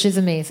 Amazing. Which is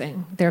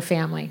amazing. They're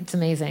family. It's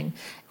amazing.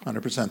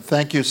 100%.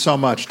 Thank you so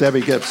much,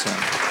 Debbie Gibson.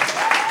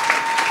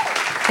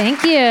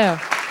 Thank you.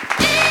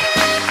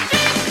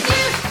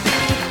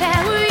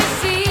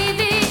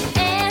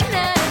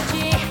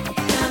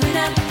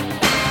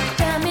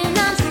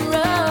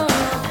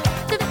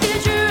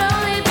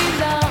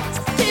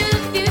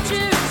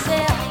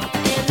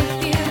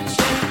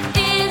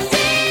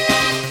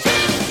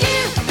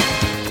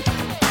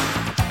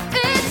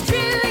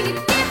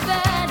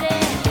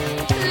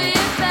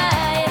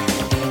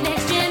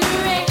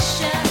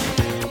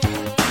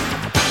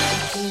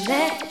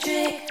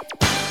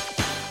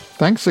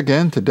 Thanks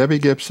again to Debbie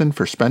Gibson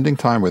for spending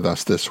time with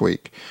us this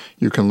week.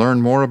 You can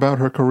learn more about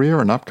her career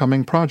and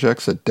upcoming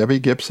projects at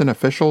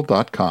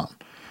debbiegibsonofficial.com.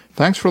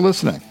 Thanks for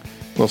listening.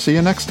 We'll see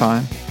you next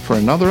time for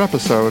another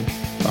episode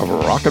of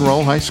Rock and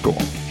Roll High School.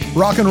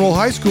 Rock and Roll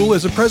High School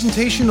is a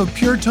presentation of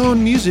Pure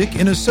Tone Music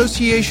in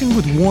association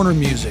with Warner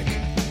Music.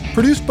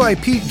 Produced by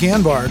Pete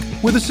Ganbarg,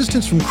 with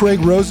assistance from Craig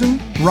Rosen,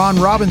 Ron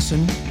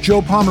Robinson,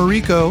 Joe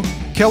Pomerico,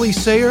 Kelly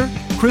Sayer,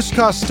 Chris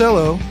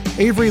Costello,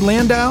 Avery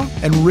Landau,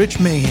 and Rich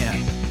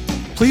Mahan.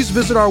 Please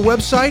visit our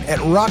website at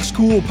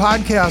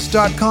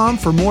rockschoolpodcast.com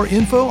for more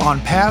info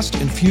on past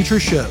and future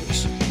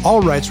shows.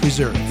 All rights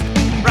reserved.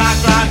 Rock,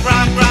 rock,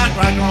 rock, rock,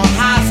 rock on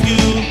high